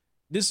important.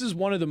 This is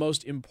one of the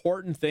most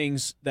important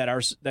things that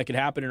could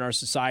happen in our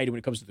society when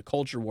it comes to the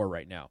culture war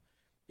right now.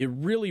 It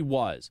really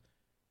was.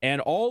 And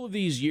all of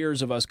these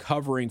years of us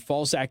covering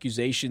false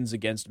accusations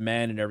against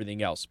men and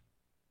everything else,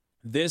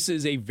 this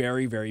is a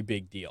very, very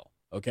big deal,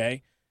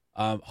 okay?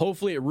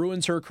 Hopefully it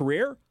ruins her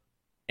career,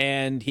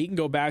 and he can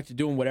go back to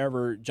doing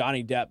whatever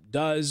Johnny Depp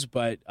does,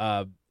 but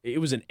it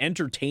was an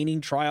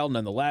entertaining trial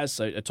nonetheless.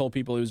 I told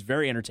people it was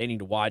very entertaining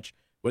to watch,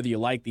 whether you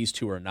like these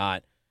two or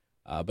not.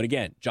 But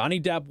again, Johnny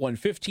Depp won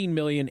 $15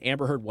 million.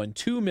 Amber Heard won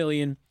 $2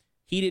 million.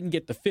 He didn't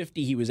get the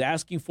 50 he was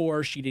asking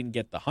for. She didn't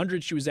get the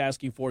 100 she was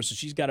asking for, so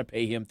she's got to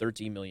pay him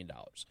 $13 million.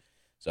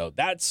 So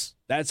that's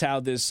how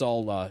this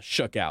all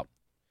shook out.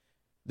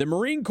 The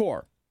Marine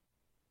Corps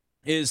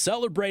is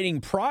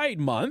celebrating Pride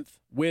Month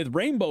with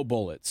rainbow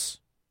bullets.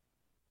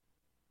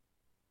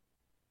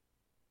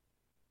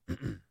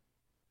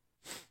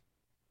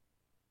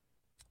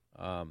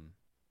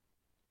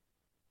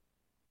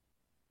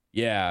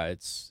 Yeah,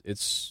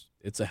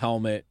 it's a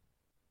helmet.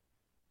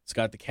 It's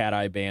got the cat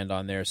eye band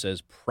on there. It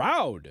says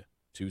proud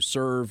to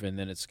serve, and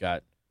then it's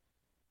got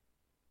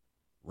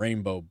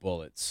rainbow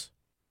bullets.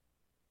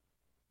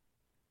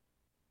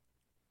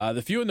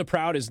 The few and the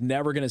proud is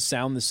never going to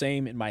sound the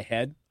same in my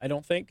head, I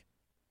don't think.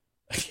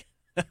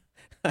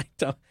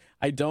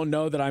 I don't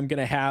know that I'm going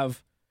to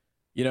have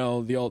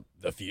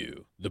the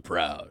few, the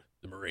proud,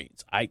 the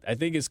Marines. I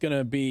think it's going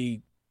to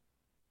be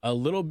a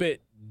little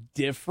bit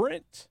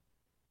different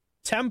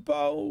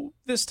tempo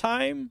this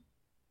time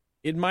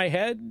in my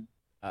head.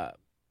 But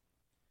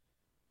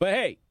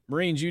hey,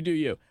 Marines, you do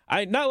you.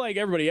 Not like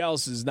everybody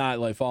else is not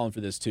like falling for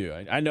this too.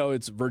 I know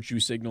it's virtue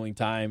signaling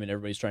time and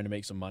everybody's trying to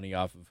make some money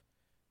off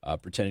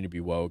of pretending to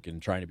be woke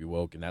and trying to be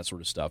woke and that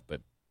sort of stuff.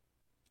 But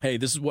hey,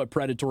 this is what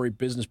predatory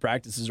business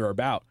practices are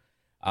about.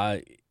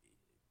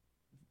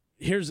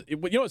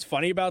 What's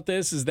funny about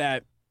this is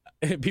that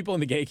people in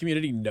the gay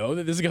community know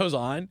that this goes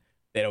on.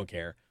 They don't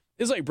care.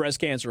 It's like Breast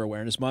Cancer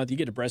Awareness Month. You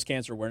get to Breast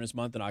Cancer Awareness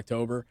Month in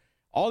October.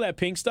 All that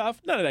pink stuff,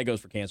 none of that goes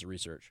for cancer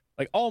research.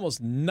 Like almost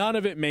none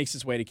of it makes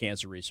its way to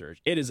cancer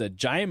research. It is a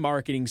giant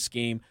marketing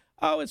scheme.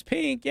 Oh, it's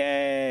pink,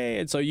 yay.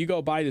 And so you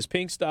go buy this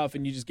pink stuff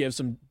and you just give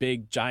some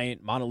big,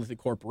 giant, monolithic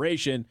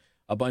corporation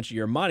a bunch of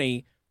your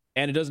money,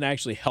 and it doesn't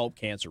actually help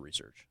cancer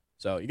research.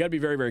 So you got to be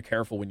very, very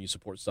careful when you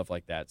support stuff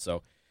like that.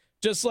 So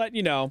just letting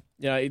you know,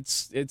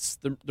 it's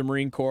the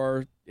Marine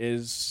Corps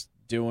is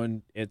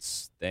doing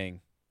its thing.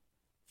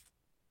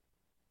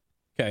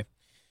 Okay.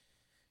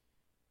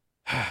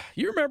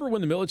 You remember when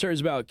the military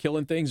was about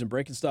killing things and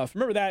breaking stuff?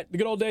 Remember that? The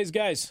good old days,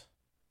 guys.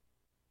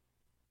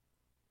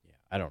 Yeah,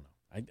 I don't know.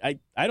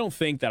 I don't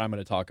think that I'm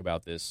going to talk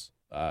about this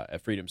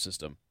at Freedom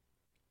System.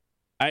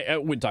 I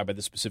wouldn't talk about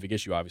this specific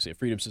issue, obviously, at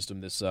Freedom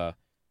System this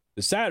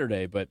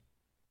Saturday, but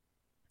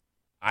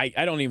I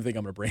don't even think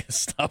I'm going to bring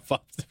this stuff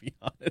up, to be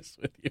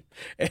honest with you.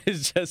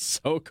 It's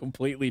just so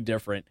completely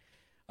different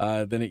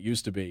than it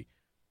used to be.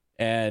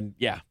 And,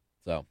 yeah,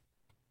 so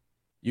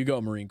you go,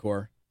 Marine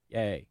Corps.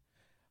 Yay.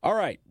 All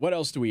right, what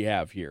else do we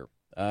have here?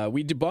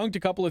 We debunked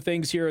a couple of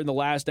things here in the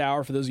last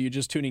hour. For those of you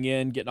just tuning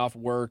in, getting off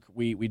of work,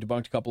 we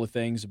debunked a couple of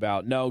things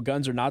about, no,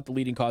 guns are not the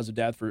leading cause of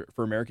death for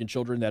American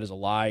children. That is a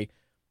lie.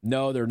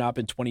 No, there have not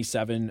been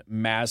 27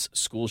 mass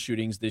school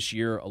shootings this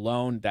year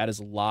alone. That is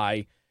a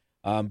lie.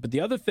 But the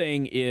other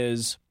thing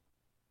is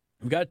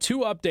we've got two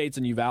updates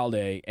in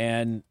Uvalde.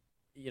 And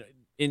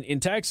in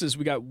Texas,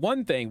 we got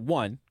one,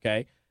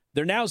 okay?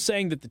 They're now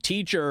saying that the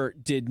teacher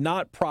did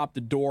not prop the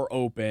door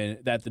open,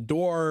 that the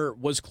door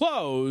was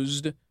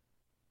closed,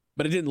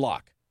 but it didn't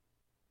lock.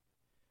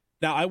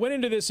 Now, I went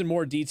into this in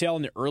more detail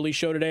in the early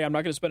show today. I'm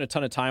not going to spend a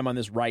ton of time on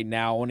this right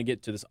now. I want to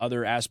get to this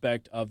other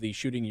aspect of the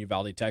shooting in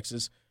Uvalde,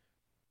 Texas.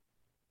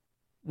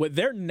 What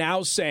they're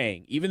now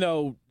saying, even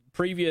though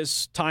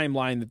previous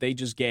timeline that they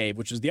just gave,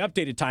 which is the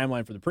updated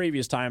timeline for the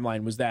previous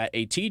timeline, was that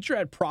a teacher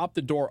had propped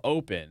the door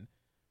open,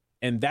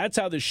 and that's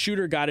how the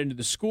shooter got into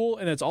the school,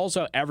 and that's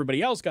also how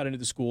everybody else got into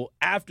the school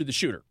after the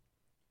shooter.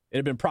 It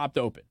had been propped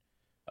open.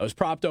 It was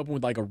propped open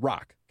with like a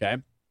rock,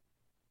 okay?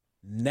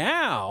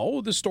 Now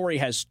the story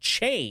has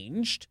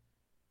changed,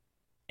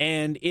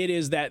 and it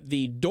is that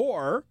the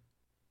door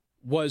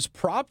was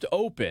propped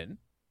open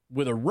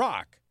with a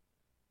rock,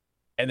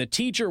 and the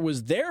teacher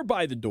was there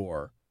by the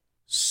door,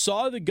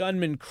 saw the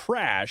gunman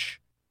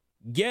crash,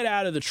 get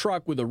out of the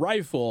truck with a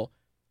rifle,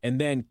 and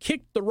then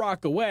kicked the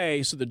rock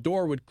away so the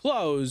door would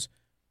close,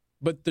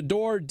 but the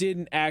door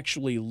didn't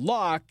actually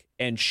lock,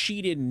 and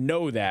she didn't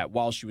know that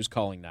while she was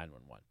calling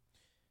 911.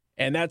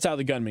 And that's how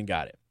the gunman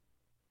got it.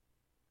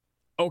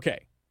 Okay.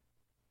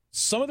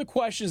 Some of the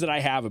questions that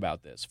I have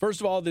about this. First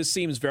of all, this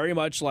seems very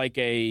much like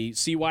a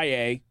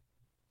CYA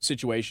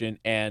situation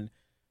and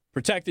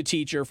protect the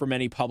teacher from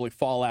any public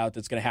fallout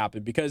that's going to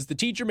happen, because the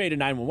teacher made a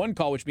 911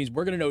 call, which means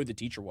we're going to know who the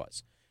teacher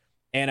was.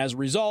 And as a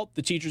result,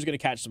 the teacher's going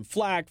to catch some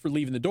flack for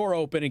leaving the door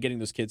open and getting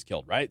those kids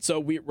killed, right? So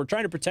we're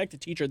trying to protect the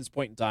teacher at this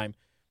point in time.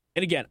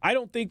 And again, I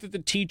don't think that the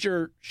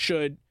teacher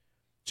should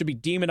be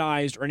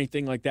demonized or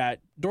anything like that.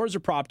 Doors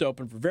are propped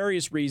open for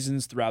various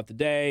reasons throughout the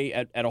day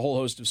at a whole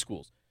host of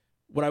schools.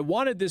 What I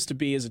wanted this to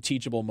be is a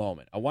teachable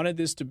moment. I wanted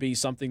this to be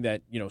something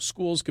that,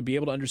 schools could be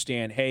able to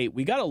understand, hey,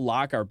 we got to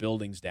lock our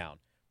buildings down.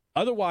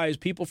 Otherwise,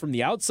 people from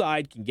the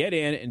outside can get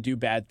in and do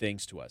bad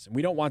things to us. And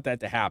we don't want that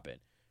to happen.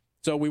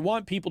 So we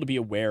want people to be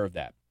aware of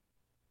that.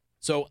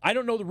 So I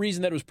don't know the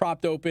reason that it was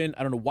propped open.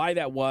 I don't know why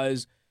that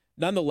was.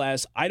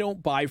 Nonetheless, I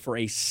don't buy for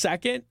a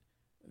second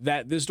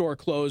that this door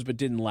closed but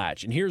didn't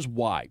latch. And here's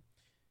why.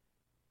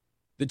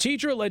 The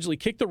teacher allegedly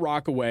kicked the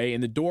rock away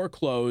and the door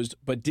closed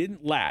but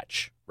didn't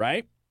latch,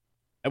 right?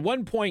 At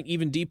one point,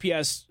 even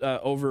DPS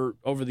over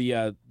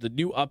the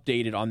new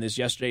updated on this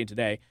yesterday and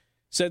today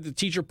said the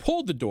teacher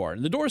pulled the door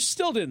and the door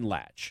still didn't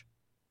latch.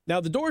 Now,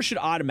 the door should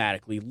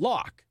automatically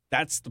lock.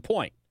 That's the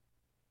point.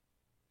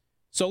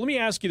 So let me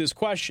ask you this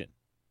question.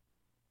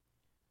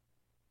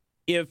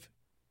 If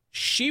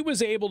she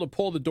was able to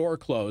pull the door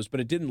closed, but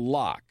it didn't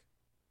lock,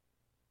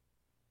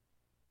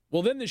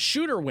 well, then the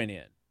shooter went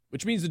in,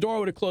 which means the door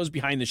would have closed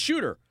behind the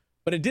shooter,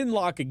 but it didn't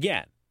lock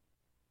again.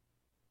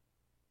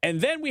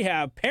 And then we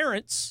have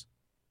parents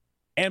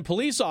and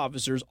police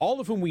officers, all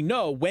of whom we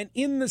know went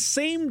in the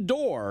same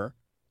door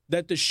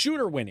that the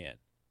shooter went in.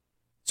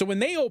 So when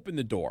they opened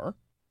the door,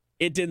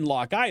 it didn't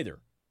lock either.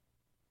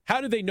 How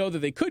did they know that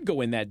they could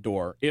go in that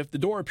door if the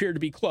door appeared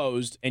to be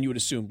closed and you would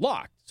assume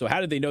locked? So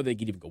how did they know they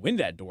could even go in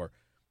that door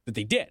that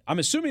they did. I'm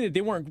assuming that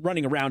they weren't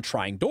running around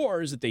trying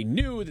doors, that they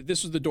knew that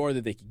this was the door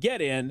that they could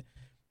get in,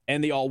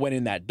 and they all went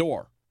in that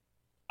door.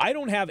 I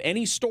don't have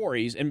any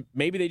stories, and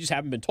maybe they just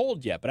haven't been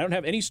told yet, but I don't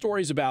have any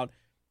stories about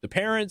the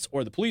parents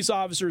or the police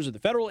officers or the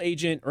federal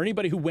agent or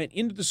anybody who went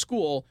into the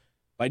school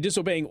by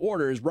disobeying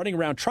orders, running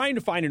around trying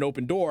to find an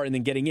open door and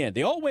then getting in.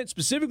 They all went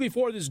specifically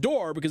for this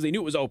door because they knew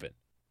it was open.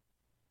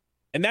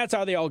 And that's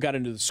how they all got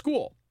into the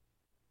school.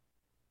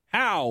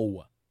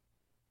 How?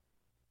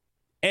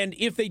 And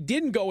if they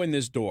didn't go in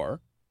this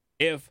door,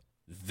 if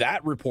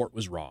that report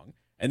was wrong,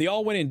 and they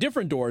all went in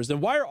different doors, then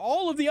why are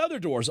all of the other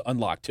doors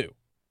unlocked too?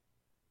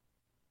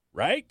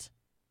 Right?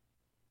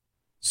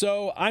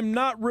 So I'm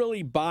not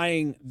really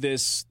buying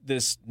this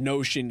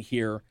notion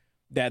here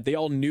that they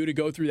all knew to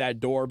go through that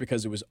door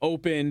because it was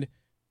opened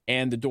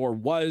and the door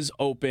was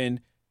open.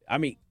 I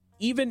mean,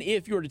 even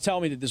if you were to tell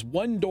me that this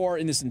one door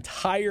in this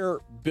entire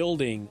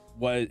building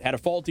had a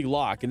faulty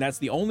lock and that's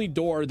the only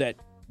door that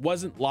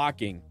wasn't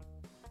locking,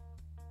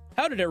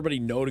 how did everybody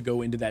know to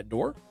go into that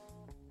door?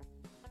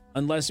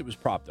 Unless it was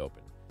propped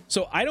open.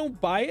 So I don't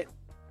buy it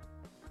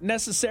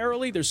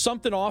necessarily. There's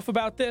something off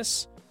about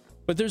this,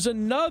 but there's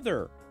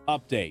another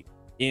update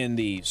in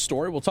the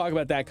story. We'll talk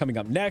about that coming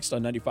up next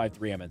on 95.3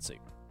 MNC.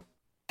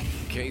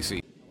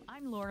 Casey.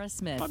 I'm Laura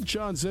Smith. I'm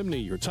John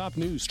Zimney. Your top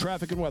news,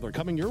 traffic, and weather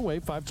coming your way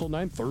 5 till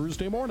 9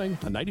 Thursday morning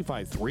on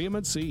 95.3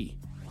 MNC.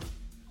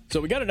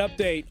 So we got an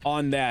update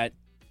on that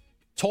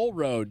toll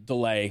road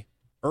delay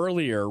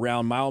earlier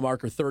around mile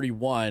marker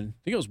 31. I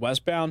think it was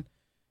westbound.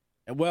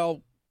 And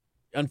well,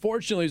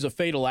 unfortunately, it was a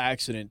fatal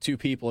accident. 2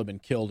 people have been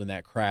killed in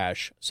that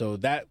crash. So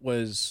that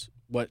was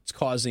what's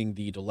causing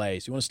the delay.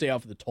 So you want to stay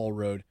off of the toll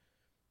road.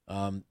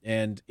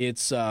 And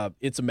it's a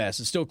mess.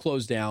 It's still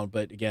closed down,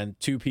 but again,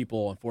 2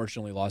 people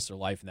unfortunately lost their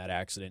life in that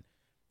accident,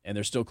 and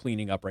they're still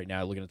cleaning up right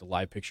now, looking at the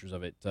live pictures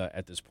of it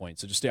at this point.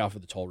 So just stay off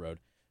of the toll road.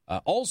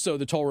 Also,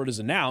 the toll road has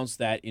announced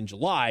that in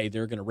July,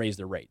 they're going to raise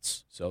their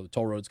rates. So the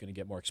toll road is going to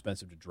get more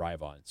expensive to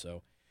drive on.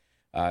 So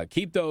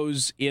keep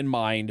those in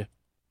mind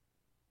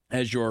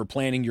as you're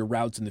planning your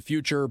routes in the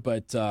future.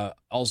 But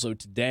also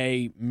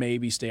today,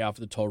 maybe stay off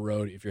of the toll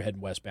road if you're heading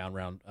westbound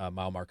around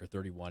mile marker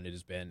 31.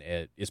 It's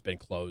been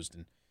closed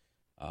and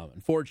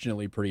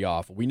unfortunately pretty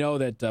awful. We know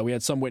that we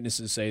had some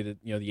witnesses say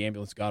that the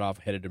ambulance got off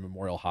headed to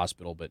Memorial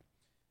Hospital, but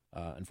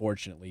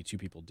unfortunately 2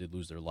 people did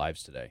lose their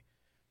lives today.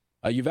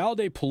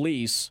 Uvalde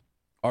police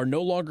are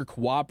no longer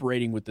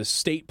cooperating with the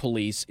state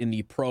police in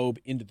the probe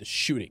into the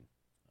shooting.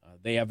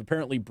 They have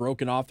apparently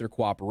broken off their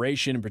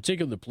cooperation, in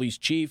particular the police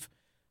chief,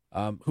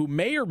 who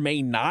may or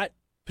may not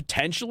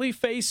potentially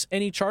face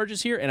any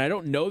charges here. And I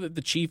don't know that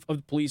the chief of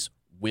the police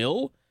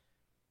will.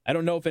 I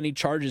don't know if any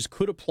charges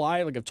could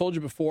apply. Like I've told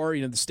you before,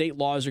 the state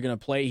laws are going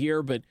to play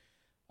here. But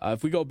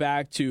if we go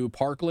back to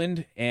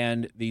Parkland,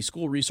 and the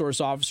school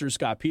resource officer,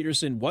 Scott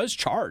Peterson, was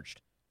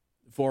charged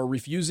for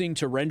refusing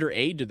to render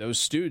aid to those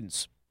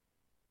students.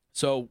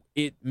 So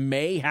it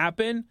may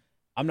happen.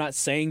 I'm not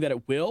saying that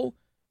it will.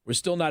 We're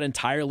still not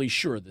entirely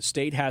sure. The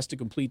state has to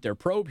complete their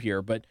probe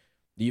here, but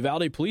the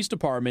Uvalde Police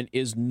Department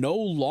is no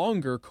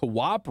longer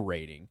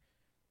cooperating.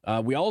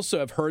 We also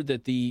have heard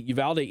that the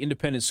Uvalde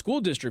Independent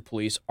School District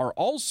Police are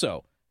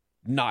also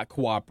not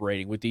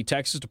cooperating with the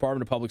Texas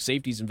Department of Public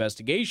Safety's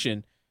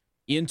investigation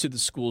into the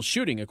school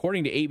shooting.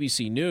 According to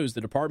ABC News,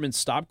 the department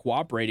stopped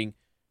cooperating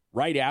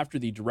right after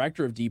the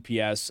director of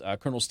DPS,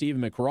 Colonel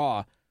Stephen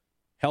McCraw,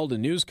 held a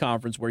news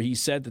conference where he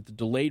said that the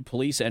delayed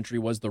police entry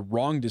was the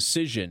wrong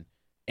decision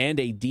and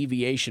a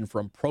deviation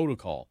from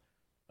protocol.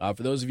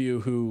 For those of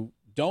you who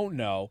don't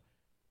know,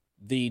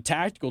 the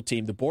tactical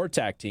team, the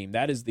BORTAC team,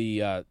 that is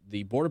the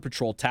Border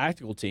Patrol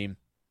tactical team,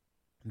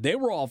 they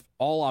were all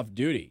off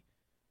duty.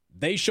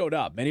 They showed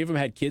up. Many of them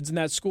had kids in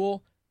that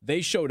school.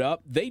 They showed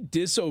up. They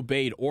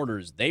disobeyed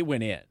orders. They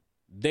went in.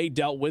 They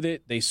dealt with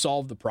it. They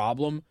solved the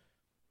problem.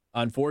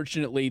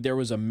 Unfortunately, there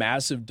was a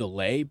massive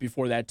delay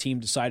before that team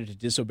decided to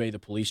disobey the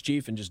police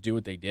chief and just do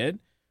what they did.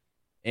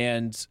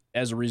 And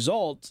as a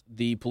result,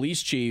 the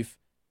police chief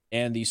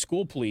and the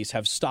school police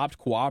have stopped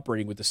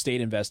cooperating with the state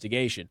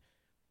investigation.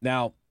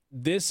 Now,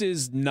 this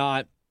is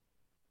not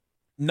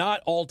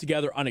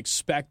altogether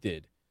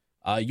unexpected.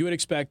 You would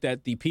expect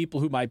that the people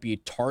who might be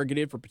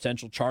targeted for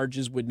potential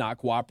charges would not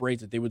cooperate,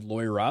 that they would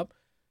lawyer up.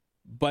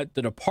 But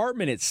the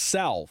department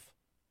itself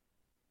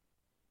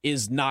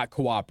is not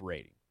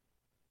cooperating.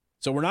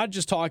 So we're not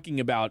just talking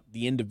about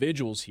the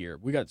individuals here.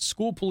 We've got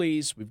school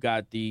police. We've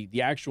got the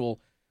actual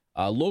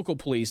local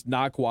police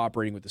not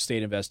cooperating with the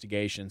state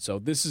investigation. So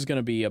this is going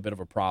to be a bit of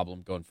a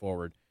problem going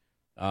forward.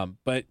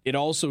 But it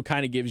also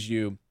kind of gives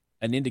you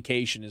an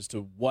indication as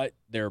to what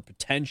they're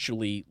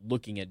potentially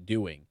looking at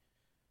doing.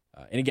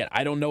 And again,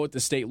 I don't know what the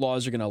state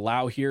laws are going to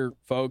allow here,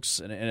 folks,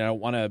 and I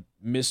don't want to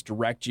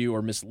misdirect you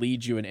or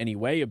mislead you in any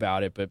way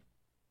about it, but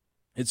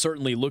it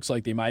certainly looks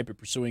like they might be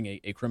pursuing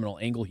a criminal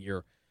angle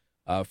here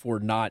for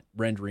not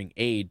rendering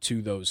aid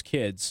to those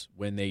kids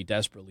when they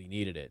desperately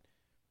needed it.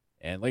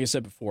 And like I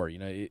said before,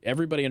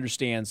 everybody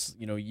understands,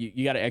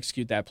 you got to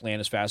execute that plan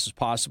as fast as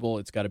possible.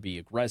 It's got to be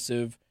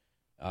aggressive.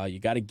 You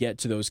got to get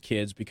to those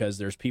kids because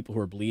there's people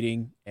who are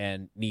bleeding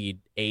and need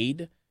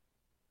aid.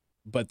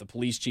 But the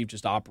police chief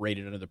just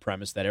operated under the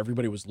premise that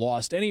everybody was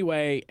lost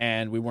anyway,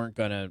 and we weren't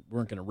gonna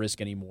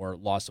risk any more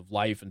loss of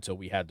life until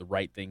we had the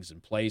right things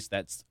in place.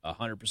 That's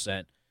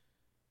 100%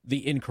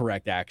 the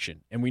incorrect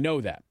action, and we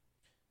know that.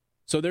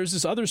 So there's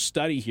this other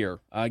study here.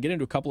 Get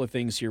into a couple of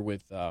things here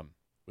with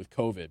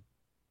COVID.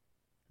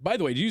 By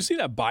the way, did you see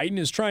that Biden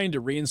is trying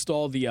to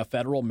reinstall the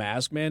federal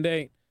mask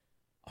mandate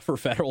for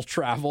federal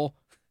travel?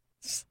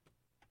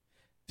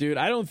 Dude,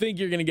 I don't think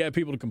you're going to get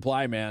people to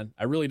comply, man.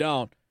 I really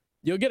don't.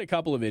 You'll get a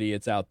couple of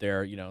idiots out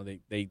there. You know,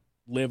 they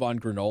live on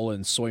granola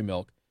and soy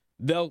milk.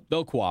 They'll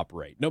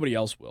cooperate. Nobody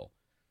else will.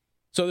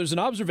 So there's an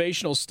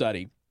observational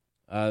study,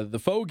 the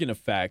Fogan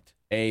effect,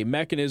 a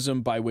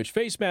mechanism by which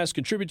face masks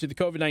contribute to the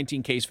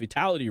COVID-19 case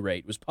fatality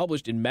rate, was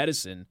published in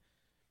Medicine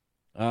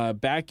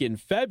back in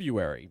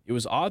February. It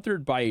was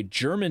authored by a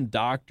German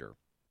doctor.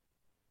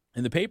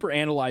 And the paper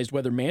analyzed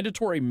whether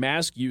mandatory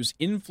mask use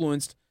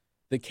influenced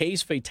the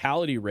case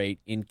fatality rate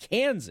in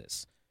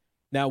Kansas.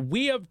 Now,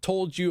 we have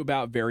told you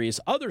about various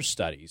other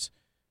studies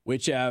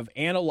which have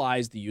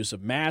analyzed the use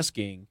of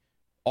masking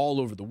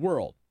all over the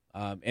world.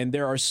 And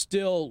there are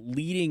still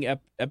leading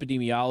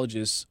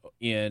epidemiologists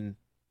in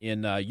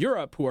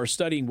Europe who are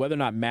studying whether or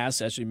not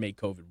masks actually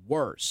make COVID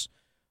worse.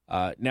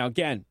 Now,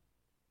 again,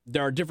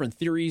 there are different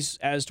theories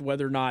as to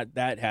whether or not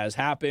that has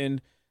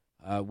happened.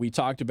 We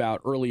talked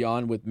about early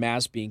on with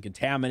masks being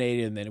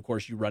contaminated, and then, of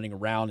course, you running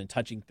around and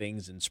touching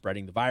things and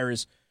spreading the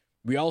virus.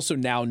 We also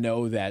now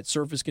know that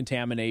surface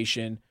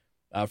contamination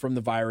from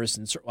the virus,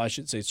 and I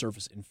should say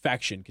surface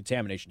infection,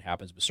 contamination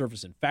happens, but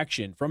surface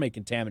infection from a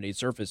contaminated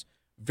surface,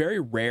 very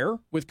rare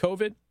with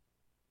COVID.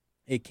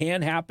 It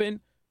can happen,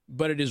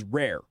 but it is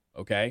rare,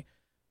 okay?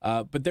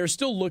 But they're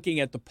still looking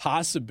at the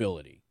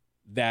possibility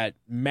that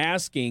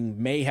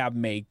masking may have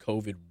made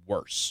COVID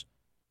worse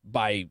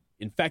by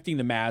infecting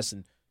the mask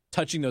and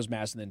touching those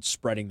masks and then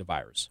spreading the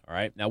virus, all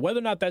right? Now, whether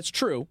or not that's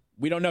true,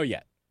 we don't know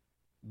yet.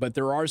 But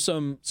there are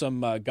some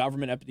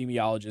government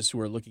epidemiologists who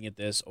are looking at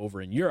this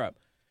over in Europe,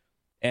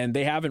 and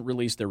they haven't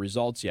released their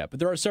results yet. But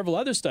there are several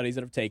other studies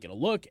that have taken a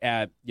look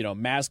at,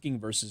 masking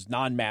versus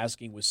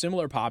non-masking with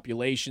similar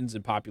populations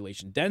and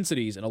population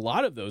densities, and a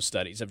lot of those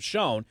studies have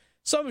shown,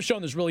 some have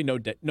shown there's really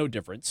no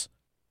difference.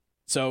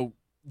 So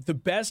the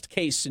best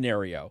case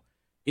scenario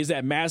is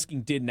that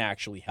masking didn't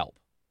actually help.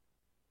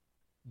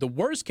 The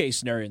worst case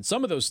scenario in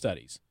some of those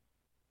studies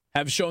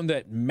have shown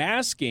that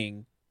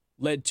masking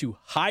led to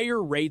higher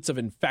rates of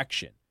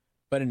infection.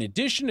 But in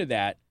addition to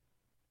that,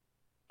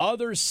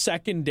 other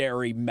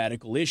secondary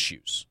medical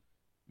issues.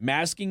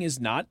 Masking is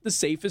not the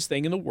safest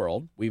thing in the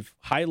world. We've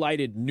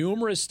highlighted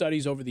numerous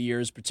studies over the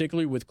years,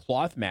 particularly with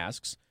cloth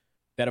masks,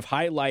 that have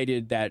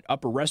highlighted that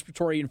upper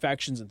respiratory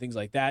infections and things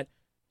like that,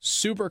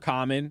 super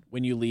common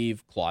when you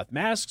leave cloth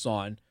masks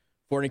on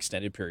for an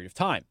extended period of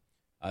time.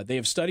 They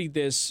have studied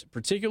this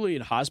particularly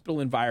in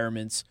hospital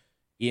environments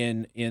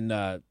in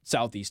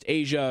Southeast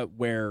Asia,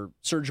 where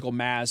surgical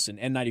masks and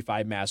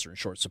N95 masks are in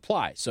short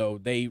supply. So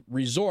they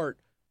resort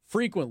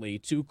frequently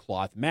to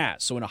cloth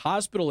masks. So in a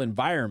hospital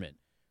environment,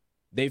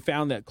 they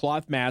found that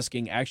cloth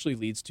masking actually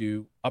leads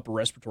to upper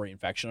respiratory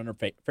infection on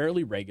a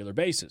fairly regular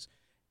basis.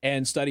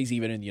 And studies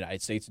even in the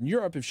United States and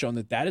Europe have shown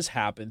that that has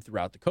happened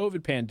throughout the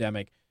COVID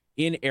pandemic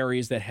in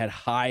areas that had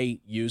high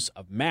use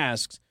of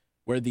masks,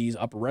 where these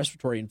upper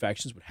respiratory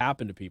infections would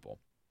happen to people.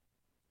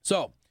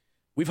 So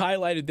we've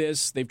highlighted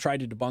this. They've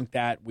tried to debunk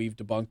that. We've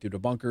debunked through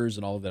debunkers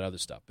and all of that other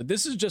stuff. But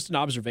this is just an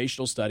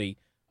observational study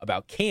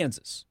about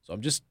Kansas. So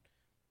I'm just,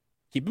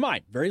 keep in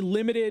mind, very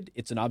limited.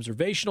 It's an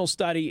observational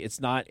study.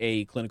 It's not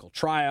a clinical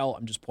trial.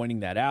 I'm just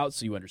pointing that out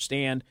so you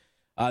understand.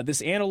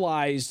 This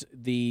analyzed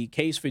the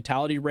case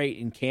fatality rate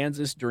in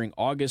Kansas during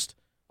August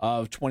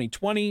of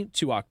 2020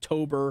 to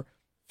October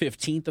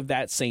 15th of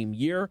that same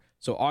year.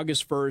 So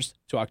August 1st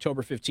to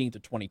October 15th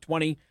of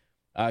 2020.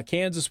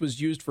 Kansas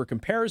was used for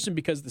comparison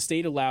because the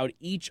state allowed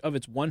each of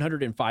its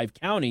 105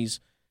 counties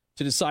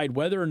to decide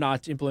whether or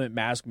not to implement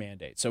mask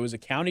mandates. So it was a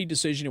county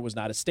decision. It was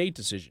not a state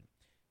decision.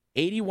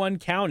 81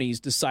 counties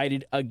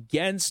decided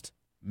against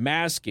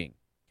masking.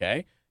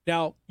 Okay.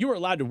 Now, you were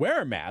allowed to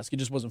wear a mask. It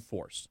just wasn't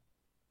forced.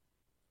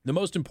 The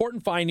most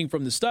important finding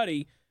from the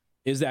study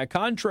is that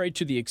contrary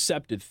to the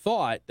accepted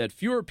thought that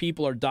fewer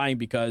people are dying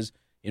because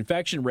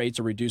infection rates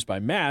are reduced by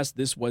masks,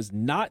 this was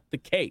not the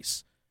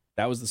case.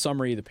 That was the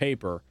summary of the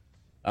paper.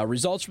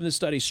 Results from this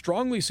study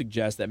strongly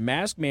suggest that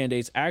mask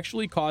mandates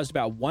actually caused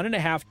about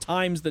 1.5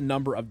 times the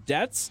number of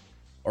deaths,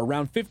 or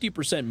around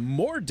 50%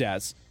 more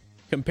deaths,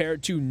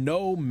 compared to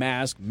no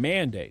mask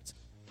mandates.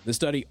 The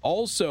study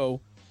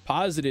also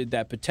posited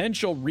that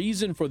potential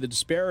reason for the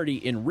disparity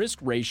in risk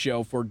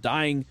ratio for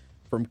dying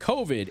from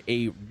COVID,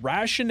 a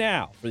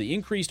rationale for the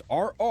increased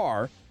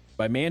RR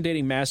by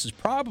mandating masks, is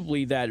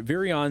probably that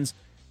virions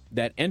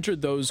that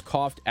entered those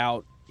coughed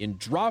out in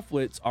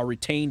droplets are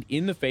retained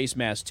in the face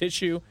mask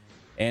tissue,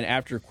 and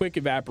after quick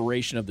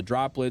evaporation of the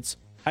droplets,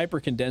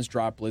 hypercondensed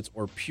droplets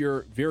or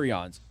pure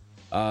virions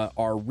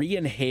are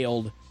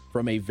re-inhaled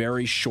from a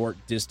very short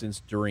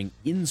distance during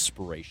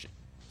inspiration.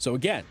 So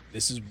again,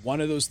 this is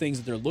one of those things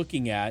that they're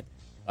looking at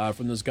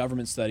from those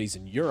government studies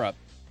in Europe.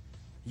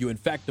 You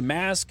infect the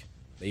mask,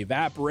 they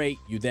evaporate,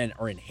 you then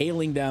are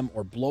inhaling them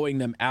or blowing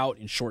them out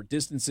in short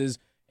distances,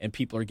 and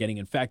people are getting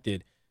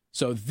infected.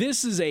 So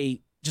this is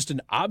just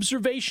an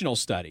observational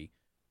study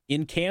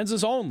in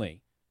Kansas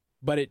only,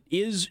 but it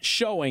is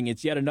showing,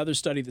 it's yet another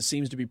study that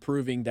seems to be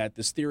proving that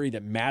this theory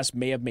that masks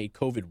may have made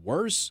COVID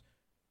worse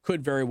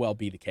could very well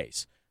be the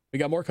case. We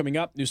got more coming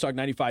up. Newstalk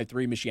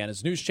 95.3,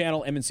 Michiana's news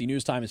channel. MNC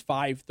News Time is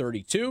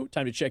 5:32.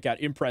 Time to check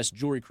out Impress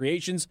Jewelry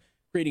Creations,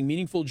 creating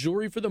meaningful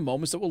jewelry for the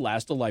moments that will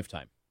last a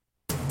lifetime.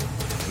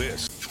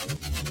 This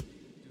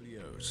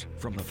Studios,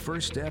 from the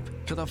first step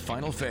to the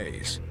final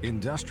phase.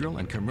 Industrial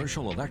and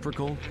commercial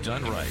electrical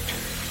done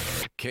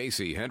right.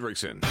 Casey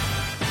Hendrickson.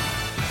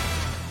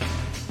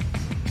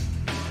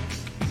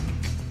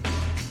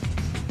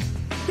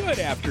 Good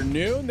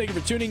afternoon. Thank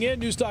you for tuning in.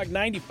 Newstalk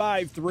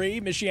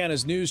 95.3,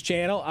 Michiana's news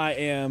channel. I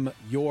am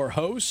your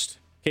host,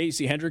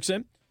 Casey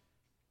Hendrickson.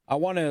 I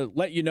want to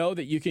let you know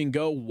that you can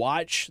go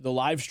watch the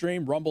live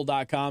stream,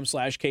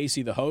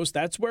 rumble.com/Casey the host.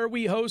 That's where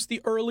we host the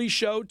early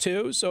show,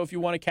 too. So if you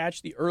want to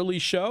catch the early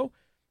show,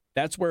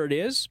 that's where it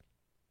is.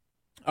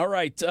 All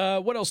right.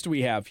 What else do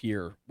we have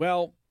here?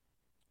 Well,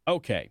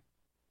 okay.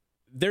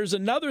 There's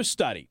another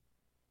study.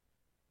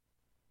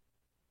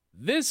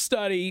 This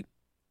study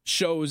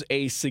shows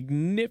a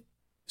significant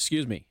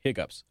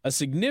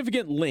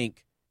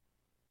link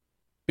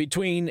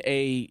between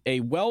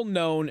a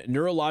well-known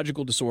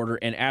neurological disorder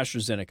and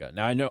AstraZeneca.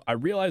 Now, I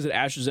realize that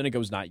AstraZeneca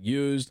was not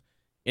used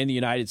in the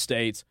United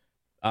States,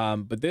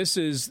 but this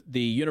is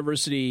the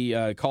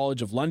University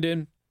College of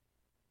London.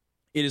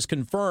 It is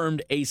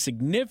confirmed a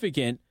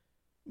significant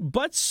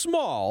but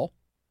small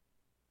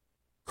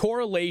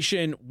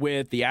correlation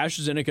with the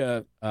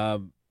AstraZeneca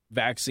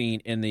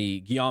vaccine and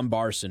the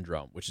Guillain-Barré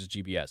syndrome, which is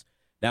GBS.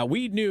 Now,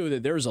 we knew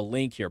that there was a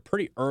link here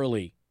pretty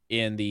early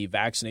in the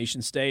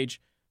vaccination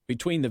stage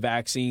between the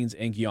vaccines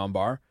and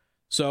Guillain-Barré.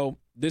 So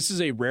this is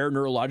a rare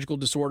neurological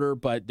disorder,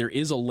 but there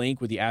is a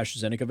link with the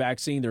AstraZeneca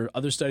vaccine. There are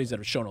other studies that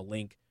have shown a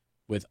link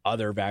with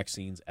other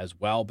vaccines as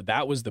well, but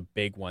that was the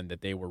big one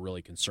that they were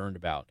really concerned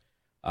about.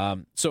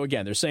 So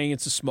again, they're saying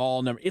it's a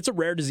small number. It's a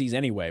rare disease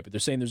anyway, but they're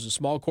saying there's a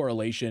small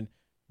correlation,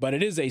 but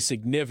it is a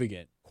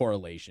significant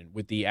correlation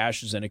with the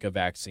AstraZeneca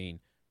vaccine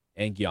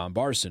and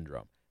Guillain-Barré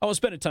syndrome. I won't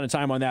spend a ton of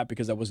time on that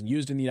because that wasn't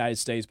used in the United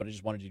States, but I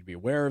just wanted you to be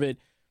aware of it.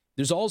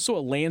 There's also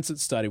a Lancet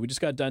study. We just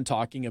got done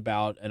talking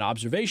about an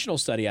observational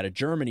study out of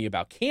Germany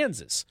about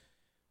Kansas,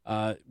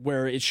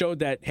 where it showed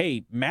that,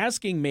 hey,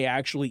 masking may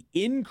actually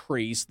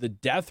increase the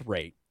death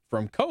rate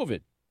from COVID,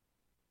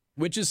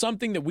 which is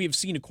something that we've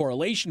seen a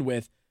correlation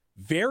with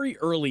very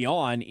early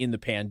on in the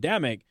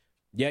pandemic.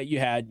 Yet you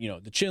had,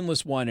 the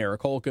chinless one,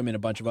 Eric Holcomb, and a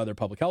bunch of other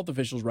public health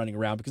officials running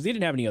around because they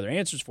didn't have any other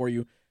answers for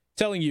you,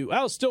 telling you,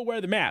 I'll still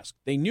wear the mask.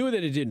 They knew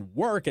that it didn't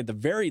work at the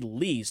very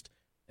least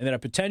and that it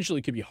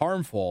potentially could be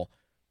harmful.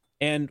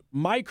 And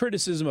my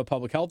criticism of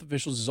public health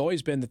officials has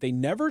always been that they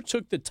never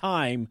took the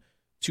time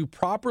to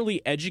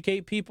properly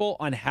educate people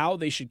on how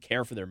they should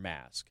care for their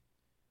mask.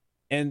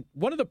 And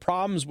one of the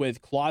problems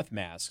with cloth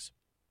masks,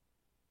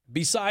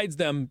 besides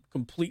them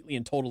completely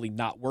and totally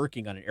not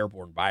working on an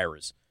airborne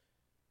virus,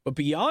 but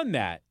beyond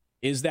that,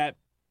 is that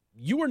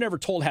you were never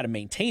told how to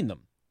maintain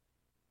them.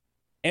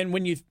 And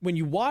when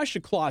you wash a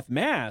cloth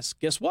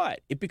mask, guess what?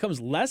 It becomes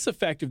less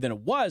effective than it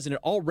was, and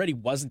it already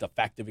wasn't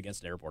effective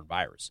against an airborne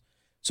virus.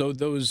 So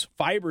those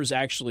fibers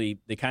actually,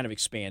 they kind of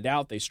expand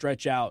out, they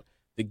stretch out,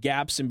 the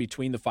gaps in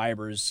between the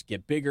fibers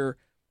get bigger,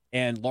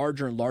 and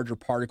larger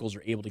particles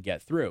are able to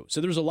get through.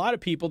 So there's a lot of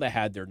people that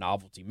had their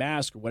novelty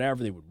mask or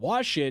whatever, they would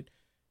wash it,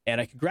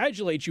 and I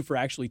congratulate you for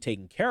actually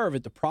taking care of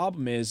it. The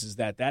problem is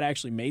that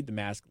actually made the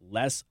mask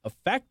less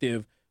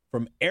effective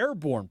from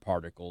airborne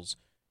particles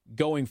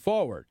going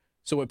forward.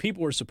 So what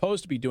people were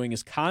supposed to be doing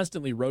is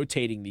constantly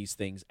rotating these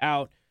things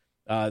out.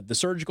 The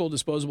surgical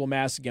disposable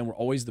masks, again, were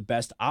always the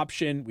best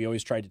option. We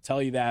always tried to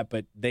tell you that,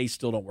 but they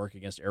still don't work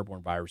against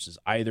airborne viruses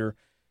either.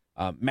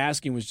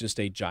 Masking was just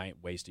a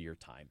giant waste of your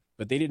time.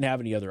 But they didn't have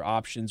any other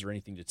options or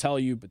anything to tell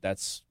you, but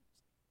that's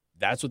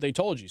what they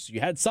told you. So you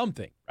had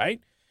something,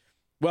 right?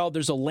 Well,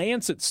 there's a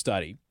Lancet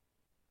study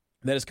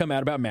that has come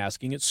out about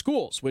masking at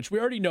schools, which we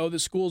already know that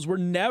schools were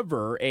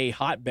never a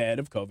hotbed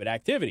of COVID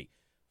activity.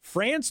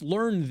 France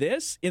learned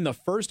this in the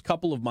first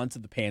couple of months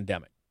of the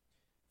pandemic.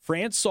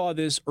 France saw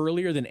this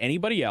earlier than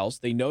anybody else.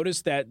 They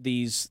noticed that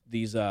these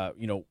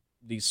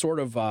sort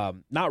of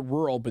not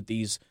rural, but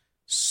these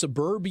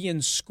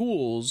suburban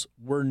schools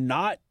were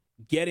not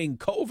getting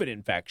COVID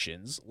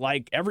infections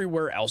like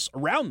everywhere else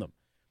around them.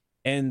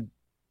 And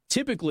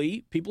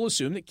typically, people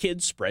assume that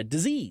kids spread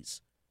disease.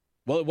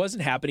 Well, it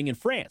wasn't happening in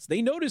France.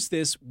 They noticed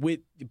this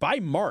by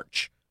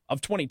March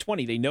of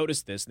 2020. They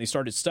noticed this and they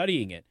started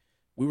studying it.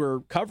 We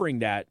were covering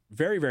that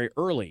very, very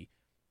early.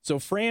 So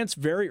France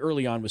very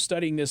early on was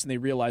studying this, and they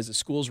realized that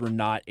schools were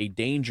not a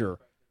danger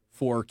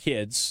for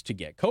kids to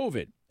get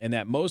COVID, and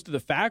that most of the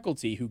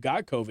faculty who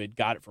got COVID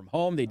got it from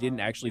home. They didn't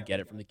actually get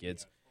it from the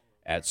kids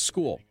at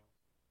school.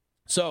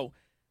 So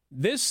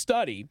this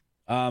study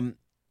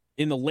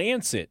in the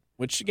Lancet,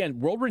 which, again,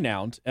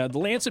 world-renowned, the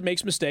Lancet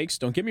makes mistakes,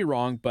 don't get me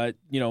wrong, but,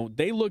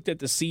 they looked at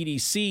the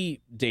CDC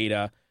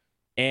data,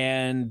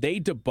 and they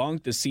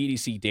debunked the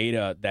CDC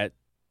data that,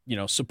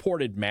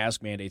 supported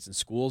mask mandates in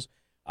schools.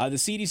 The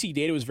CDC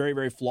data was very,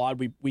 very flawed.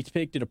 We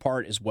picked it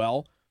apart as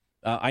well.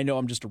 I know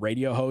I'm just a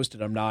radio host,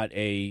 and I'm not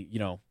a,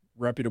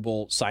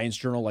 reputable science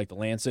journal like the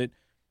Lancet.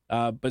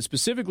 But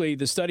specifically,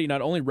 the study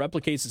not only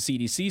replicates the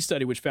CDC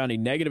study, which found a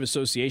negative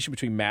association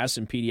between masks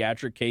and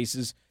pediatric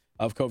cases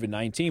of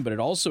COVID-19, but it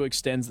also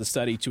extends the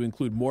study to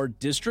include more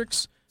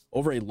districts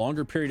over a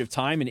longer period of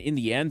time. And in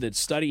the end, that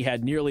study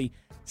had nearly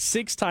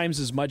 6 times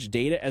as much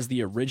data as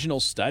the original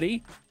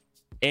study.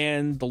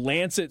 And the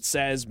Lancet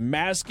says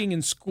masking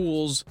in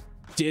schools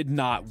did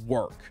not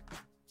work.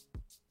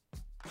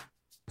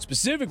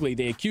 Specifically,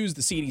 they accused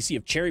the CDC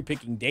of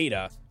cherry-picking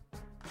data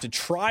to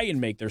try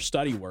and make their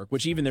study work,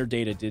 which even their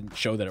data didn't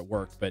show that it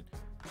worked. But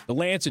the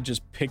Lancet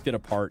just picked it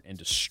apart and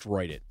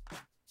destroyed it.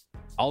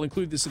 I'll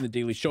include this in the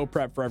daily show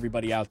prep for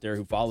everybody out there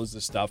who follows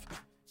this stuff.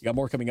 You got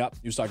more coming up.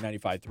 News Talk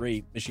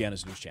 95.3,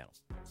 Michiana's news channel.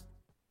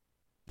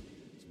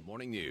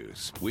 Morning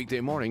News,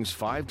 weekday mornings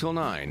 5 till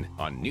 9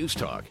 on News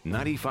Talk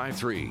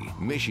 95.3,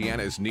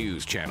 Michiana's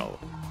news channel.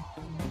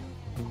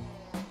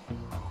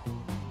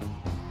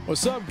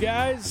 What's up,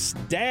 guys?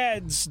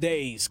 Dad's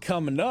Day's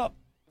coming up.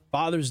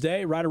 Father's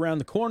Day right around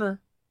the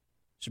corner.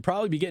 Should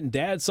probably be getting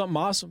Dad something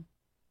awesome,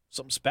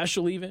 something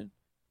special even.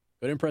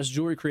 Go to Impress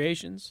Jewelry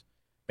Creations.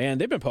 Man,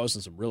 they've been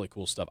posting some really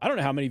cool stuff. I don't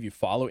know how many of you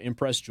follow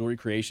Impress Jewelry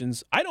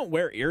Creations. I don't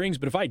wear earrings,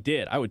 but if I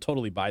did, I would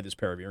totally buy this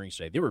pair of earrings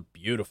today. They were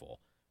beautiful.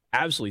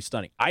 Absolutely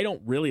stunning. I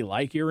don't really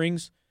like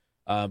earrings,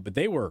 but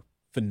they were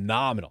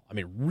phenomenal. I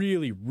mean,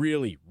 really,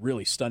 really,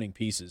 really stunning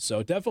pieces.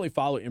 So definitely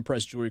follow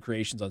Impress Jewelry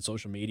Creations on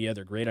social media.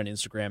 They're great on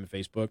Instagram and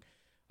Facebook.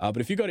 But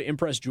if you go to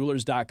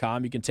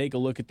ImpressJewelers.com, you can take a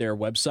look at their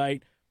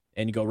website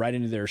and you go right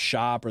into their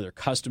shop or their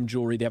custom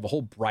jewelry. They have a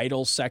whole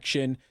bridal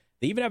section.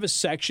 They even have a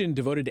section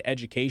devoted to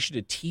education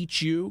to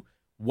teach you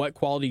what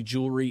quality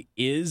jewelry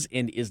is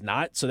and is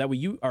not, so that way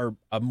you are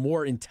a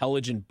more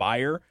intelligent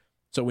buyer.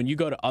 So when you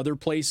go to other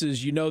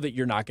places, you know that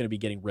you're not going to be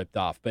getting ripped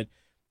off. But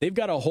they've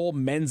got a whole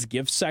men's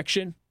gift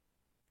section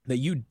that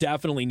you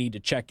definitely need to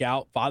check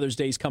out. Father's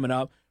Day's coming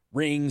up.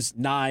 Rings,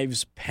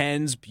 knives,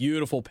 pens,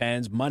 beautiful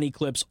pens, money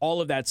clips,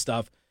 all of that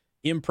stuff.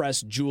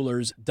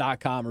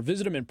 ImpressJewelers.com, or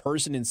visit them in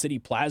person in City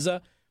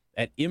Plaza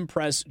at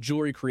Impress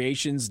Jewelry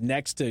Creations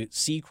next to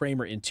C.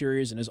 Kramer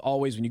Interiors. And as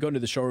always, when you go into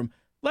the showroom,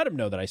 let them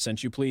know that I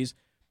sent you, please.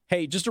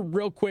 Hey, just a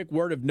real quick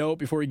word of note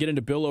before we get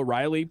into Bill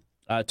O'Reilly.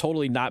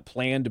 Totally not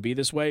planned to be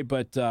this way,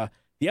 but the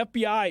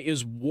FBI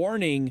is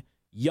warning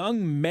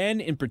young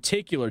men in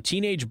particular,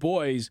 teenage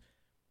boys,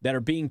 that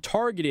are being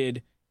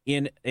targeted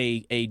in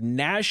a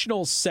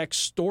national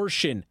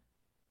sextortion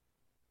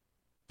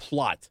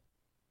plot.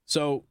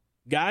 So,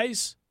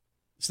 guys,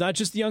 it's not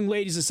just the young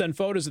ladies that send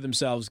photos of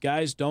themselves.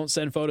 Guys, don't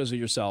send photos of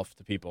yourself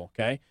to people,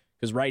 okay?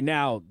 Because right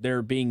now,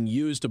 they're being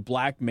used to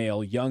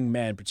blackmail young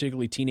men,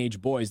 particularly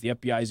teenage boys. The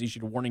FBI has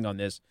issued a warning on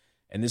this,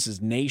 and this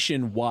is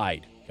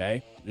nationwide,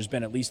 okay? There's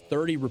been at least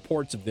 30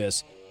 reports of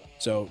this.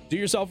 So do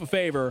yourself a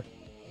favor.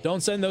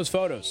 Don't send those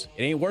photos.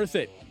 It ain't worth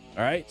it,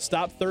 all right?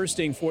 Stop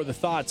thirsting for the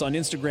thoughts on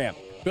Instagram.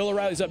 Bill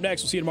O'Reilly's up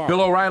next. We'll see you tomorrow. Bill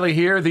O'Reilly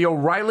here. The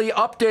O'Reilly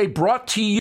Update brought to you